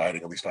yourself when you're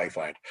dieting. At least I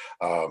find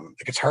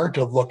it's hard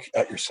to look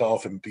at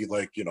yourself and be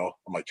like,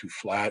 am I too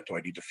flat? Do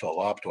I need to fill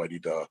up? Do I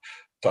need to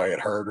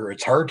diet harder?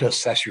 It's hard to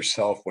assess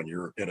yourself when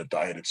you're in a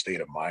dieted state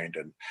of mind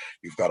and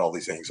you've got all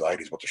these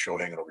anxieties about the show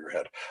hanging over your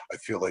head. I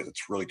feel like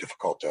it's really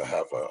difficult to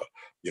have a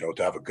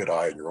good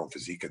eye on your own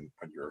physique and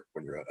when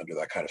you're under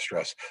that kind of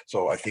stress.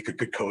 So I think a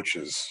good coach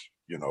is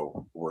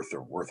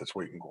worth its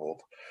weight in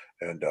gold,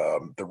 and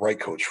the right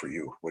coach for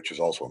you, which is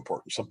also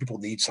important. Some people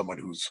need someone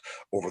who's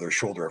over their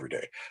shoulder every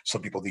day.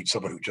 Some people need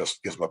someone who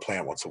just gives them a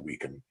plan once a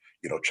week and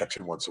checks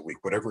in once a week.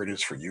 Whatever it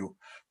is for you,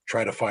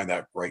 try to find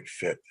that right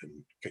fit and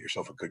get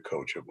yourself a good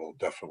coach. It will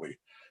definitely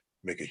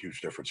make a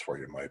huge difference for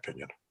you, in my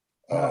opinion.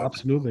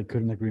 Absolutely,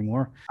 couldn't agree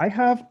more. I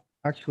have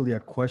actually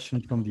a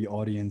question from the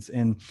audience,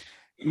 and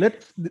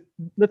let's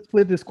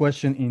split this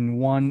question in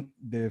one,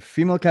 the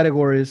female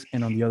categories,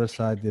 and on the other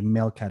side, the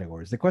male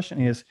categories. The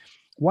question is,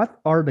 what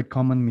are the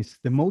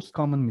most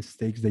common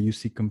mistakes that you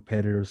see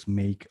competitors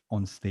make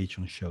on stage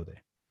on show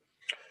day?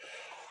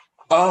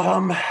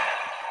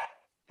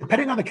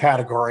 Depending on the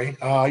category,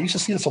 I used to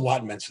see this a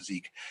lot in men's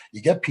physique.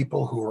 You get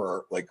people who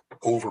are like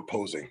over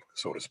posing,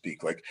 so to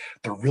speak. Like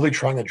they're really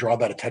trying to draw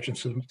that attention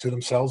to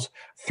themselves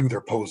through their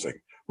posing.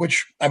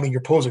 Which, I mean,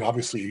 your posing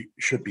obviously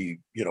should be,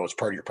 as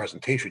part of your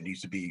presentation,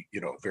 needs to be,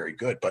 very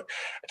good. But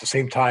at the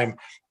same time,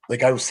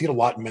 like I would see it a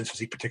lot in men's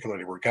physique,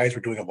 particularly where guys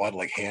were doing a lot of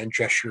like hand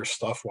gesture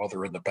stuff while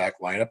they're in the back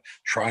lineup,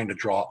 trying to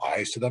draw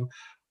eyes to them.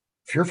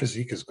 If your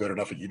physique is good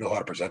enough and you know how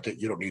to present it,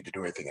 you don't need to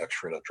do anything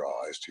extra to draw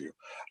eyes to you.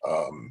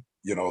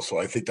 So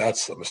I think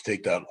that's a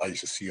mistake that I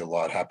used to see a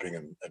lot happening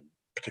in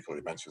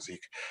particularly men's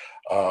physique.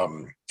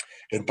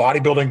 In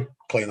bodybuilding,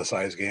 playing the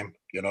size game,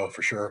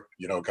 for sure.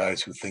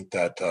 Guys who think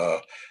that,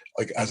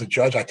 like as a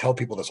judge, I tell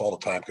people this all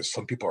the time because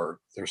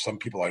there's some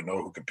people I know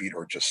who compete who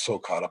are just so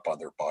caught up on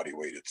their body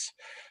weight.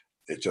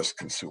 It just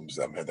consumes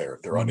them, and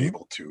they're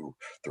unable to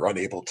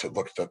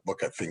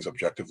look at things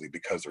objectively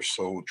because they're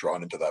so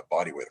drawn into that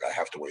body weight. Like, I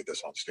have to weigh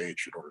this on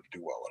stage in order to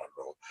do well. And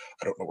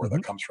I don't know where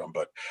that comes from,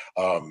 but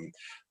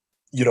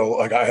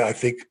like I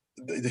think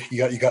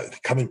you got to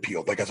come in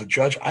peeled. Like as a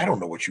judge, I don't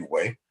know what you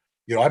weigh.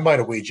 I might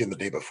have weighed you in the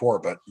day before,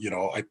 but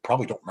I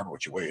probably don't remember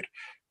what you weighed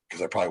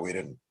because I probably weighed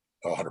in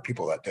 100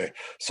 people that day.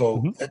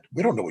 So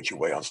we don't know what you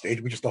weigh on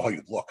stage. We just know how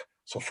you look.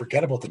 So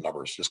forget about the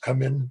numbers. Just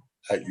come in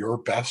at your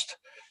best,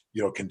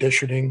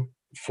 conditioning,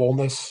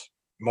 fullness,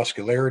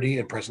 muscularity,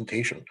 and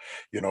presentation,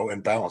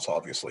 and balance,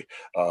 obviously.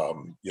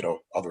 There's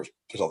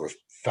other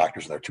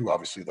factors in there too,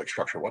 obviously, like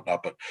structure and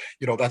whatnot. But,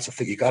 that's the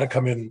thing. You got to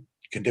come in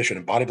conditioned,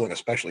 and bodybuilding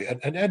especially,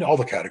 and all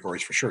the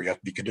categories for sure. You have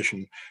to be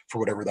conditioned for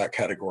whatever that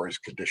category's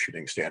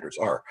conditioning standards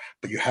are,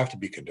 but you have to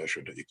be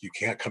conditioned. You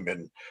can't come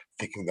in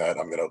thinking that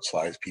I'm going to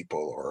outsize people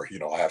or,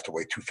 I have to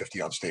weigh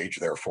 250 on stage,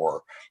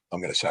 therefore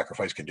I'm going to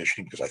sacrifice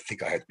conditioning because I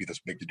think I had to be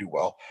this big to do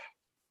well.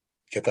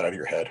 Get that out of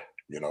your head.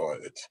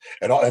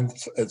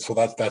 So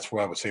that's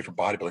what I would say for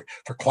bodybuilding.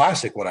 For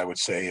classic, what I would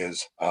say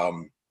is,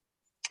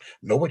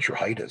 know what your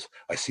height is.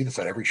 I see this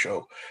at every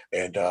show,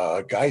 and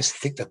guys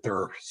think that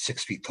they're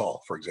 6 feet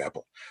tall, for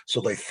example.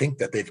 So they think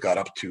that they've got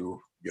up to,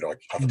 off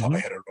the top of my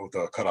head, I don't know what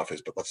the cutoff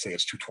is, but let's say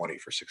it's 220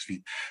 for 6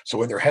 feet.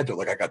 So in their head, they're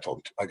like, I got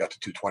to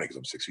 220 because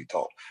I'm 6 feet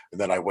tall.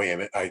 And then I weigh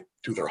them, I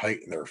do their height,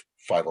 and they're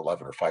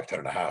 5'11" or 5'10"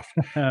 and a half.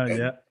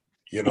 Yeah.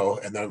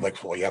 And then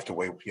like, well, you have to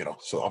weigh,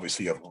 so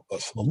obviously you have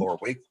a lower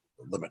weight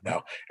limit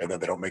now, and then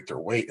they don't make their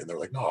weight, and they're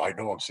like, no, I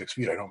know I'm 6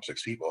 feet. I know I'm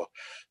 6 feet. Well,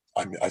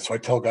 so I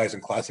tell guys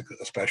in classic,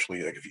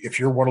 especially, like if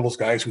you're one of those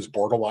guys who's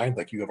borderline,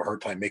 like you have a hard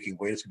time making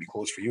weight, it's gonna be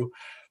close for you.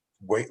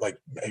 Like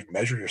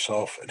measure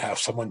yourself and have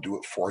someone do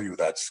it for you.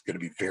 That's going to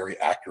be very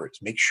accurate.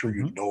 Make sure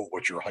you know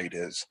what your height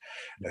is,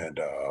 and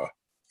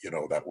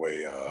that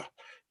way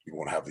you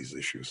won't have these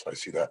issues. I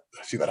see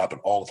that happen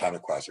all the time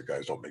in classic.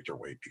 Guys don't make their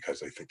weight because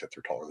they think that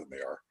they're taller than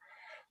they are.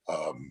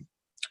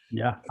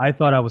 Yeah, I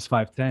thought I was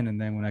 5'10", and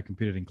then when I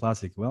competed in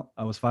classic, well,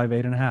 I was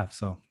 5'8" and a half.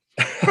 So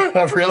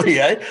really,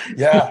 eh?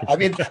 Yeah. I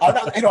mean,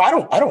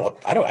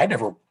 I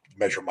never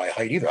measure my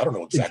height either. I don't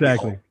know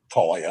exactly. How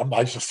tall I am.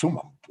 I just assume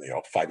I'm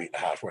 5'8" and a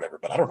half, whatever.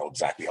 But I don't know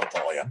exactly how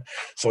tall I am.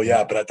 So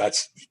yeah, but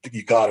that's,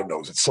 you gotta know.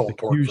 It's so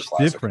important. Huge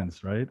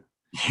difference, right?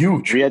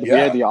 Huge. We had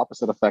the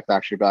opposite effect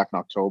actually back in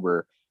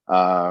October.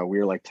 We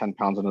were like 10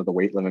 pounds under the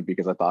weight limit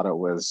because I thought it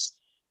was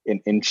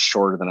an inch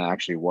shorter than it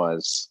actually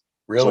was.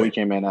 Really? So we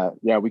came in at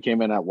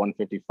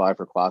 155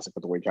 for classic,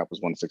 but the weight cap was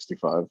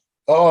 165.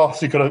 Oh,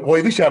 so you could have, well,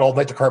 at least you had all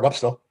night to carb up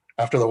still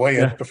after the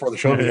weigh-in before the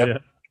show began.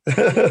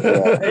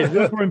 Hey,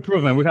 room for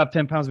improvement. We have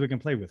 10 pounds we can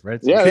play with,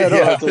 right? So, Yeah, no,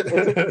 Yeah.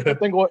 it's a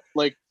thing. What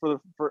like for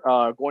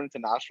going into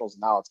nationals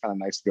now, it's kind of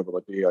nice to be able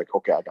to be like,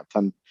 okay, I got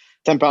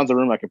 10 pounds of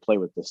room I can play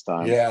with this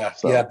time. Yeah,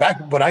 So yeah.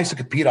 Back when I used to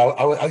compete,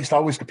 I used to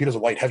always compete as a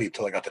light heavy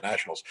until I got to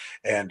nationals,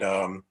 and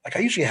like I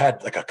usually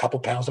had like a couple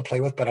pounds to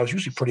play with, but I was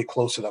usually pretty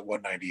close to that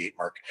 198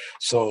 mark.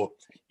 So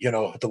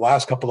the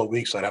last couple of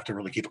weeks, I'd have to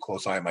really keep a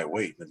close eye on my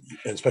weight,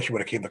 and especially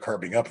when it came to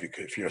carbing up.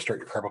 If you start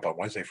your carb up on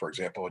Wednesday, for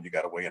example, and you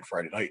got to weigh in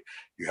Friday night,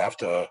 you have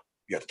to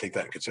take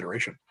that in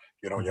consideration.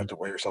 You have to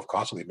weigh yourself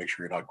constantly, make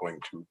sure you're not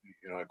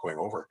going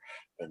over,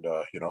 and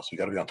so you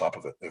got to be on top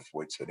of it if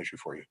weight's an issue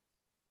for you.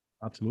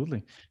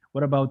 absolutely.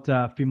 What about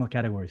female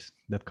categories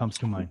that comes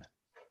to mind?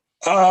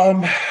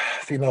 Um,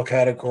 Female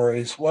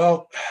categories.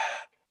 Well,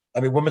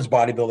 I mean, women's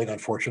bodybuilding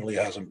unfortunately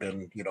hasn't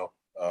been,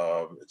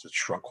 it's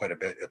shrunk quite a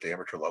bit at the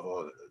amateur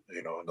level,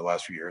 in the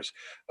last few years.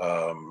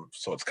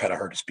 So it's kind of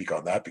hard to speak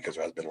on that because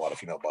there has been a lot of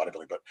female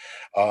bodybuilding. But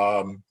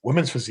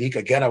women's physique,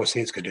 again, I would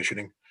say it's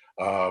conditioning.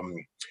 Um,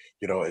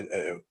 you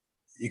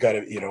got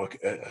to,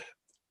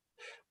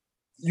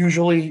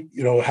 usually,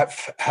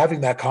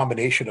 having that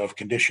combination of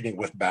conditioning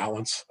with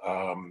balance,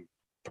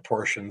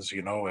 proportions,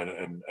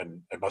 and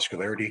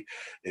muscularity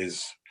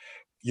is,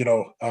 you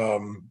know,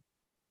 um,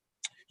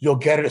 you'll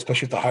get it,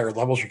 especially at the higher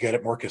levels, you get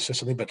it more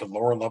consistently, but the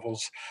lower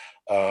levels,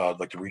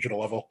 like the regional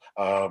level,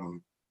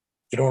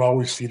 you don't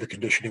always see the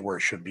conditioning where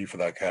it should be for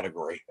that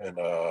category. And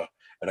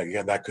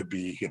again, that could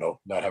be,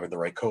 not having the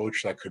right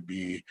coach. That could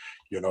be,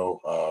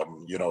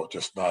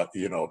 just not,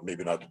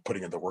 maybe not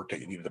putting in the work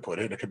that you needed to put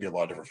in. It could be a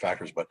lot of different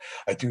factors, but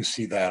I do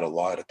see that a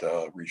lot at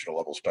the regional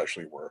level,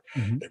 especially where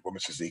Mhm. in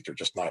women's physique, they're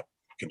just not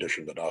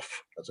conditioned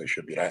enough as they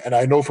should be. And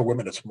I know for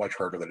women, it's much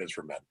harder than it is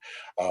for men,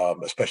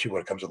 especially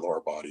when it comes to lower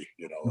body,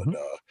 and Mhm.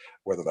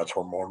 whether that's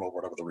hormonal,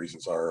 whatever the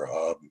reasons are,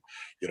 I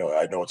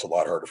know it's a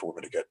lot harder for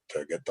women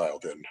to get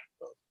dialed in,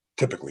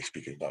 typically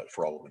speaking, not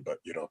for all women, but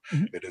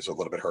Mhm. it is a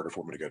little bit harder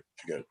for women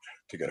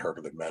to get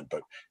harder than men.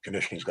 But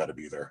conditioning's got to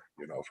be there,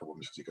 for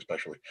women's physique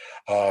especially.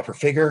 For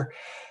figure,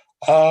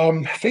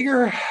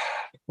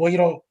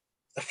 well,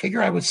 a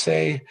figure, I would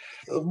say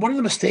one of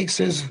the mistakes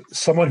is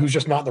someone who's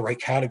just not in the right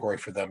category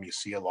for them. You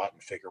see a lot in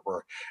figure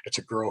where it's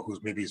a girl who's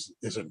maybe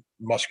isn't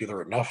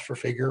muscular enough for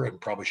figure and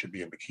probably should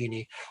be in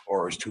bikini,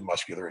 or is too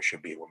muscular and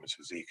should be in women's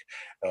physique.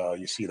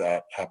 You see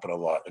that happen a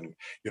lot. And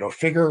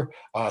figure,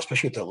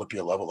 especially at the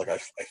Olympia level, like I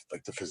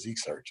like the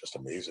physiques are just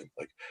amazing.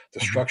 Like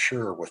the Mhm.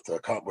 structure with the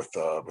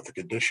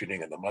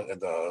conditioning and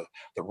the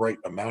right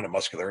amount of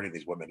muscularity in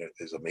these women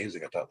is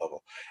amazing at that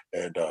level,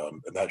 and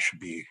that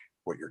should be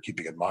what you're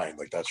keeping in mind.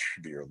 Like that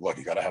should be your look.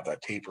 You got to have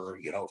that taper.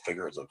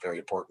 Figure is a very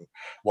important.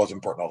 Was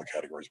important in all the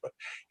categories, but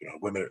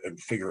women and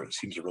figure, it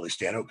seems to really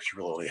stand out because you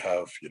really only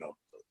have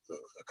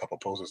a couple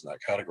poses in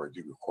that category.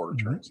 Do your quarter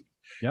Mhm. turns.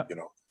 Yeah.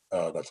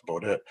 That's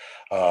about it.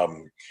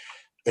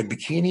 And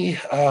bikini,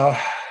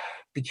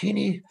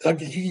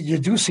 you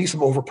do see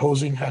some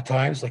overposing at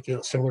times, like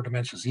similar to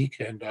men's physique,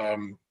 and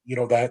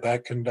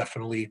that can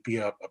definitely be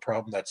a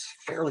problem that's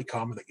fairly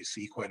common that you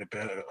see quite a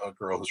bit. A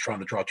girl who's trying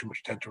to draw too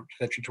much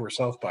attention to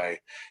herself by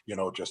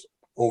just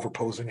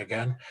overposing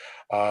again,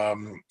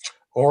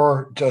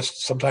 or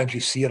just sometimes you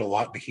see it a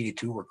lot in bikini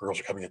too, where girls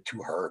are coming in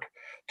too hard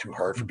for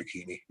Mhm.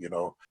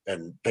 bikini,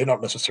 and they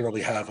don't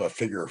necessarily have a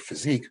figure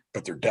physique,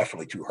 but they're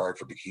definitely too hard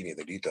for bikini.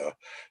 They need to,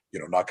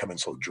 not come in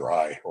so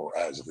dry or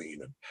as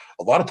lean. And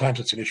a lot of times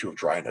it's an issue of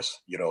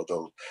dryness.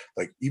 They'll,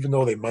 like, even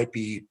though they might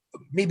be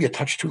maybe a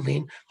touch too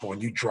lean, but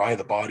when you dry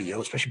the body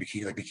out, especially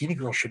bikini, like bikini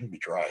girls shouldn't be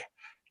dry.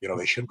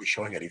 They shouldn't be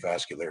showing any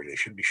vascularity. They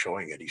shouldn't be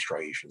showing any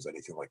striations,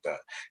 anything like that.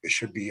 It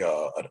should be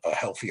a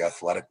healthy,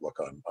 athletic look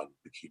on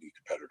bikini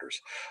competitors.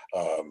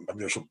 I mean,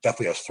 there's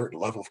definitely a certain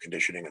level of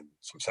conditioning and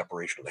some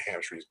separation of the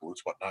hamstrings,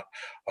 glutes, whatnot.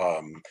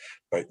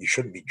 But you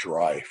shouldn't be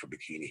dry for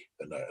bikini,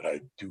 and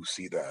I do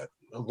see that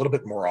a little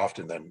bit more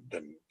often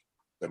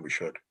than we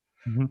should.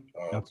 Mhm.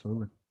 Um,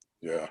 Absolutely.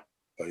 yeah,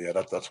 but yeah,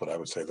 that's what I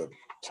would say. That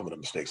some of the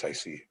mistakes I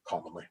see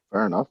commonly.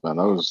 fair enough, man.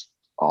 That was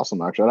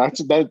awesome. Actually,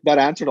 that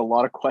answered a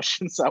lot of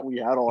questions that we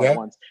had all at Yeah.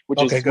 once, which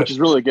Okay. is Good.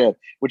 really good.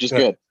 Which is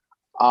Good.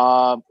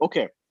 good.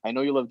 Okay, I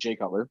know you love Jay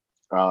Cutler,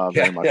 very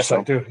Yeah. much Yes, I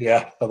so. do.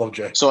 Yeah, I love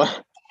Jay. So,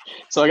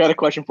 so I got a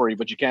question for you,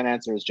 but you can't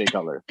answer as Jay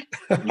Cutler.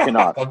 You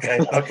cannot. Okay.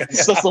 Okay.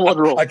 It's just the one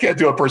rule. I can't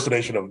do a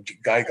impersonation of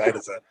Guy. Guy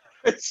does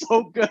It's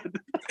so good.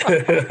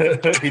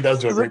 that. He does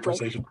do a His, great impre-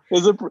 impersonation.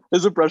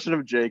 his impression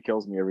of Jay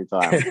kills me every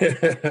time.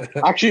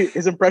 Actually,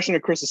 his impression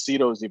of Chris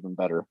Aceto is even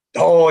better.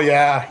 Oh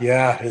yeah,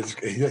 yeah.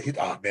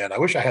 Oh man, I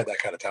wish I had that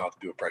kind of talent to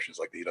do impressions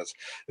like he does.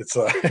 It's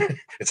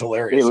it's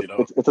hilarious,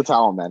 It's a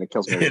talent, man. It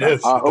kills me every It time.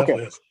 is. It Okay.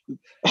 definitely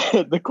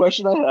is. The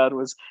question I had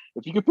was,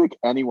 if you could pick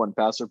anyone,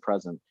 past or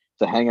present,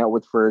 to hang out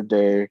with for a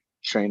day,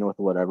 train with,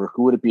 whatever,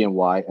 who would it be and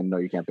why? And no,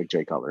 you can't pick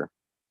Jay Cutler.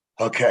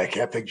 Okay,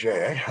 can't pick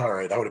Jay. All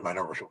right, that would have been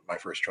my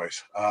first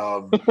choice.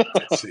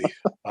 Let's see.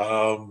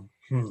 Um,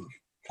 hmm.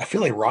 I feel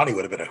like Ronnie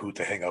would have been a hoot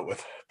to hang out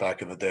with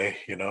back in the day.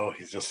 He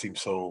just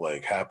seems so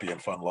like happy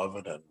and fun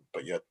loving, and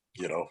but yet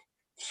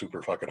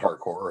super fucking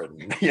hardcore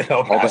and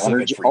all the massive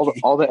energy, and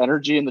freaky. all the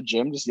energy in the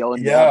gym, just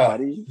yelling, Yeah,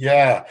 buddy.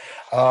 yeah,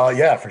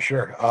 yeah, for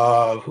sure.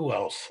 Who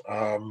else?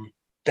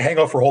 To hang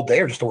out for a whole day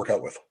or just to work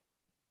out with?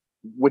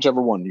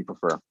 Whichever one you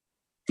prefer.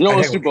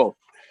 Let's do both.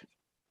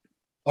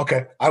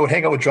 Okay, I would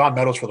hang out with John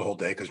Meadows for the whole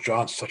day because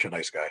John's such a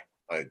nice guy.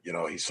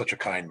 He's such a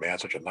kind man,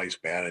 such a nice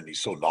man, and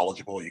he's so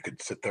knowledgeable. You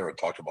could sit there and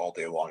talk to him all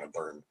day long and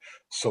learn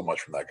so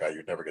much from that guy.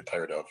 You'd never get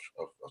tired of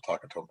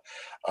talking to him.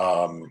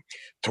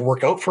 To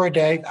work out for a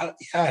day, I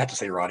have to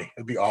say Ronnie.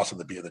 It'd be awesome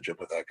to be in the gym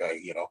with that guy.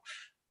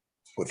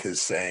 With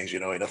his sayings,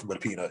 ain't nothing but a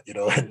peanut.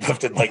 And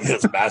lifting like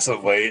this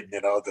massive weight.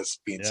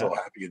 Just being so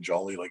happy and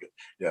jolly. I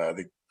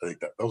think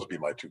that those would be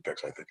my two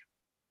picks. I think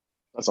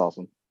that's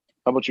awesome.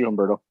 How about you,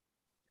 Humberto?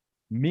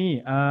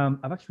 Me,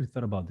 I've actually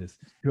thought about this.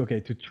 Okay,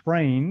 to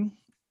train,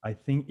 I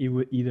think it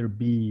would either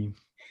be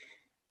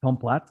Tom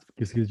Platz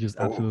because he's just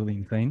absolutely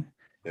insane.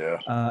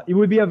 Yeah. It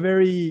would be a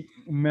very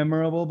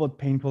memorable but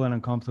painful and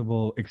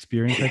uncomfortable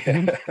experience, I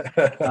think.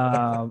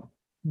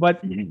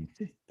 But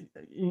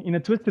in a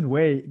twisted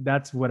way,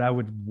 that's what I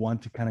would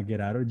want to kind of get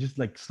out of it. Just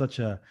like such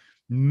a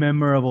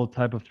memorable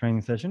type of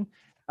training session.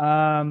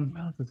 What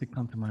else does it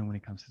come to mind when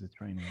it comes to the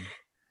training?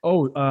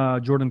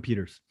 Jordan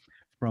Peters.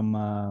 From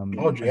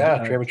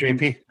train with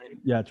JP.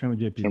 Yeah, train with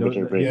JP.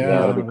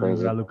 That'd be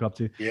crazy. I look up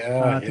to.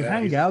 To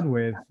hang out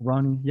with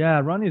Ronnie. Yeah,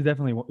 Ronnie is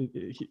definitely.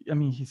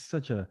 He's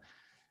such a,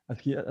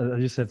 as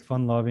you said,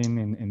 fun-loving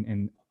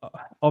and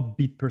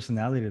upbeat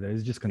personality that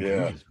is just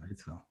contagious, right?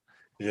 So.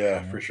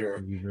 Yeah, for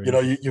sure.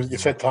 You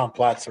said Tom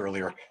Platz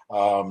earlier.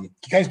 You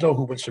guys know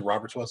who Winston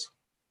Roberts was?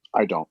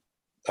 I don't.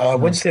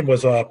 Winston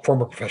was a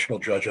former professional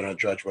judge and a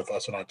judge with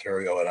us in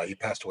Ontario, and he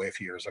passed away a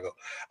few years ago.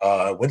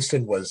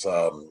 Winston was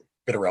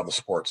been around the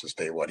sport since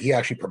day one. He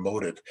actually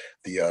promoted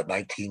the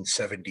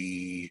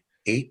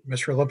 1978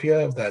 Mr.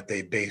 Olympia that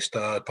they based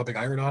Pumping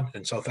Iron on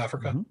in South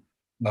Africa.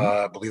 Mm-hmm.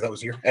 I believe that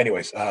was the year.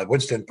 Anyways,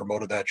 Winston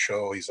promoted that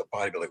show. He's a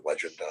bodybuilding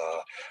legend.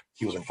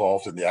 He was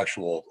involved in the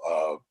actual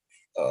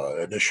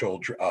initial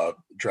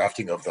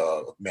drafting of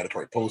the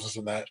mandatory poses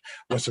and that.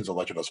 Winston's a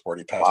legend of sport.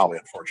 He passed away,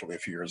 unfortunately, a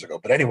few years ago.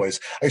 But anyways,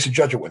 I used to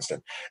judge at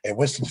Winston. And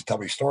Winston used to tell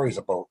me stories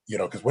about,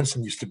 because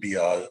Winston used to be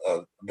a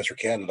Mr.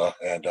 Canada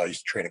and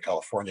used to train in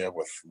California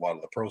with a lot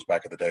of the pros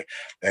back in the day.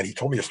 And he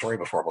told me a story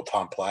before about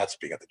Tom Platz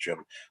being at the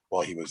gym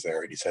while he was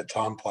there. And he said,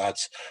 Tom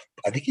Platz,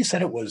 I think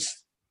it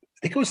was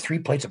 3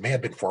 plates. It may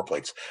have been 4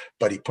 plates,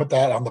 but he put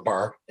that on the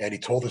bar and he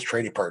told his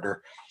training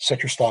partner,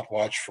 set your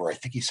stopwatch for, I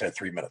think he said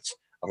 3 minutes.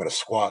 I'm going to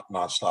squat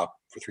nonstop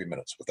for 3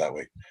 minutes with that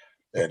weight.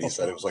 And he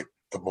said it was like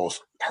the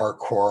most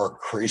hardcore,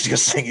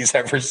 craziest thing he's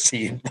ever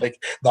seen,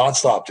 like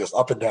nonstop, just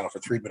up and down for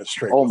 3 minutes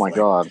straight. Oh my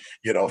God.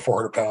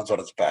 400 pounds on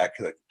his back.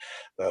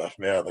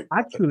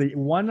 Actually,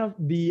 one of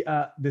the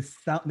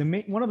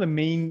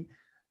main,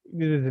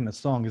 this isn't a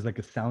song, is like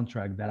a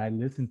soundtrack that I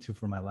listened to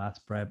for my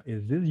last prep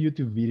is this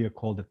YouTube video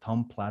called the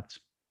Tom Platz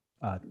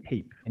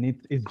tape. And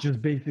it's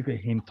just basically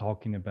him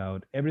talking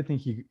about everything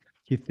he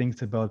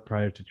thinks about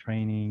prior to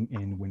training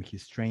and when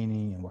he's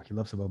training and what he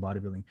loves about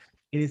bodybuilding.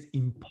 It is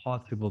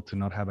impossible to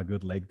not have a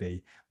good leg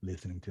day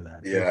listening to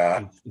that.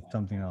 Yeah. It's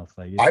something else.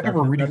 Like I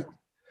remember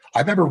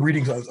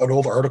reading an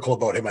old article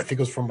about him. I think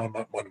it was from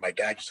when my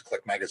dad used to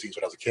collect magazines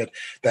when I was a kid,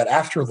 that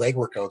after leg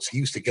workouts, he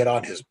used to get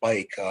on his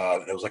bike,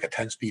 and it was like a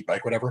 10-speed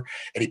bike, whatever,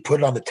 and he put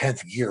it on the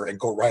 10th gear and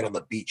go ride on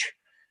the beach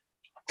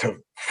to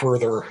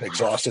further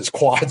exhaust his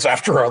quads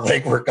after our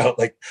leg workout.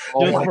 Like,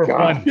 oh my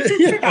God.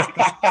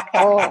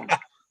 Oh.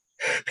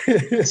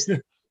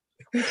 It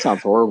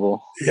sounds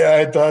horrible.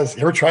 Yeah, it does.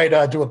 You ever tried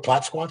doing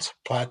Platt squats?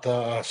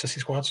 Sissy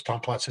squats? Tom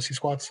Platt sissy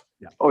squats?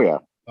 Yeah. Oh, yeah.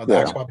 On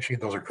the squat machine?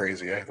 Those are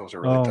crazy, eh? Those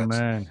are really intense. Oh,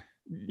 man.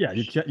 Yeah,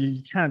 you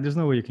can't. There's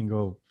no way you can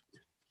go.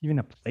 Even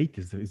a plate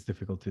is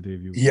difficult to do.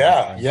 If you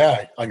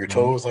on your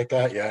toes like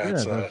that. Yeah,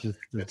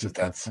 it's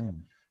intense.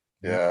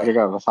 Yeah. You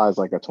got to size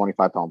like a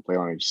 25-pound plate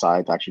on each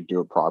side to actually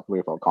do it properly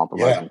without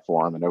compromising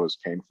form, and it was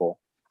painful.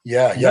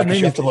 Yeah, because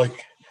you have to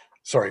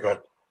sorry, go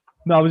ahead.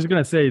 No, I was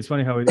gonna say it's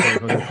funny how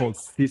they're called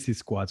sissy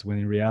squats when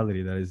in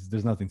reality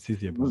there's nothing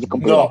sissy about it.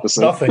 No,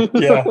 nothing.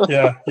 Yeah.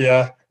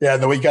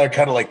 And then you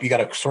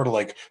gotta sort of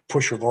like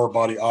push your lower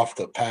body off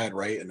the pad,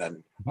 right, and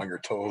then on your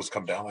toes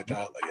come down like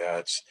that.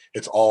 Like,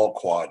 it's all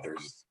quad.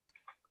 There's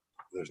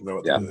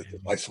no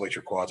isolate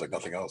your quads like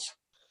nothing else.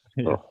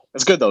 Yeah.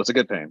 It's good though. It's a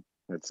good pain.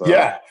 It's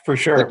for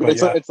sure.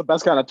 It's the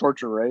best kind of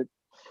torture, right?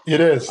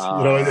 It is.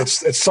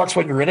 It sucks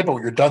when you're in it, but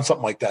when you're done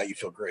something like that, you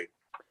feel great.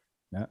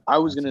 Yeah, I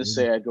was going to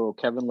say I'd go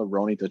Kevin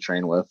Levrone to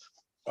train with.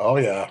 Oh,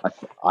 yeah.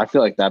 I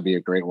feel like that'd be a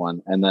great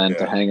one. And then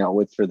to hang out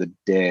with for the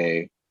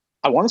day,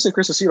 I want to say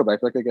Chris Aceto, but I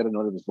feel like I get a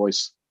note of his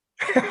voice.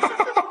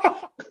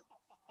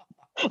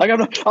 Like I'm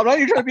not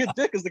even trying to be a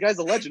dick because the guy's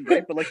a legend,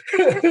 right? But like,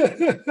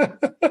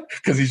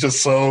 because he's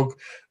just so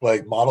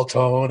like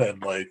monotone and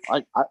like.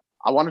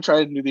 I want to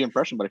try to do the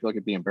impression, but I feel like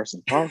it'd be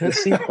embarrassing. Oh, you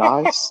see,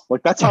 guys,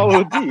 like that's how it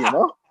would be,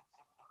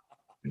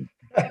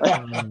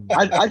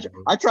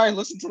 I try and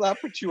listen to that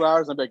for 2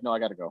 hours. I'm like, no, I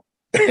gotta go.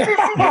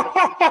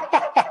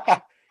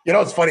 You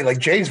know, it's funny. Like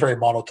Jay's very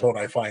monotone,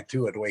 I find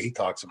too, in the way he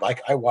talks.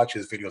 I watch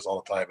his videos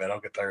all the time, man. I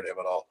don't get tired of him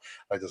at all.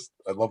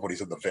 I love when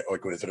he's in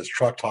like when he's in his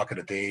truck talking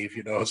to Dave,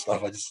 you know, and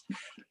stuff. He's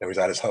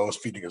at his house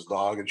feeding his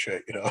dog and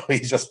shit. You know,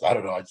 he's just, I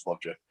don't know. I just love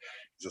Jay.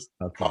 He's just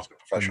consummate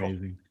professional.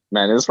 Amazing.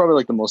 Man, this is probably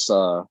like the most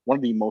one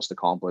of the most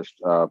accomplished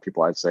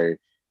people, I'd say,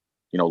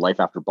 life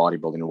after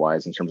bodybuilding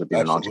wise, in terms of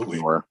being Absolutely. an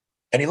entrepreneur.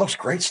 And he looks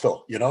great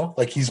still, you know,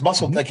 like he's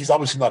muscled, like he's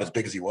obviously not as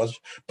big as he was,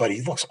 but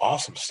he looks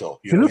awesome still.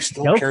 You know, he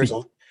still healthy. carries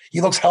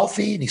he looks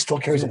healthy and he still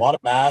carries a lot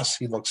of mass.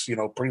 He looks,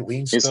 pretty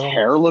lean still. His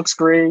hair looks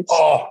great.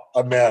 Oh,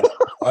 man.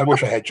 I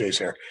wish I had Jay's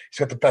hair. He's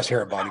got the best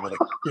hair in bodybuilding.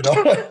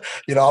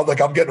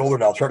 I'm getting older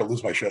now. I'm trying to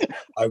lose my shit.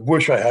 I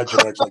wish I had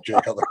genetics like Jay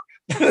Cutler.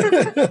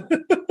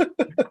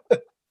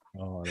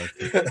 Oh,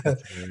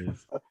 that's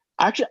hilarious.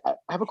 Actually, I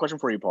have a question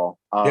for you, Paul.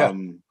 Yeah.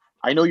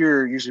 I know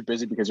you're usually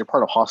busy because you're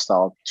part of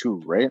HOSSTILE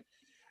too, right?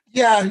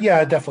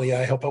 Yeah, definitely.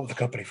 Yeah, I help out with the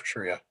company for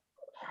sure. Yeah.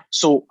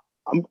 So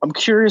I'm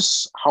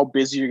curious how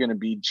busy you're going to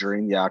be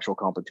during the actual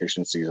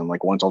competition season,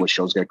 like once all the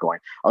shows get going.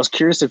 I was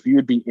curious if you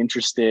would be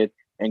interested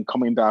in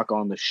coming back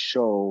on the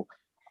show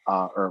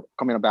or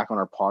coming back on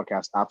our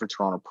podcast after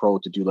Toronto Pro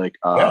to do like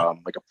a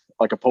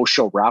post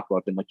show wrap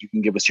up, and like you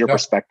can give us your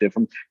perspective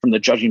from the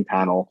judging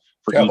panel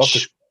for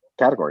each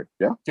category.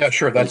 Yeah,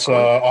 sure. That's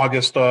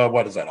August.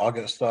 What is that?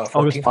 August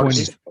 14th?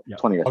 August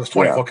 20th. August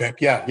 20th. Okay.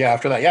 Yeah.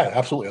 After that. Yeah,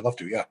 absolutely. I'd love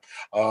to. Yeah.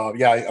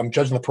 I'm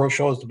judging the pro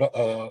show.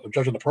 I'm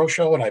judging the pro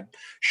show, and I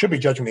should be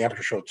judging the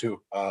amateur show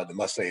too,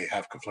 unless they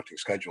have conflicting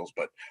schedules,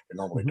 but they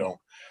normally don't.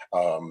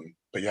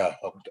 But yeah,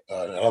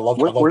 I love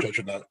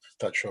judging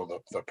that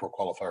show, the pro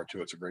qualifier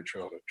too. It's a great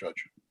show to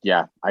judge.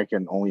 Yeah, I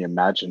can only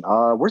imagine.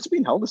 Where's it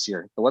being held this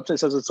year? The website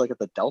says it's like at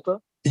the Delta.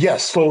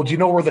 Yes. So, do you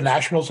know where the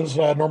Nationals is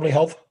normally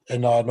held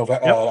in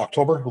November,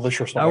 October? Well, this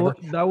year's November.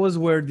 That was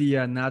where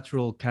the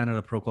Natural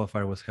Canada Pro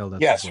Qualifier was held.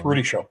 Yes,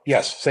 Rudy Show.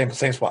 Yes, same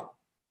spot.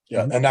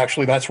 Yeah, and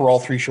actually, that's where all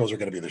three shows are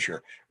going to be this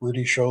year.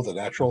 Rudy Show, the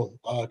Natural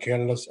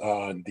Canada's,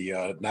 and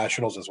the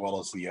Nationals, as well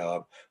as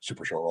the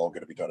Super Show, are all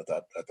going to be done at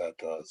that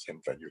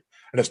same venue.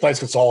 And it's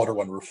nice; it's all under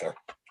one roof there.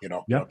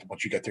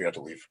 Once you get there, you have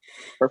to leave.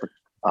 Perfect.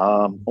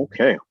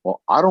 Okay.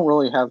 Well, I don't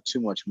really have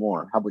too much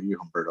more. How about you,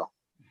 Humberto?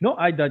 No,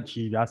 I thought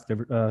he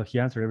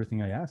answered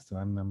everything I asked. So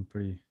I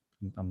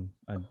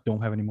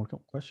don't have any more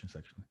questions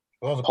actually.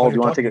 Well, Paul, do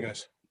you want to take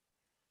it?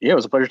 Yeah, it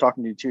was a pleasure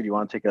talking to you too. Do you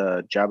want to take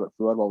a jab at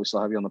Fouad while we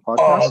still have you on the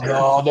podcast?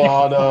 Oh, no.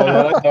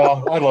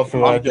 I love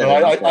Fouad.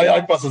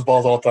 I bust his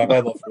balls all the time. I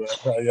love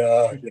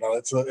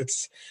Fouad.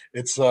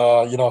 It's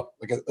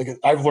like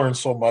I've learned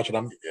so much, and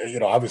I'm,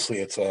 obviously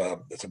it's a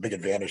big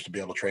advantage to be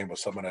able to train with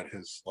someone at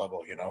his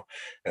level,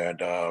 and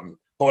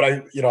but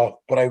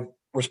I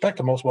respect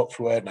the most about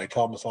Fouad, and I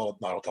tell him this all.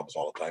 No, I don't tell him this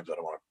all the time. So I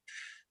don't want to.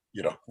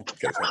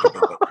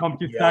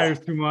 Pump his tires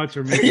too much,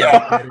 or maybe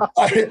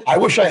I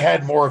wish I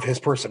had more of his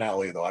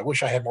personality, though. I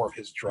wish I had more of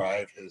his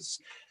drive, his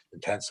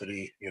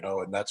intensity,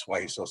 and that's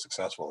why he's so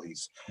successful.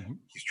 He's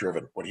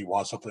driven. When he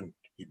wants something,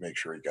 he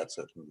makes sure he gets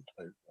it, and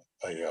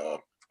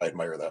I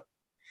admire that.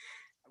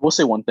 I will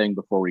say one thing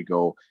before we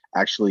go.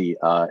 Actually,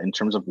 in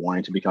terms of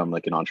wanting to become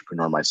like an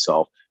entrepreneur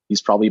myself,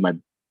 he's probably my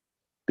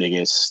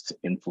biggest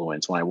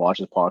influence. When I watch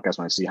the podcast,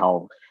 when I see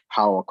how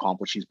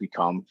accomplished he's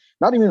become,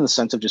 not even in the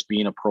sense of just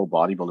being a pro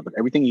bodybuilder, but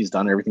everything he's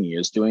done, everything he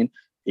is doing,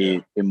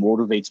 it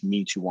motivates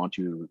me to want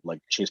to like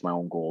chase my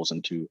own goals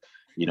and to,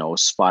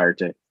 aspire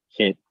to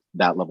hit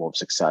that level of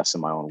success in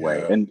my own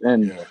way.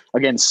 And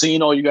again,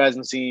 seeing all you guys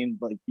and seeing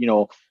like,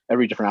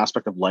 every different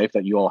aspect of life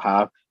that you all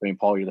have. I mean,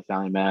 Paul, you're the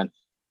family man.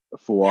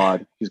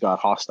 Fouad, he's got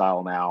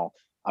HOSSTILE now.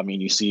 I mean,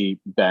 you see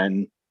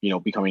Ben,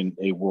 becoming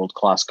a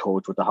world-class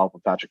coach with the help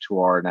of Patrick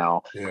Tuar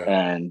now,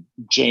 and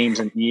James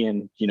and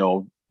Ian,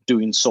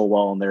 doing so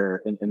well in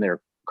their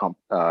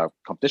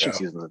competition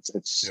seasons.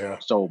 It's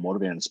so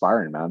motivating and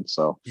inspiring, man.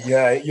 So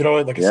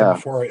like I said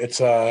before, it's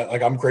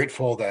like I'm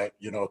grateful that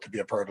to be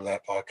a part of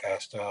that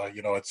podcast.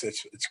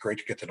 It's great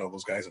to get to know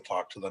those guys and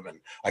talk to them, and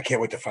I can't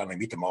wait to finally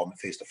meet them all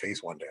face to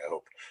face one day. I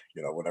hope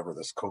whenever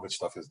this COVID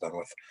stuff is done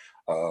with,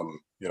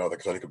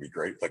 because I think it'd be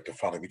great, like to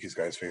finally meet these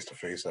guys face to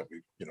face that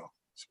we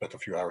spent a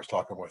few hours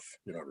talking with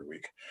every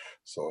week.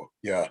 So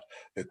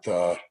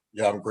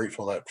I'm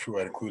grateful that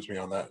Fouad includes me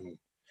on that, and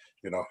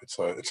it's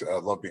I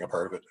love being a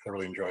part of it. I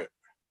really enjoy it.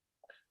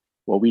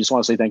 Well, we just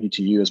want to say thank you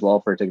to you as well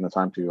for taking the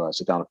time to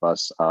sit down with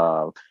us.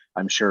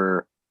 I'm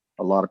sure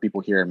a lot of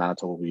people here in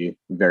Manitoba will be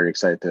very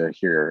excited to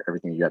hear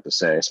everything you have to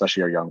say,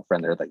 especially our young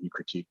friend there that you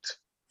critiqued.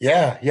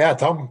 Yeah,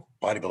 tell him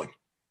bodybuilding.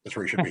 That's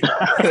where you should be.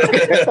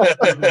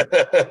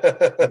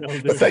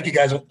 But thank you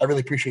guys. I really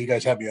appreciate you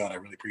guys having me on. I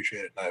really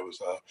appreciate it. And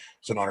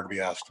it's an honor to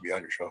be asked to be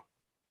on your show.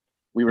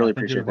 We really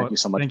appreciate it. Thank you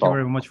so much. Thank you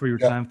very much for your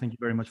time. Thank you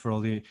very much for all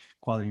the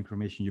quality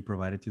information you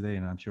provided today.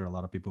 And I'm sure a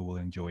lot of people will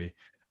enjoy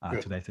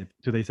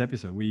today's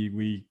episode.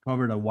 We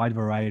covered a wide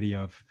variety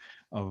of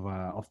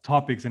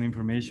topics and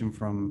information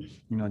from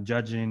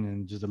judging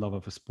and just the love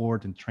of a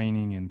sport and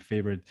training and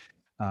favorite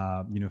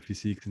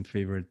physiques and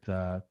favorite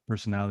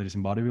personalities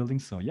in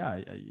bodybuilding. So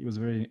it was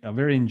a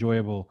very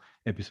enjoyable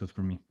episode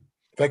for me.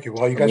 Thank you.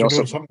 Well, you guys are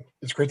doing something.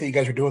 It's great that you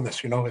guys are doing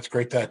this. It's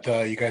great that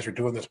you guys are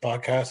doing this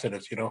podcast, and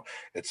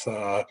it's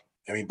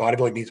I mean,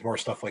 bodybuilding needs more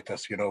stuff like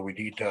this. We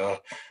need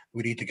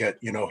to get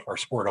our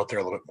sport out there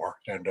a little bit more,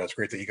 and it's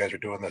great that you guys are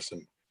doing this.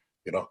 And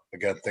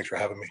again, thanks for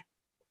having me.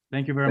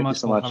 Thank you very much.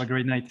 So much. Have a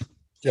great night.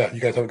 Yeah, you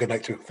guys have a good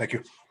night too. Thank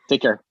you.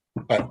 Take care.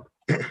 Bye.